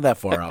 so I'm not that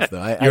far off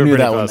though. I were knew pretty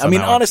that one. close I on mean,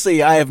 that one.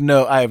 honestly, I have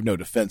no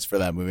defense for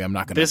that movie. I'm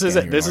not going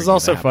to. This is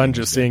also fun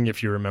just seeing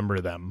if you remember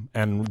them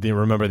and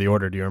remember the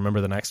order. Do you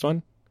remember the next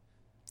one?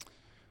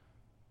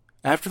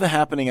 After The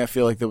Happening, I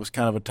feel like there was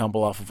kind of a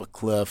tumble off of a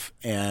cliff,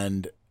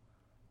 and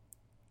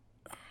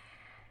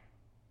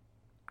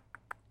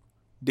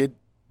did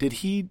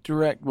he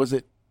direct?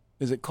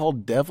 Is it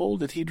called Devil?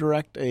 Did he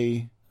direct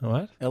a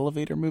What?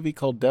 elevator movie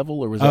called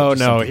Devil, or was that? Oh just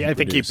no, something I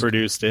think he produced?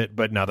 produced it,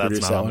 but no, that's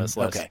Produced not that on one? this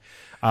list. Okay.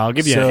 I'll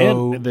give you a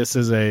So- hint. This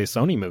is a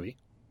Sony movie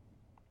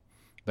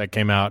that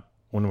came out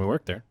when we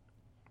worked there.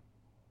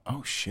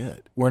 Oh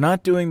shit! We're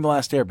not doing The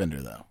Last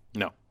Airbender though,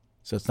 No.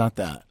 so it's not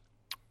that.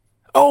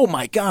 Oh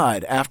my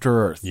God!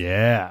 After Earth.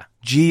 Yeah.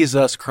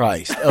 Jesus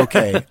Christ.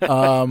 Okay.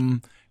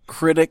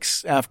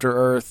 Critics After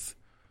Earth,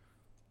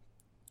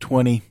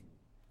 20.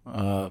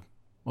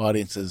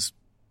 Audiences,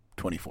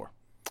 24.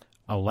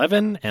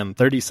 11 and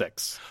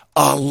 36.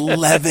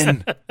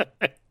 11.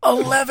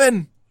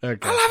 11.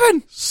 Okay.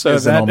 11. So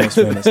Is an Almost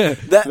Famous.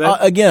 That,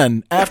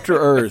 again, After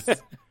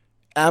Earth,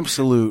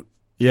 absolute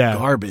Yeah.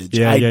 garbage.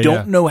 Yeah, I yeah,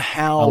 don't yeah. know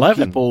how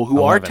 11. people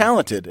who are 11.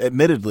 talented,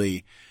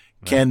 admittedly,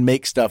 can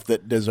make stuff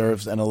that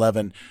deserves an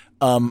 11.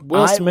 Will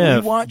we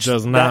Smith watched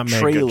does not that make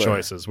trailer. good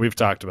choices. We've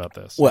talked about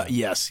this. Well,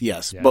 yes. Yeah,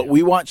 But yeah.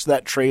 we watched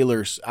that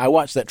trailer. I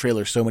watched that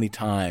trailer so many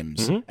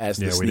times as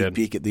the Yeah, we sneak did.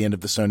 peek at the end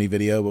of the Sony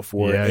video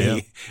before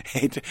Yeah,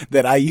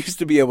 that I used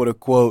to be able to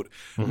quote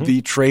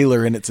the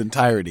trailer in its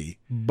entirety.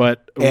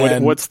 But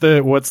And- what's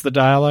the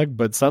dialogue?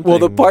 But something. Well,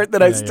 the part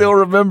that I Yeah, still yeah.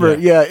 remember,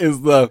 is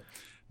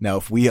now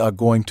if we are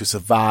going to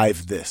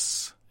survive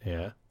this,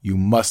 Yeah. you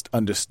must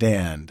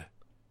understand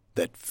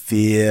that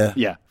fear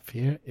Yeah.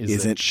 Fear is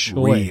isn't a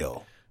choice.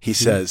 real. He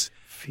says,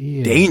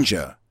 Fear.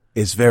 danger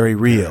is very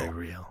real,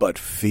 Very real. but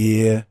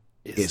fear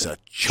is a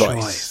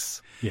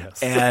choice.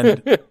 Yes.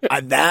 And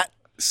that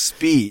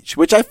speech,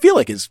 which I feel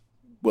like is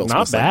Will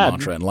Not Smith's like bad.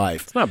 mantra in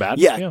life. It's not bad.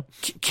 Yeah, Yeah.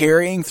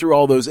 carrying through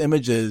all those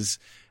images,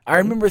 I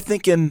remember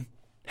thinking,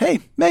 hey,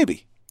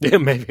 maybe. Yeah,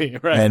 maybe.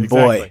 Right. And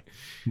exactly.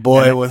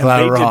 boy, was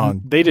I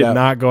wrong. They did Yeah.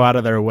 not go out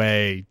of their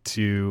way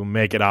to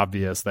make it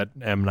obvious that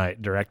M.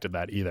 Night directed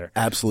that either.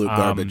 Absolute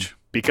garbage.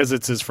 Because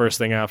it's his first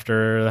thing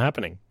after The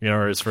Happening,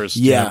 or his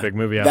first big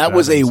movie after that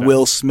was a Happening, so-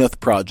 Will Smith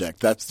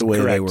project. That's the way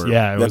they Correct. were.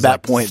 Yeah, it at was that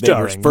like point, they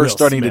were starring first Will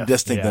starting to Smith,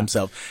 distance yeah.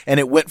 themselves, and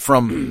it went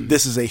from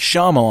this is a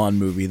Shyamalan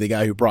movie, the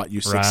guy who brought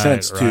you Sixth Right,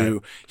 Sense, to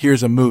right.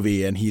 here's a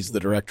movie, and he's the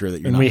director that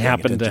you're And not. we paying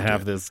happen to attention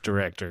have this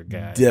director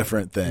guy.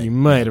 different thing. You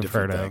might have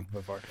Different heard thing. of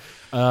before.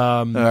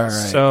 All right.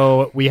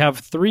 So we have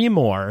three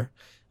more,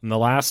 and the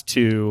last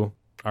two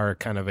are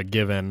kind of a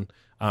given.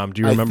 Do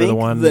you remember I think the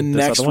one? The this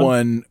next other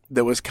one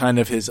that was kind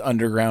of his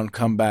underground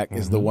comeback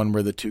is the one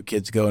where the two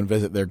kids go and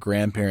visit their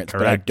grandparents,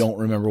 but I Correct. don't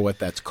remember what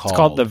that's called. It's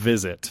called The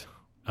Visit.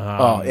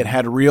 It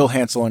had real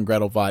Hansel and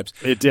Gretel vibes.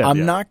 It did, I'm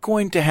yeah. not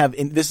going to have.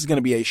 And this is going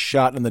to be a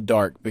shot in the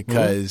dark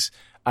because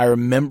I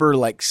remember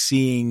like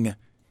seeing,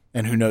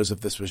 and who knows if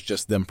this was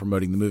just them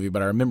promoting the movie,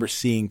 but I remember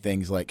seeing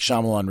things like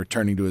Shyamalan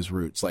returning to his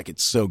roots. Like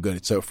it's so good,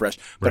 it's so fresh.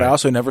 But I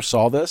also never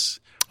saw this,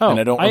 Oh, and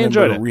I don't I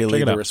enjoyed remember it. really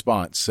Check it the out.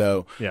 response.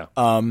 So Yeah.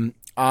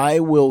 I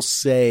will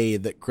say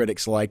that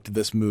critics liked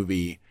this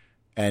movie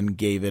and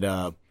gave it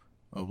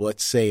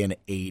let's say an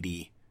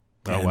 80.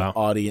 Oh, And wow.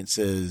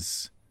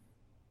 audiences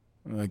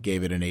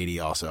gave it an 80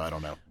 also. I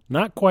don't know.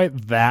 Not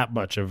quite that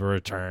much of a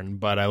return,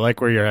 but I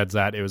like where your head's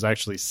at. It was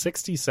actually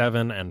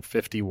 67 and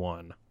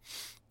 51.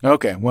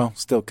 Okay, well,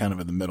 still kind of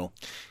in the middle.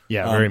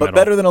 Yeah, very but middle.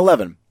 better than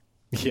 11.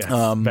 Yes,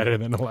 um, better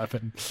than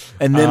 11.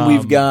 And then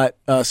we've got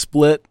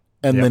Split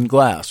and Yep. then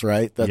Glass,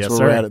 right? That's Yes, where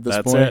sir. we're at this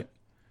That's point. it.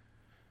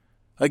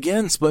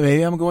 Again, Split,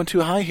 maybe I'm going too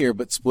high here,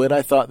 but Split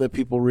I thought that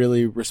people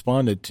really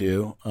responded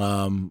to.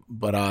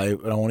 But I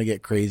don't want to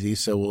get crazy,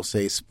 so we'll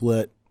say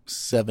Split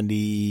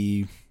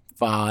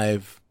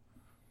 75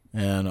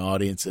 and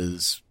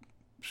audiences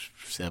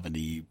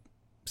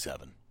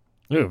 77.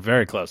 Ooh,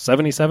 very close.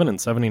 77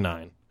 and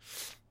 79.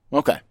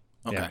 Okay.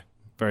 Yeah,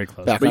 very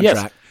close. Back but on yes,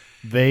 track.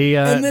 they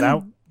And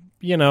then-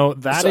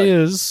 that Sorry.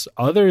 is,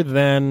 other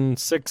than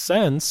Sixth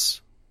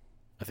Sense,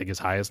 I think his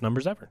highest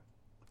numbers ever.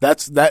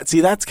 That's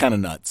kind of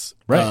nuts.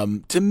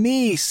 Right. To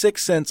me,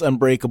 Sixth Sense,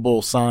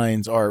 Unbreakable,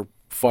 Signs are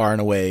far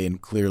and away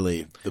and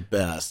clearly the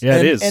best. Yeah,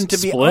 and, it is. And to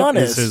be Split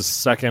honest, is his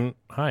second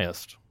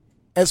highest.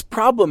 as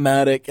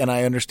problematic, and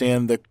I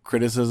understand the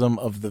criticism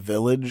of The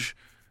Village,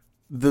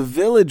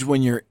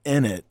 when you're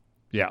in it,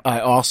 Yeah. I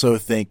also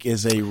think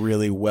is a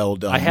really well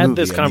done. I had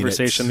movie. this I mean,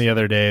 conversation it's- the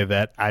other day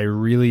that I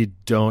really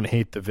don't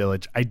hate The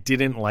Village. I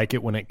didn't like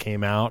it when it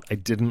came out. I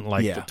didn't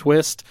like Yeah. the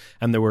twist,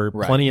 and there were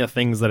Right. plenty of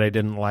things that I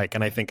didn't like.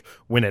 And I think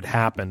when it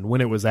happened,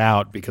 when it was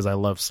out, because I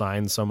love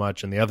Signs so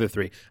much and the other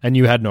three, and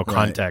you had no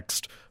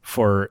context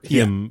for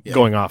him Yeah.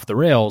 going off the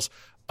rails,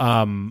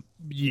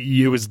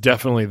 it was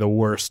definitely the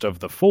worst of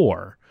the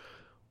four.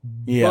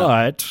 Yeah.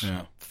 But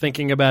Yeah.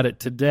 thinking about it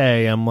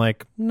today, I'm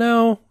like,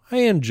 no, I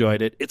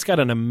enjoyed it. It's got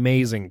an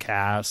amazing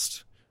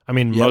cast. I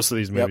mean, most of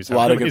these movies a have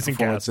lot of good amazing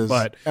casts, performances,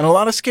 but and a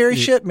lot of scary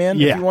shit, man.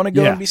 yeah, if you want to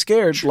go and be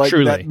scared, like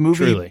truly, that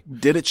movie truly.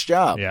 did its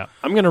job. yeah,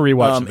 I'm gonna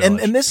rewatch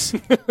it. And this,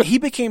 he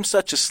became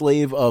such a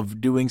slave of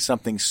doing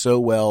something so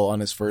well on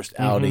his first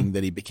outing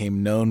that he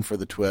became known for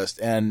the twist.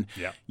 And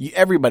Yeah.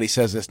 everybody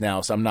says this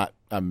now, so I'm not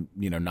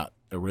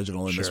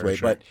original in this Sure, way,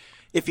 sure. but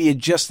if he had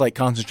just like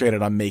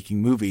concentrated on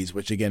making movies,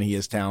 which again he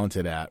is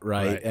talented at,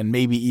 right? And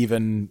maybe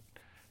even,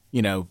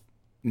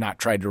 not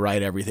tried to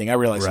write everything. I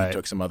realize Right. he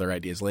took some other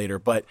ideas later,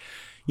 but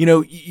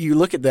you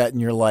look at that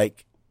and you're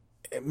like,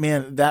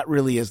 man, that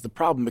really is the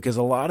problem, because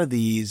a lot of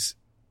these,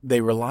 they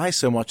rely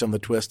so much on the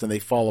twist and they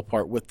fall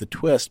apart with the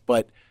twist,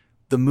 but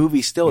the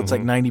movie still, it's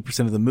like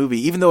 90% of the movie,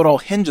 even though it all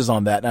hinges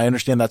on that. And I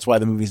understand that's why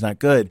the movie's not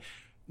good.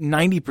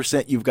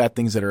 90% you've got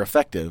things that are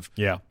effective.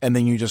 Yeah. And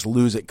then you just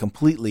lose it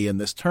completely in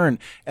this turn.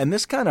 And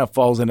this kind of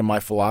falls into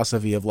my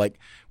philosophy of like,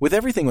 with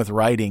everything with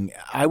writing,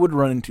 I would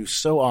run into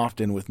so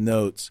often with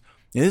notes,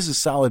 this is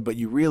solid, but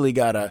you really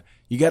gotta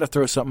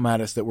throw something at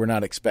us that we're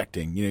not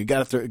expecting. You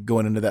gotta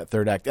going into that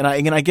third act. And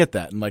I get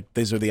that. And like,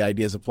 these are the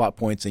ideas of plot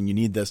points and you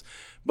need this.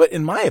 But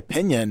in my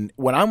opinion,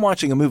 when I'm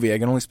watching a movie, I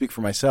can only speak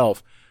for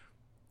myself.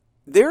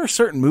 There are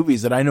certain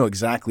movies that I know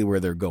exactly where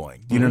they're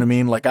going. You know what I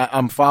mean? Like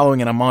I'm following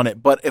and I'm on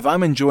it. But if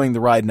I'm enjoying the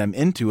ride and I'm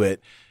into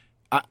it,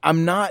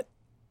 I'm not,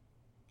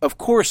 of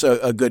course,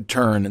 a good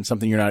turn and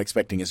something you're not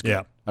expecting is good.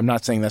 Yeah. I'm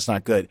not saying that's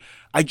not good.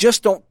 I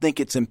just don't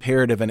think it's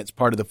imperative and it's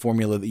part of the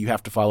formula that you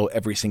have to follow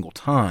every single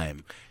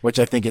time, which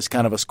I think is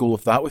kind of a school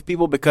of thought with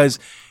people, because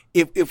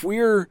if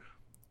we're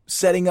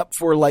setting up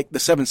for like the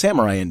Seven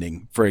Samurai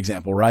ending, for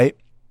example, right?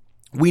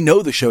 We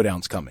know the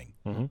showdown's coming.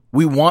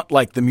 We want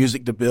like the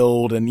music to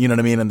build and, you know what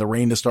I mean? And the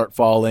rain to start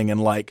falling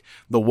and like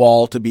the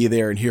wall to be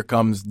there. And here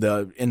comes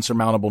the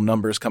insurmountable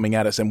numbers coming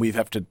at us and we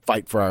have to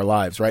fight for our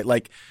lives, right?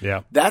 Like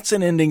that's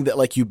an ending that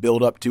like you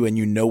build up to and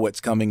you know what's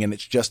coming and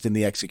it's just in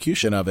the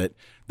execution of it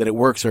that it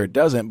works or it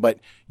doesn't. But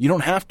you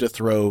don't have to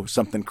throw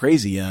something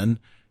crazy in.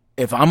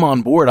 If I'm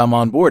on board, I'm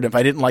on board. If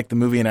I didn't like the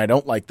movie and I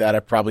don't like that,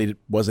 I probably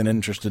wasn't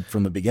interested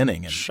from the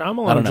beginning. And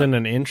Shyamalan's in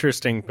an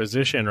interesting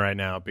position right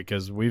now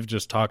because we've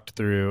just talked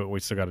through, we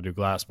still got to do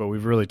Glass, but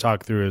we've really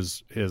talked through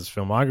his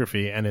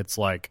filmography, and it's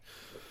like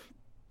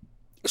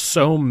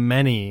so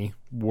many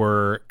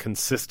were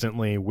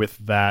consistently with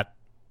that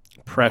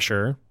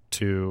pressure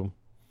to,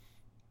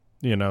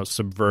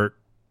 subvert,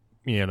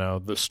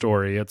 the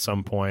story at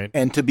some point.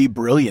 And to be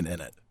brilliant in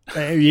it.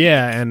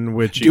 And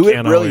which Do you it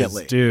can't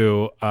brilliantly. always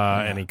do,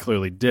 and he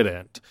clearly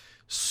didn't.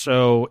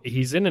 So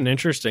he's in an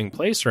interesting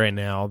place right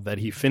now that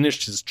he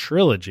finished his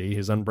trilogy,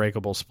 his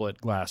Unbreakable Split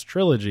Glass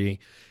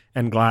trilogy,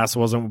 and Glass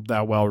wasn't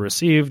that well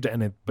received,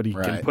 but he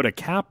can put a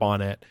cap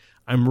on it.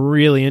 I'm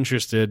really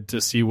interested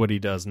to see what he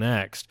does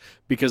next,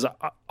 because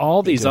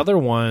all these other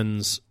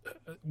ones,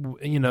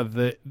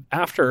 the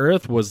After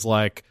Earth was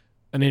like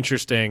an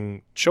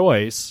interesting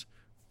choice,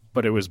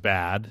 but it was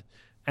bad.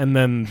 And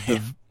then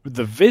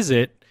the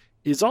Visit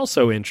is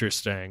also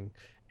interesting,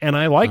 and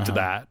I liked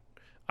that.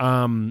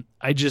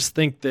 I just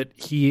think that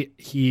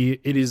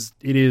it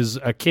is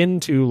akin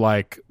to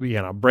like,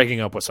 breaking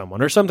up with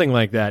someone or something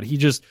like that. He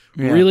just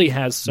really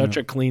has such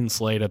a clean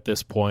slate at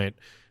this point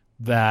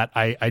that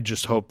I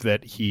just hope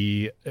that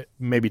he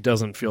maybe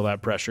doesn't feel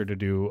that pressure to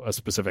do a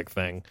specific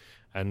thing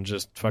and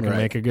just fucking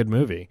make a good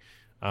movie.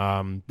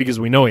 Because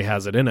we know he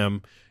has it in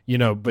him,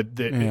 but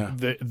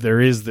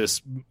there is this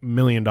 $1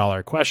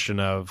 million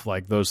question of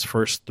like those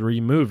first 3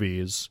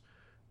 movies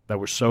that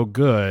were so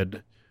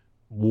good,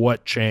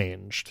 what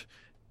changed?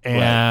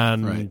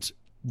 And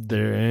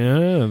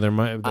there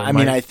might.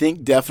 I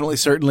think definitely,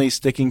 certainly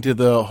sticking to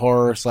the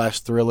horror /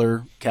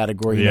 thriller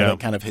category,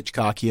 that kind of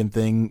Hitchcockian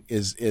thing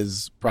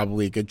is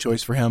probably a good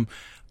choice for him.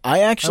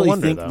 I actually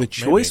think the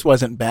choice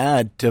wasn't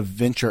bad to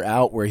venture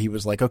out where he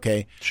was like,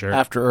 okay,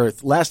 After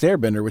Earth, Last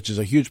Airbender, which is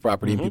a huge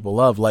property and people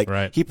love,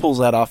 like he pulls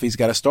that off. He's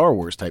got a Star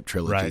Wars type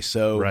trilogy.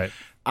 So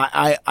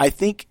I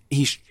think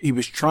he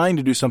was trying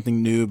to do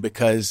something new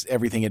because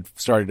everything had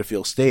started to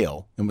feel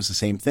stale and was the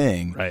same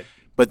thing. Right.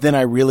 But then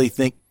I really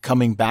think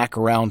coming back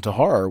around to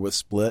horror with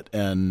Split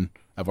and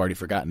I've already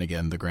forgotten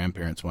again the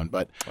grandparents one,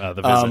 but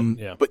the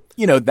Visit, but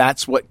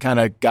that's what kind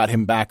of got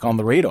him back on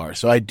the radar.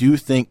 So I do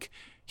think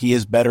he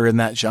is better in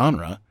that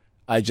genre.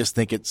 I just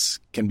think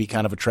can be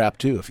kind of a trap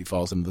too if he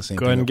falls into the same.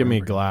 Go ahead and give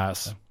me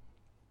Glass.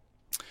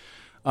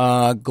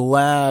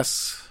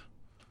 Glass.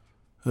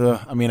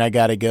 I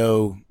got to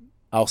go.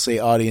 I'll say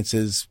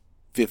audiences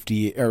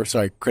 50,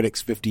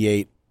 critics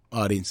 58,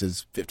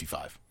 audiences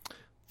 55.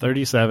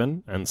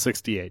 37 and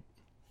 68.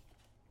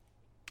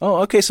 Oh,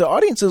 okay. So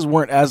audiences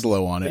weren't as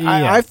low on it.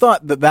 Yeah. I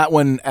thought that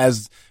one,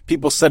 as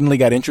people suddenly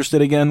got interested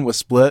again, was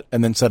Split,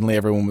 and then suddenly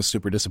everyone was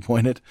super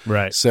disappointed.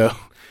 Right. So,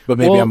 but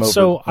maybe I'm over.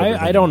 So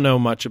I don't know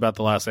much about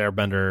the Last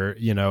Airbender,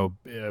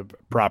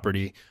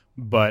 property,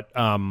 but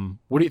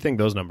what do you think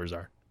those numbers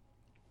are?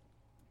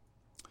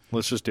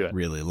 Let's just do it.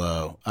 Really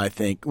low, I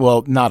think.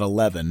 Well, not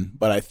 11,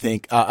 but I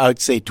think I would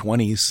say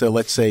 20s. So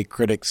let's say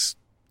critics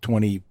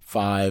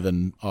 25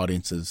 and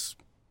audiences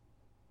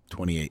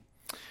 28.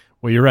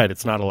 Well, you're right.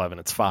 It's not 11.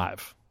 It's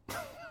 5.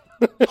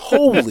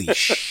 Holy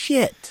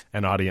shit.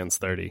 And audience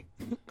 30.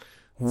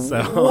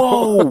 So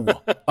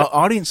Whoa.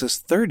 Audience is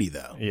 30,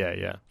 though.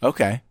 yeah.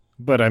 Okay.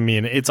 But I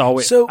mean, it's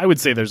always, So- I would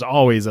say there's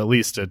always at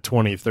least a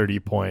 20, 30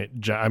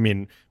 point. I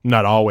mean,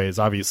 not always,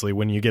 obviously.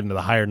 When you get into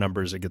the higher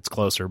numbers, it gets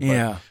closer. But,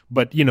 Yeah.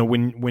 But, you know,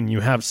 when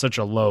you have such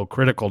a low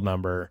critical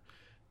number,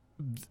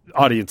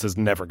 audience is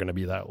never going to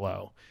be that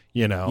low.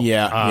 You know,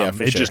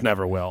 for it sure. just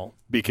never will,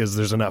 because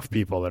there's enough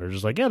people that are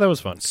just like, yeah, that was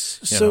fun.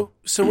 So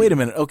wait a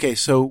minute. Okay,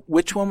 so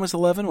which one was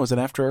 11? Was it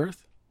After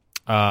Earth?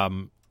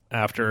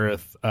 After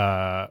Earth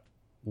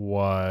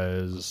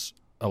was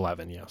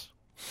 11, yes.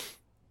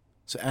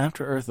 So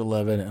After Earth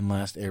 11 and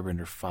Last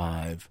Airbender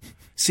 5.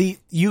 See,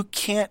 you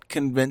can't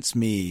convince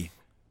me.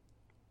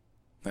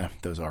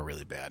 Those are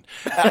really bad.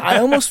 I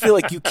almost feel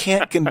like you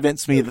can't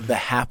convince me that The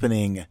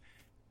Happening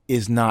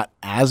is not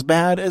as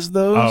bad as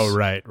those. Oh,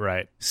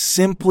 right.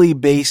 Simply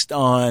based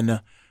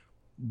on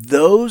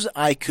those,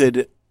 I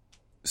could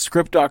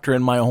script doctor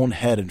in my own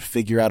head and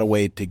figure out a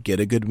way to get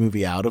a good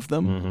movie out of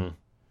them. Mm-hmm.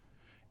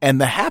 And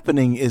The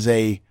Happening is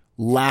a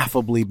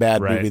laughably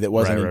bad Right, movie that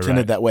wasn't right,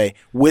 intended right. that way,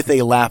 with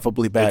a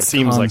laughably bad It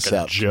seems concept.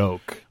 like a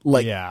joke.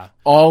 Like, yeah.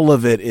 all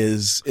of it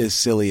is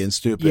silly and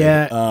stupid.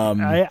 Yeah,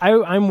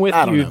 I'm with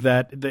I don't you know.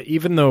 that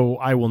even though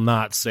I will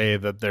not say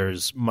that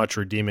there's much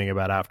redeeming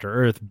about After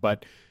Earth,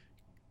 but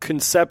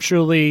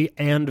conceptually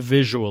and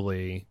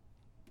visually,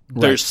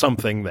 there's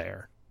something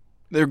there.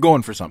 They're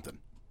going for something.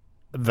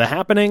 The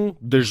Happening,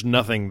 there's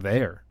nothing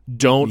there.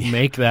 Don't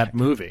make that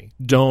movie.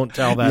 Don't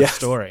tell that Yes.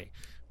 story.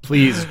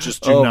 Please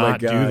just do Oh my not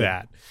do God.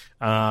 that.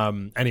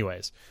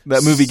 Anyways.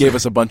 That movie gave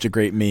us a bunch of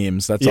great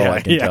memes. That's all I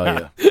can tell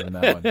you on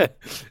that one.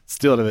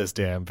 Still to this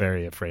day, I'm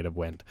very afraid of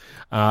wind.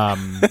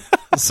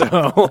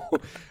 So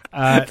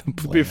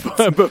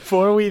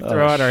before we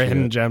throw out our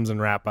hidden gems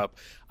and wrap up,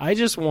 I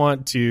just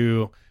want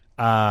to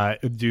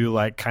do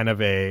like kind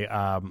of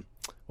a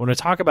want to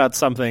talk about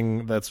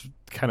something that's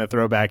kind of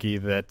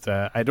throwbacky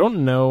that I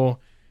don't know.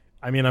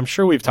 I mean, I'm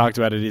sure we've talked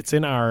about it. It's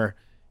in our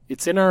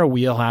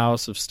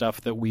wheelhouse of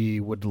stuff that we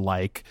would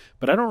like,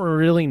 but I don't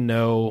really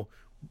know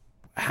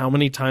how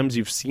many times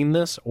you've seen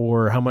this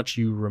or how much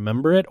you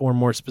remember it, or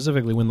more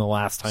specifically when the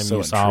last time So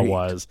you saw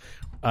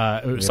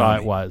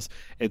it was.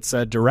 It's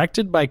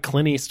directed by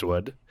Clint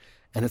Eastwood,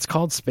 and it's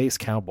called Space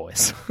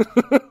Cowboys.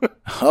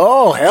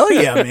 Oh, hell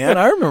yeah, man.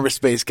 I remember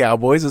Space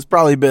Cowboys. It's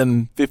probably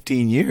been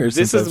 15 years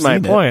This since is I've my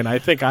seen it. point. I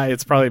think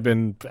it's probably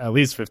been at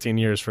least 15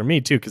 years for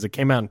me too, because it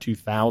came out in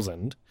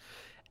 2000.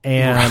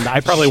 And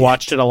I probably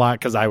watched it a lot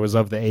because I was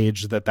of the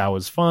age that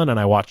was fun, and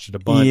I watched it a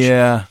bunch.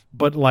 Yeah.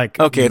 But like,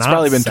 Okay, it's not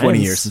probably been 20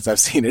 since- years since I've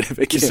seen it. If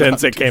it came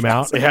since out it came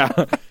out.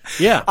 Yeah.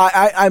 Yeah.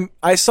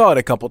 I saw it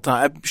a couple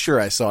times. I'm sure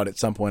I saw it at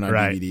some point on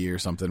Right. DVD or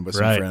something with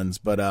some Right. friends.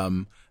 But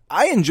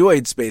I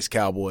enjoyed Space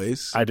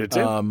Cowboys. I did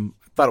too.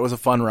 Thought it was a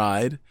fun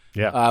ride.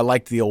 Yeah. I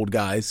liked the old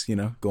guys, going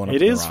up It to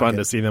the is fun rocket.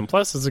 to see them.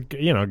 Plus, it's a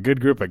good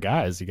group of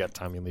guys. You got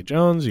Tommy Lee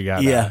Jones, you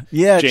got Yeah,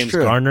 it's James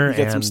true. Garner, You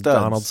got some and studs.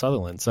 Donald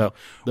Sutherland. So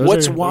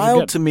What's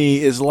wild to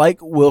me is, like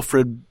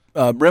Wilfred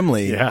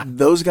Brimley, Yeah.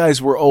 those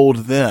guys were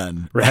old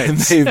then, Right. And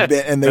they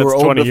That's were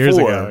old 20 before, years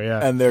ago,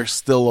 yeah. and they're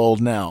still old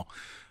now.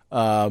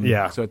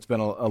 Yeah. So it's been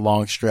a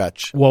long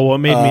stretch. Well, what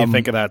made me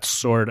think of that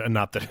sort,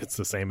 not that it's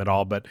the same at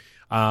all, but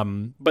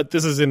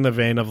this is in the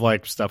vein of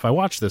like stuff I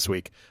watched this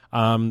week. The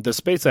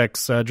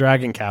SpaceX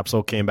Dragon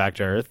capsule came back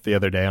to Earth the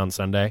other day on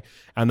Sunday,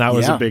 and that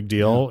was Yeah. a big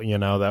deal.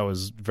 That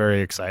was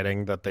very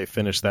exciting that they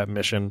finished that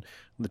mission.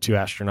 The 2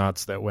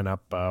 astronauts that went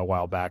up a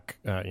while back,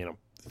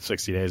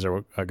 60 days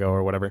ago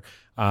or whatever,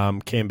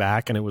 came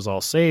back, and it was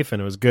all safe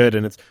and it was good.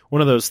 And it's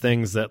one of those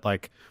things that,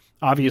 like,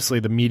 obviously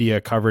the media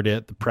covered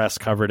it, the press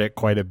covered it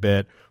quite a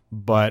bit,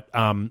 but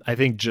I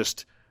think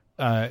just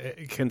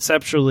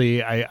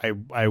conceptually,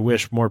 I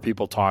wish more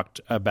people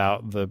talked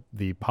about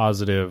the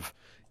positive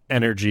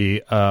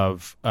energy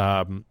of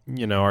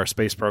our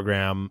space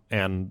program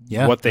and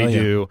what they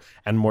do,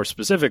 and more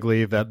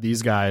specifically that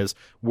these guys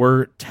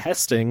were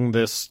testing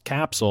this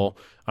capsule.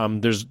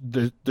 There's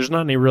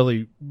not any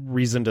really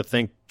reason to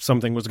think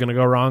something was going to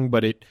go wrong,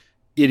 but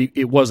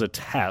it was a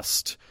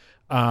test,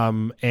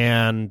 and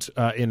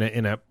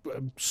in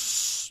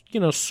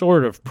a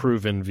sort of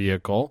proven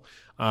vehicle.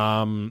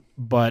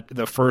 But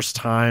the first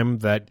time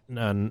that,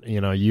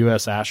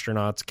 U.S.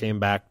 astronauts came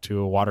back to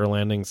a water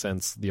landing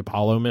since the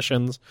Apollo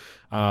missions,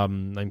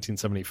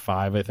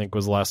 1975, I think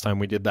was the last time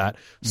we did that.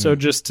 So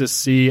just to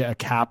see a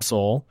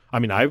capsule, I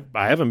mean, I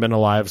haven't been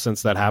alive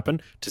since that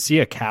happened. To see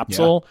a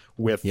capsule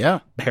with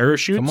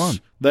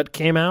parachutes that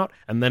came out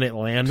and then it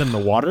landed in the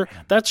water,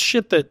 that's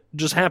shit that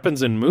just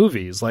happens in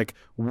movies. Like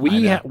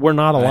we're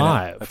not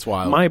alive. That's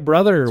wild. My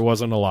brother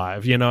wasn't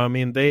alive. I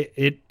mean,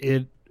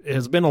 it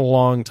has been a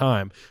long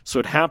time. So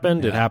it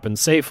happened. It happened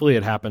safely.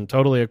 It happened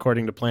totally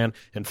according to plan.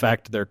 In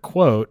fact, their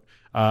quote,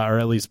 or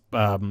at least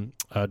Doug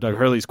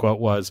Hurley's quote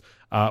was,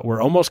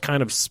 we're almost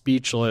kind of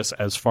speechless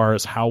as far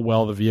as how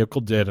well the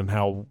vehicle did and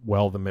how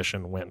well the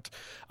mission went.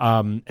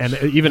 And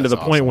even to the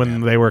point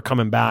when they were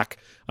coming back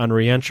on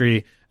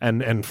reentry,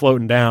 and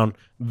floating down,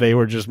 they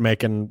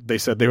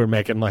said they were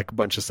making like a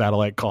bunch of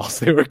satellite calls.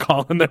 They were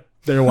calling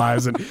their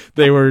wives, and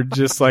they were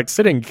just like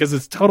sitting, because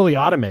it's totally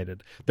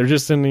automated. They're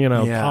just in,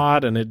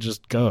 pod, and it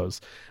just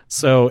goes.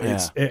 So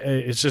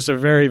it's just a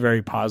very,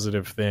 very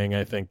positive thing,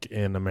 I think,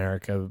 in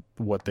America,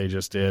 what they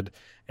just did.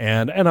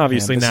 And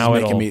obviously now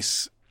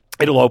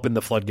it'll open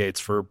the floodgates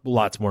for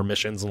lots more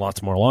missions and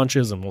lots more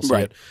launches, and we'll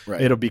see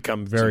it'll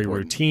become very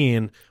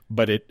routine,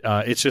 but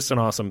it's just an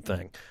awesome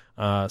thing.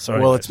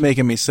 It's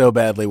making me so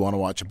badly want to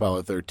watch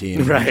Apollo 13,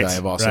 which I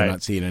have also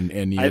not seen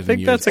in years. I think and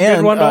years. That's a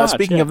good one to watch.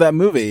 Speaking of that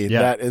movie,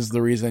 that is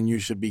the reason you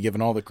should be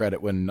given all the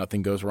credit when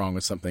nothing goes wrong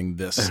with something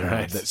that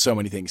so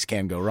many things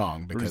can go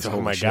wrong. Because oh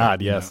my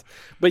God, yes.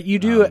 But you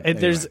do.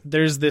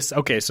 There's this.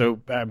 Okay, so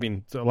I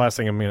mean, the last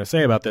thing I'm going to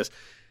say about this,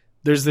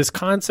 there's this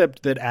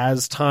concept that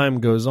as time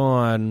goes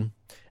on,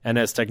 and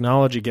as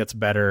technology gets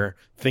better,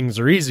 things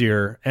are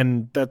easier,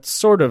 and that's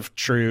sort of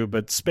true.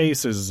 But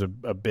space is a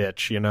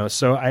bitch,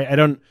 So I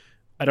don't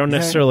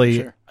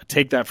necessarily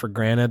take that for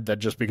granted, that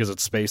just because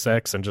it's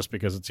SpaceX and just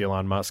because it's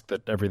Elon Musk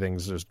that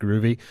everything's just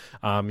groovy.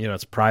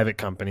 It's a private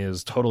company,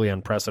 is totally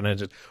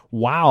unprecedented.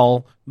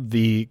 While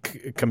the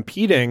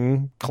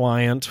competing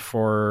client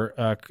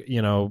for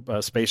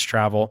space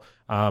travel,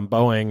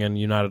 Boeing and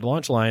United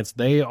Launch Alliance,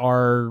 they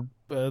are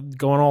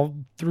going all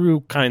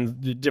through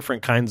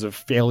different kinds of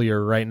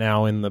failure right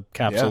now in the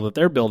capsule that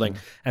they're building,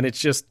 and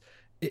it's just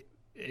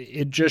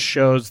it just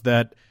shows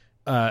that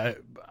one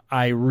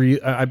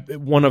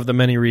of the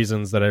many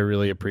reasons that I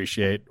really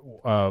appreciate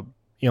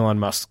Elon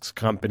Musk's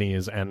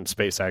companies and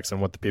SpaceX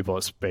and what the people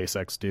at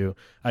SpaceX do.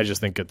 I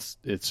just think it's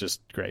just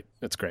great.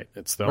 It's great.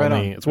 It's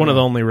one of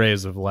the only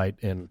rays of light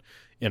in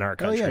our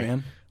country. Oh, yeah,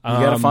 man. You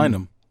got to find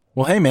them.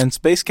 Well, hey, man,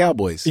 Space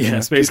Cowboys. Yeah,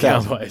 Space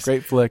Cowboys.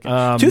 Great flick.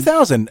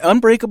 2000,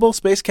 Unbreakable,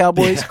 Space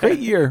Cowboys. Great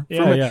year.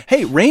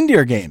 Hey,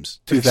 Reindeer Games,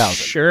 2000.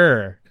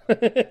 Sure.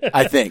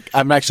 I think.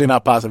 I'm actually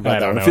not positive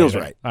about that one. It feels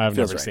right. I've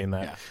never seen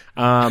that.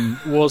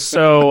 Yeah.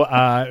 So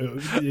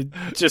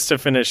just to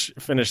finish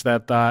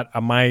that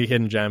thought, my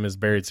hidden gem is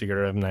Buried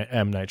Secret of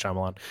M. Night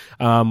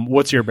Shyamalan.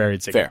 What's your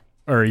buried secret? Fair.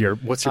 Or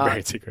what's your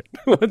buried secret?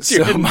 Buried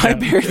secret,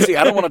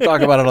 I don't want to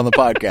talk about it on the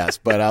podcast,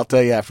 but I'll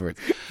tell you afterwards.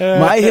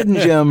 My hidden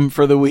gem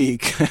for the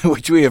week,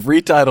 which we have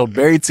retitled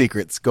Buried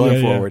Secrets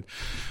going forward,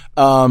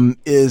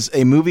 is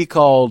a movie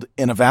called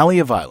In a Valley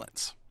of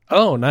Violence.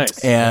 Oh, nice.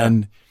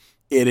 And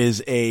it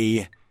is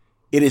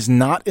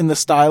not in the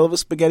style of a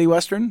spaghetti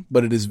western,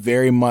 but it is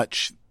very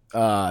much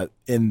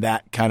in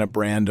that kind of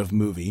brand of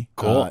movie.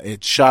 Cool.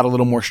 It's shot a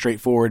little more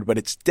straightforward, but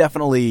it's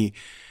definitely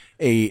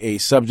a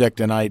subject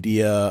and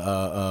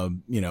idea,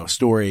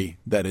 story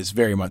that is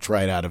very much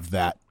right out of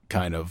that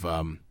kind of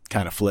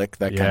flick,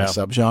 that kind of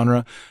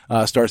subgenre.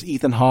 Stars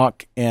Ethan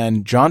Hawke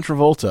and John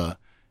Travolta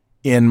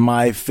in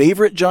my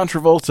favorite John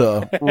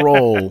Travolta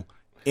role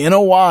in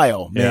a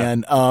while,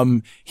 man.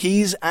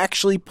 He's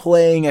actually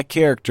playing a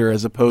character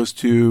as opposed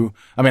to,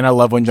 I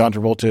love when John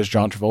Travolta is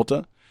John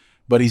Travolta,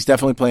 but he's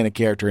definitely playing a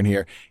character in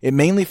here. It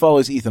mainly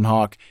follows Ethan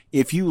Hawke.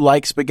 If you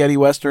like spaghetti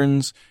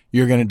westerns,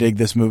 you're going to dig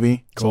this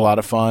movie. It's a lot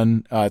of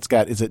fun.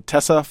 Is it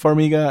Tessa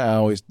Farmiga?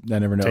 I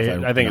never know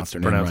if I think it's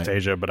pronounced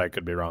Tasia, but I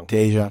could be wrong.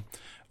 Tasia.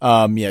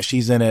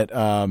 She's in it.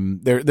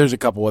 There's a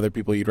couple other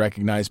people you'd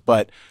recognize,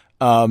 but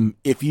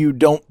if you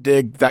don't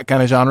dig that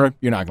kind of genre,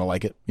 you're not going to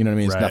like it. You know what I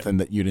mean? It's nothing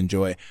that you'd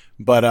enjoy.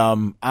 But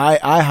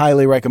I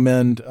highly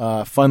recommend.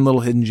 Fun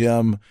little hidden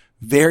gem.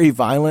 Very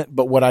violent,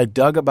 but what I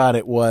dug about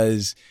it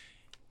was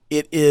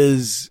it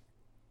is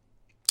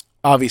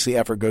obviously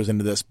effort goes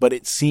into this, but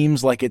it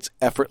seems like it's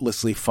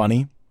effortlessly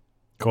funny.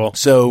 Cool.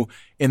 So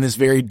in this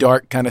very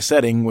dark kind of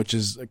setting, which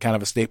is kind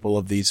of a staple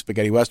of these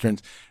spaghetti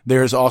westerns,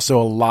 there's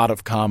also a lot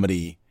of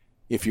comedy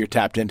if you're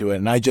tapped into it.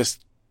 And I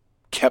just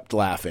kept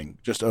laughing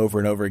just over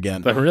and over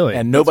again. But really?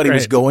 And nobody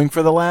was going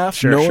for the laugh.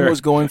 Sure, no one was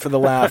going for the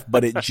laugh,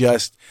 but it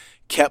just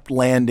kept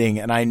landing.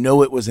 And I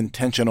know it was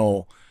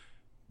intentional,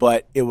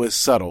 but it was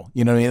subtle.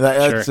 You know what I mean?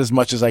 That's as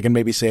much as I can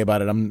maybe say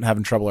about it. I'm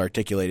having trouble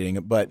articulating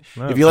it. But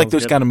if you like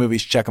those kind of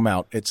movies, check them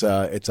out. It's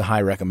a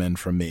high recommend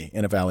from me,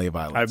 In a Valley of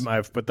Violence.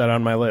 I've put that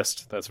on my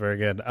list. That's very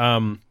good.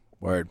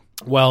 Word.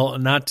 Well,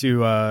 not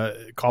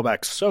to call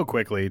back so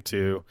quickly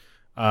to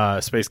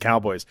Space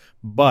Cowboys,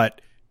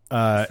 but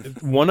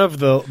one of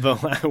the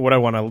what I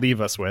want to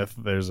leave us with,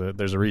 there's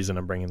a reason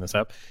I'm bringing this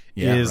up,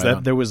 is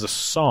that there was a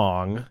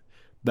song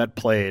that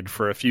played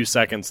for a few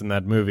seconds in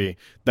that movie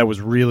that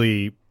was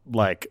really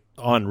like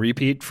on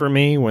repeat for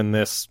me when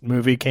this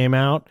movie came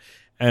out,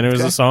 and it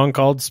was a song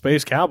called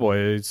Space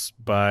Cowboys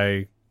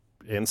by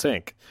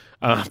NSYNC.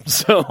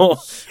 So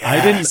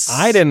yes.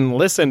 I didn't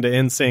listen to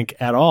NSYNC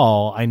at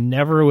all. I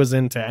never was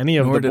into any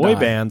of the boy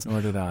bands.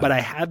 Nor did I. But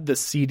I had the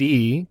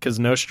CD because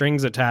No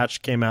Strings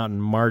Attached came out in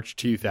March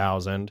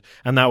 2000,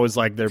 and that was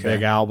like their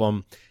big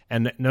album.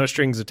 And No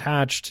Strings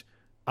Attached,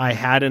 I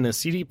had in a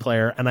CD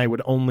player, and I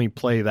would only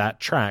play that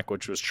track,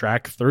 which was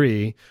track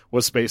 3,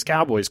 was Space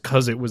Cowboys,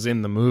 because it was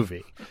in the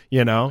movie,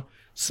 you know?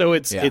 So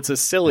it's a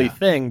silly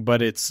thing,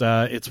 but it's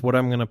what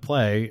I'm going to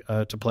play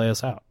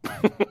us out.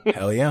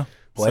 Hell yeah.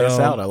 Play us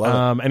out. I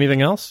love it.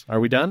 Anything else? Are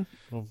we done?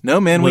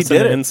 No, man, Listen we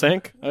did to it.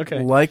 NSYNC?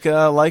 Okay. Like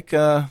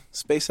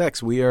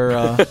SpaceX, we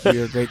are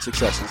great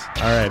successes.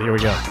 All right, here we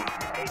go.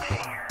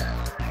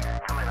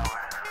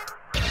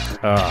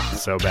 Oh,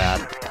 so bad.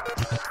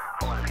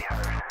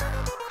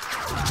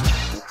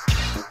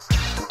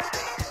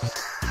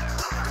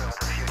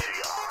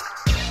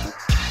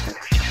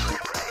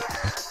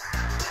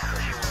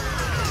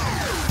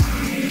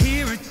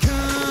 Here it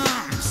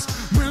comes,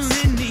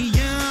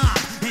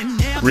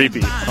 millennium,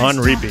 Repeat. On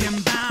repeat.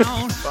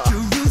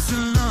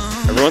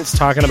 Everyone's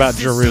talking about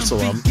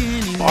Jerusalem.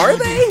 Are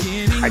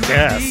they? I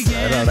guess.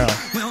 I don't know.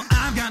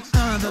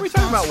 Are we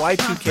talking about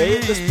Y2K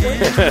at this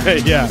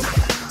point? Yeah.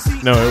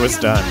 No, it was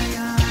done.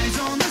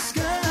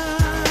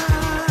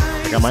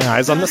 Got my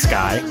eyes on the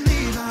sky.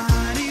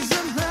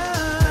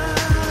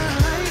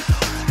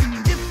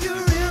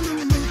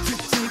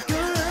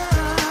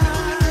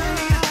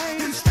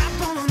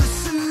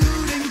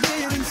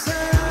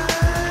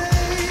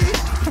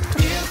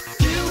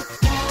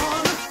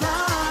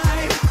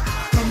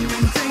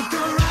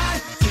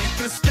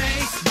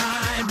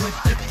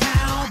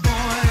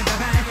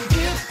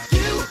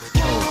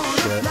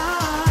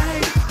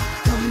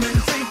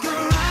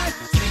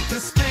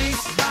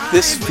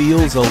 This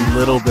feels a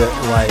little bit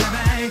like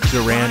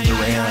Duran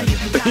Duran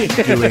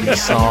doing a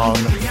song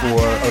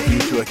for A View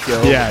to a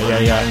Kill. Yeah.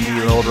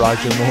 90-year-old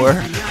Roger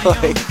Moore.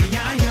 Like,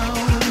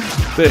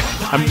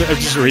 I'm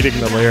just reading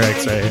the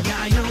lyrics right here.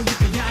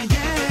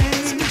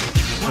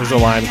 There's a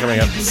line coming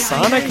up.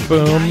 Sonic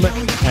boom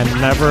and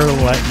never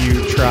let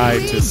you try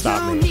to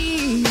stop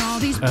me.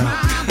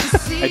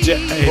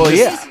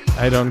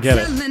 I don't get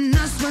it.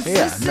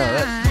 yeah, no,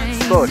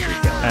 that's poetry.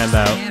 And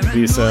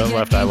Visa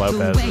Left Eye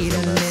Lopez is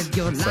in this.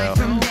 So,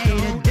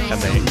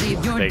 and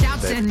they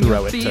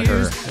throw it to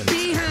her.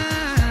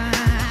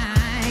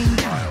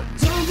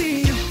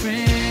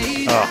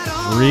 Oh,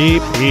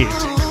 repeat.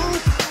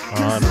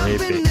 On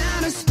repeat.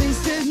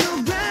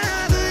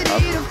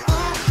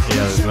 Yeah,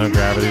 there's no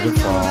gravity to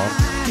fall.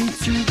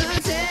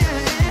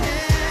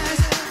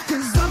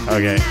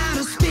 Okay.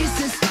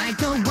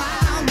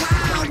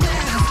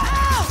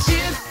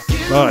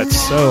 Oh, it's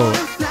so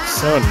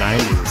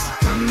 90s.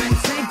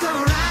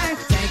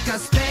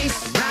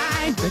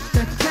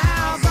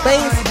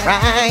 Space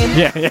ride.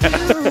 Yeah.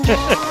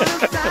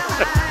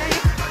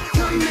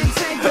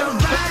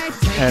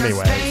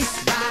 Anyway,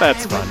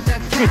 that's fun.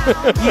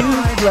 You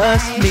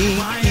plus me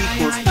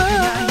equals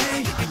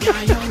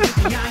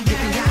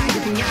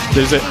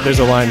There's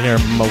a line here.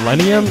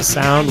 Millennium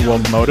sound will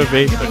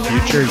motivate the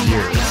future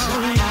years.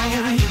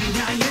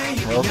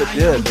 Well, if it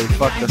did, they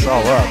fucked us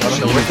all up. I don't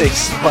know what they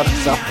spun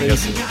us out.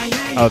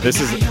 Oh, this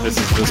is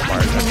this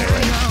part. Okay,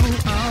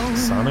 right.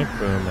 Sonic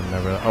Boom and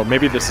never. Oh,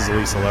 maybe this is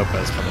Lisa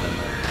Lopez coming in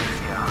there.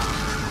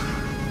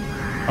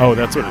 Oh,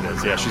 that's what it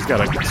is. Yeah, she's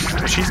got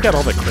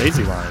all the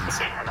crazy lines.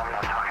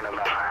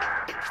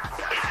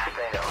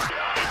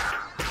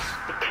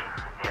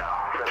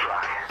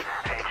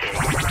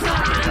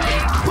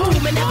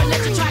 Boom and never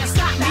let you try to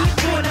stop me.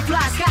 Born to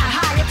fly sky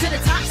high up to the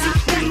top.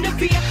 See, no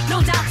fear,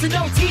 no doubts and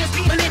no tears.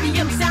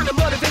 Millennium sound to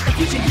motivate the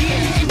future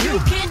years. And you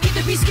can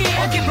either be scared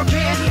or get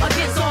prepared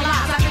against all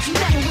odds. I bet you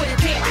never would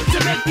have dared to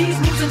make these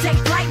moves and take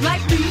flight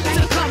like me.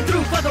 To come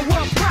through for the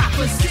world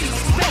prophecy.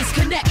 Space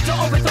connect to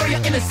overthrow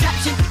your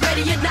interception.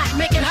 Ready or not,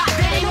 make it hot,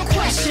 there ain't no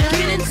question.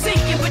 Get in sync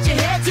and put your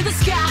head to the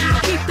sky.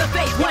 Keep the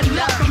faith, one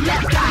love from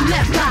left eye,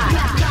 left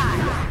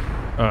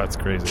eye. Oh, it's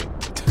crazy.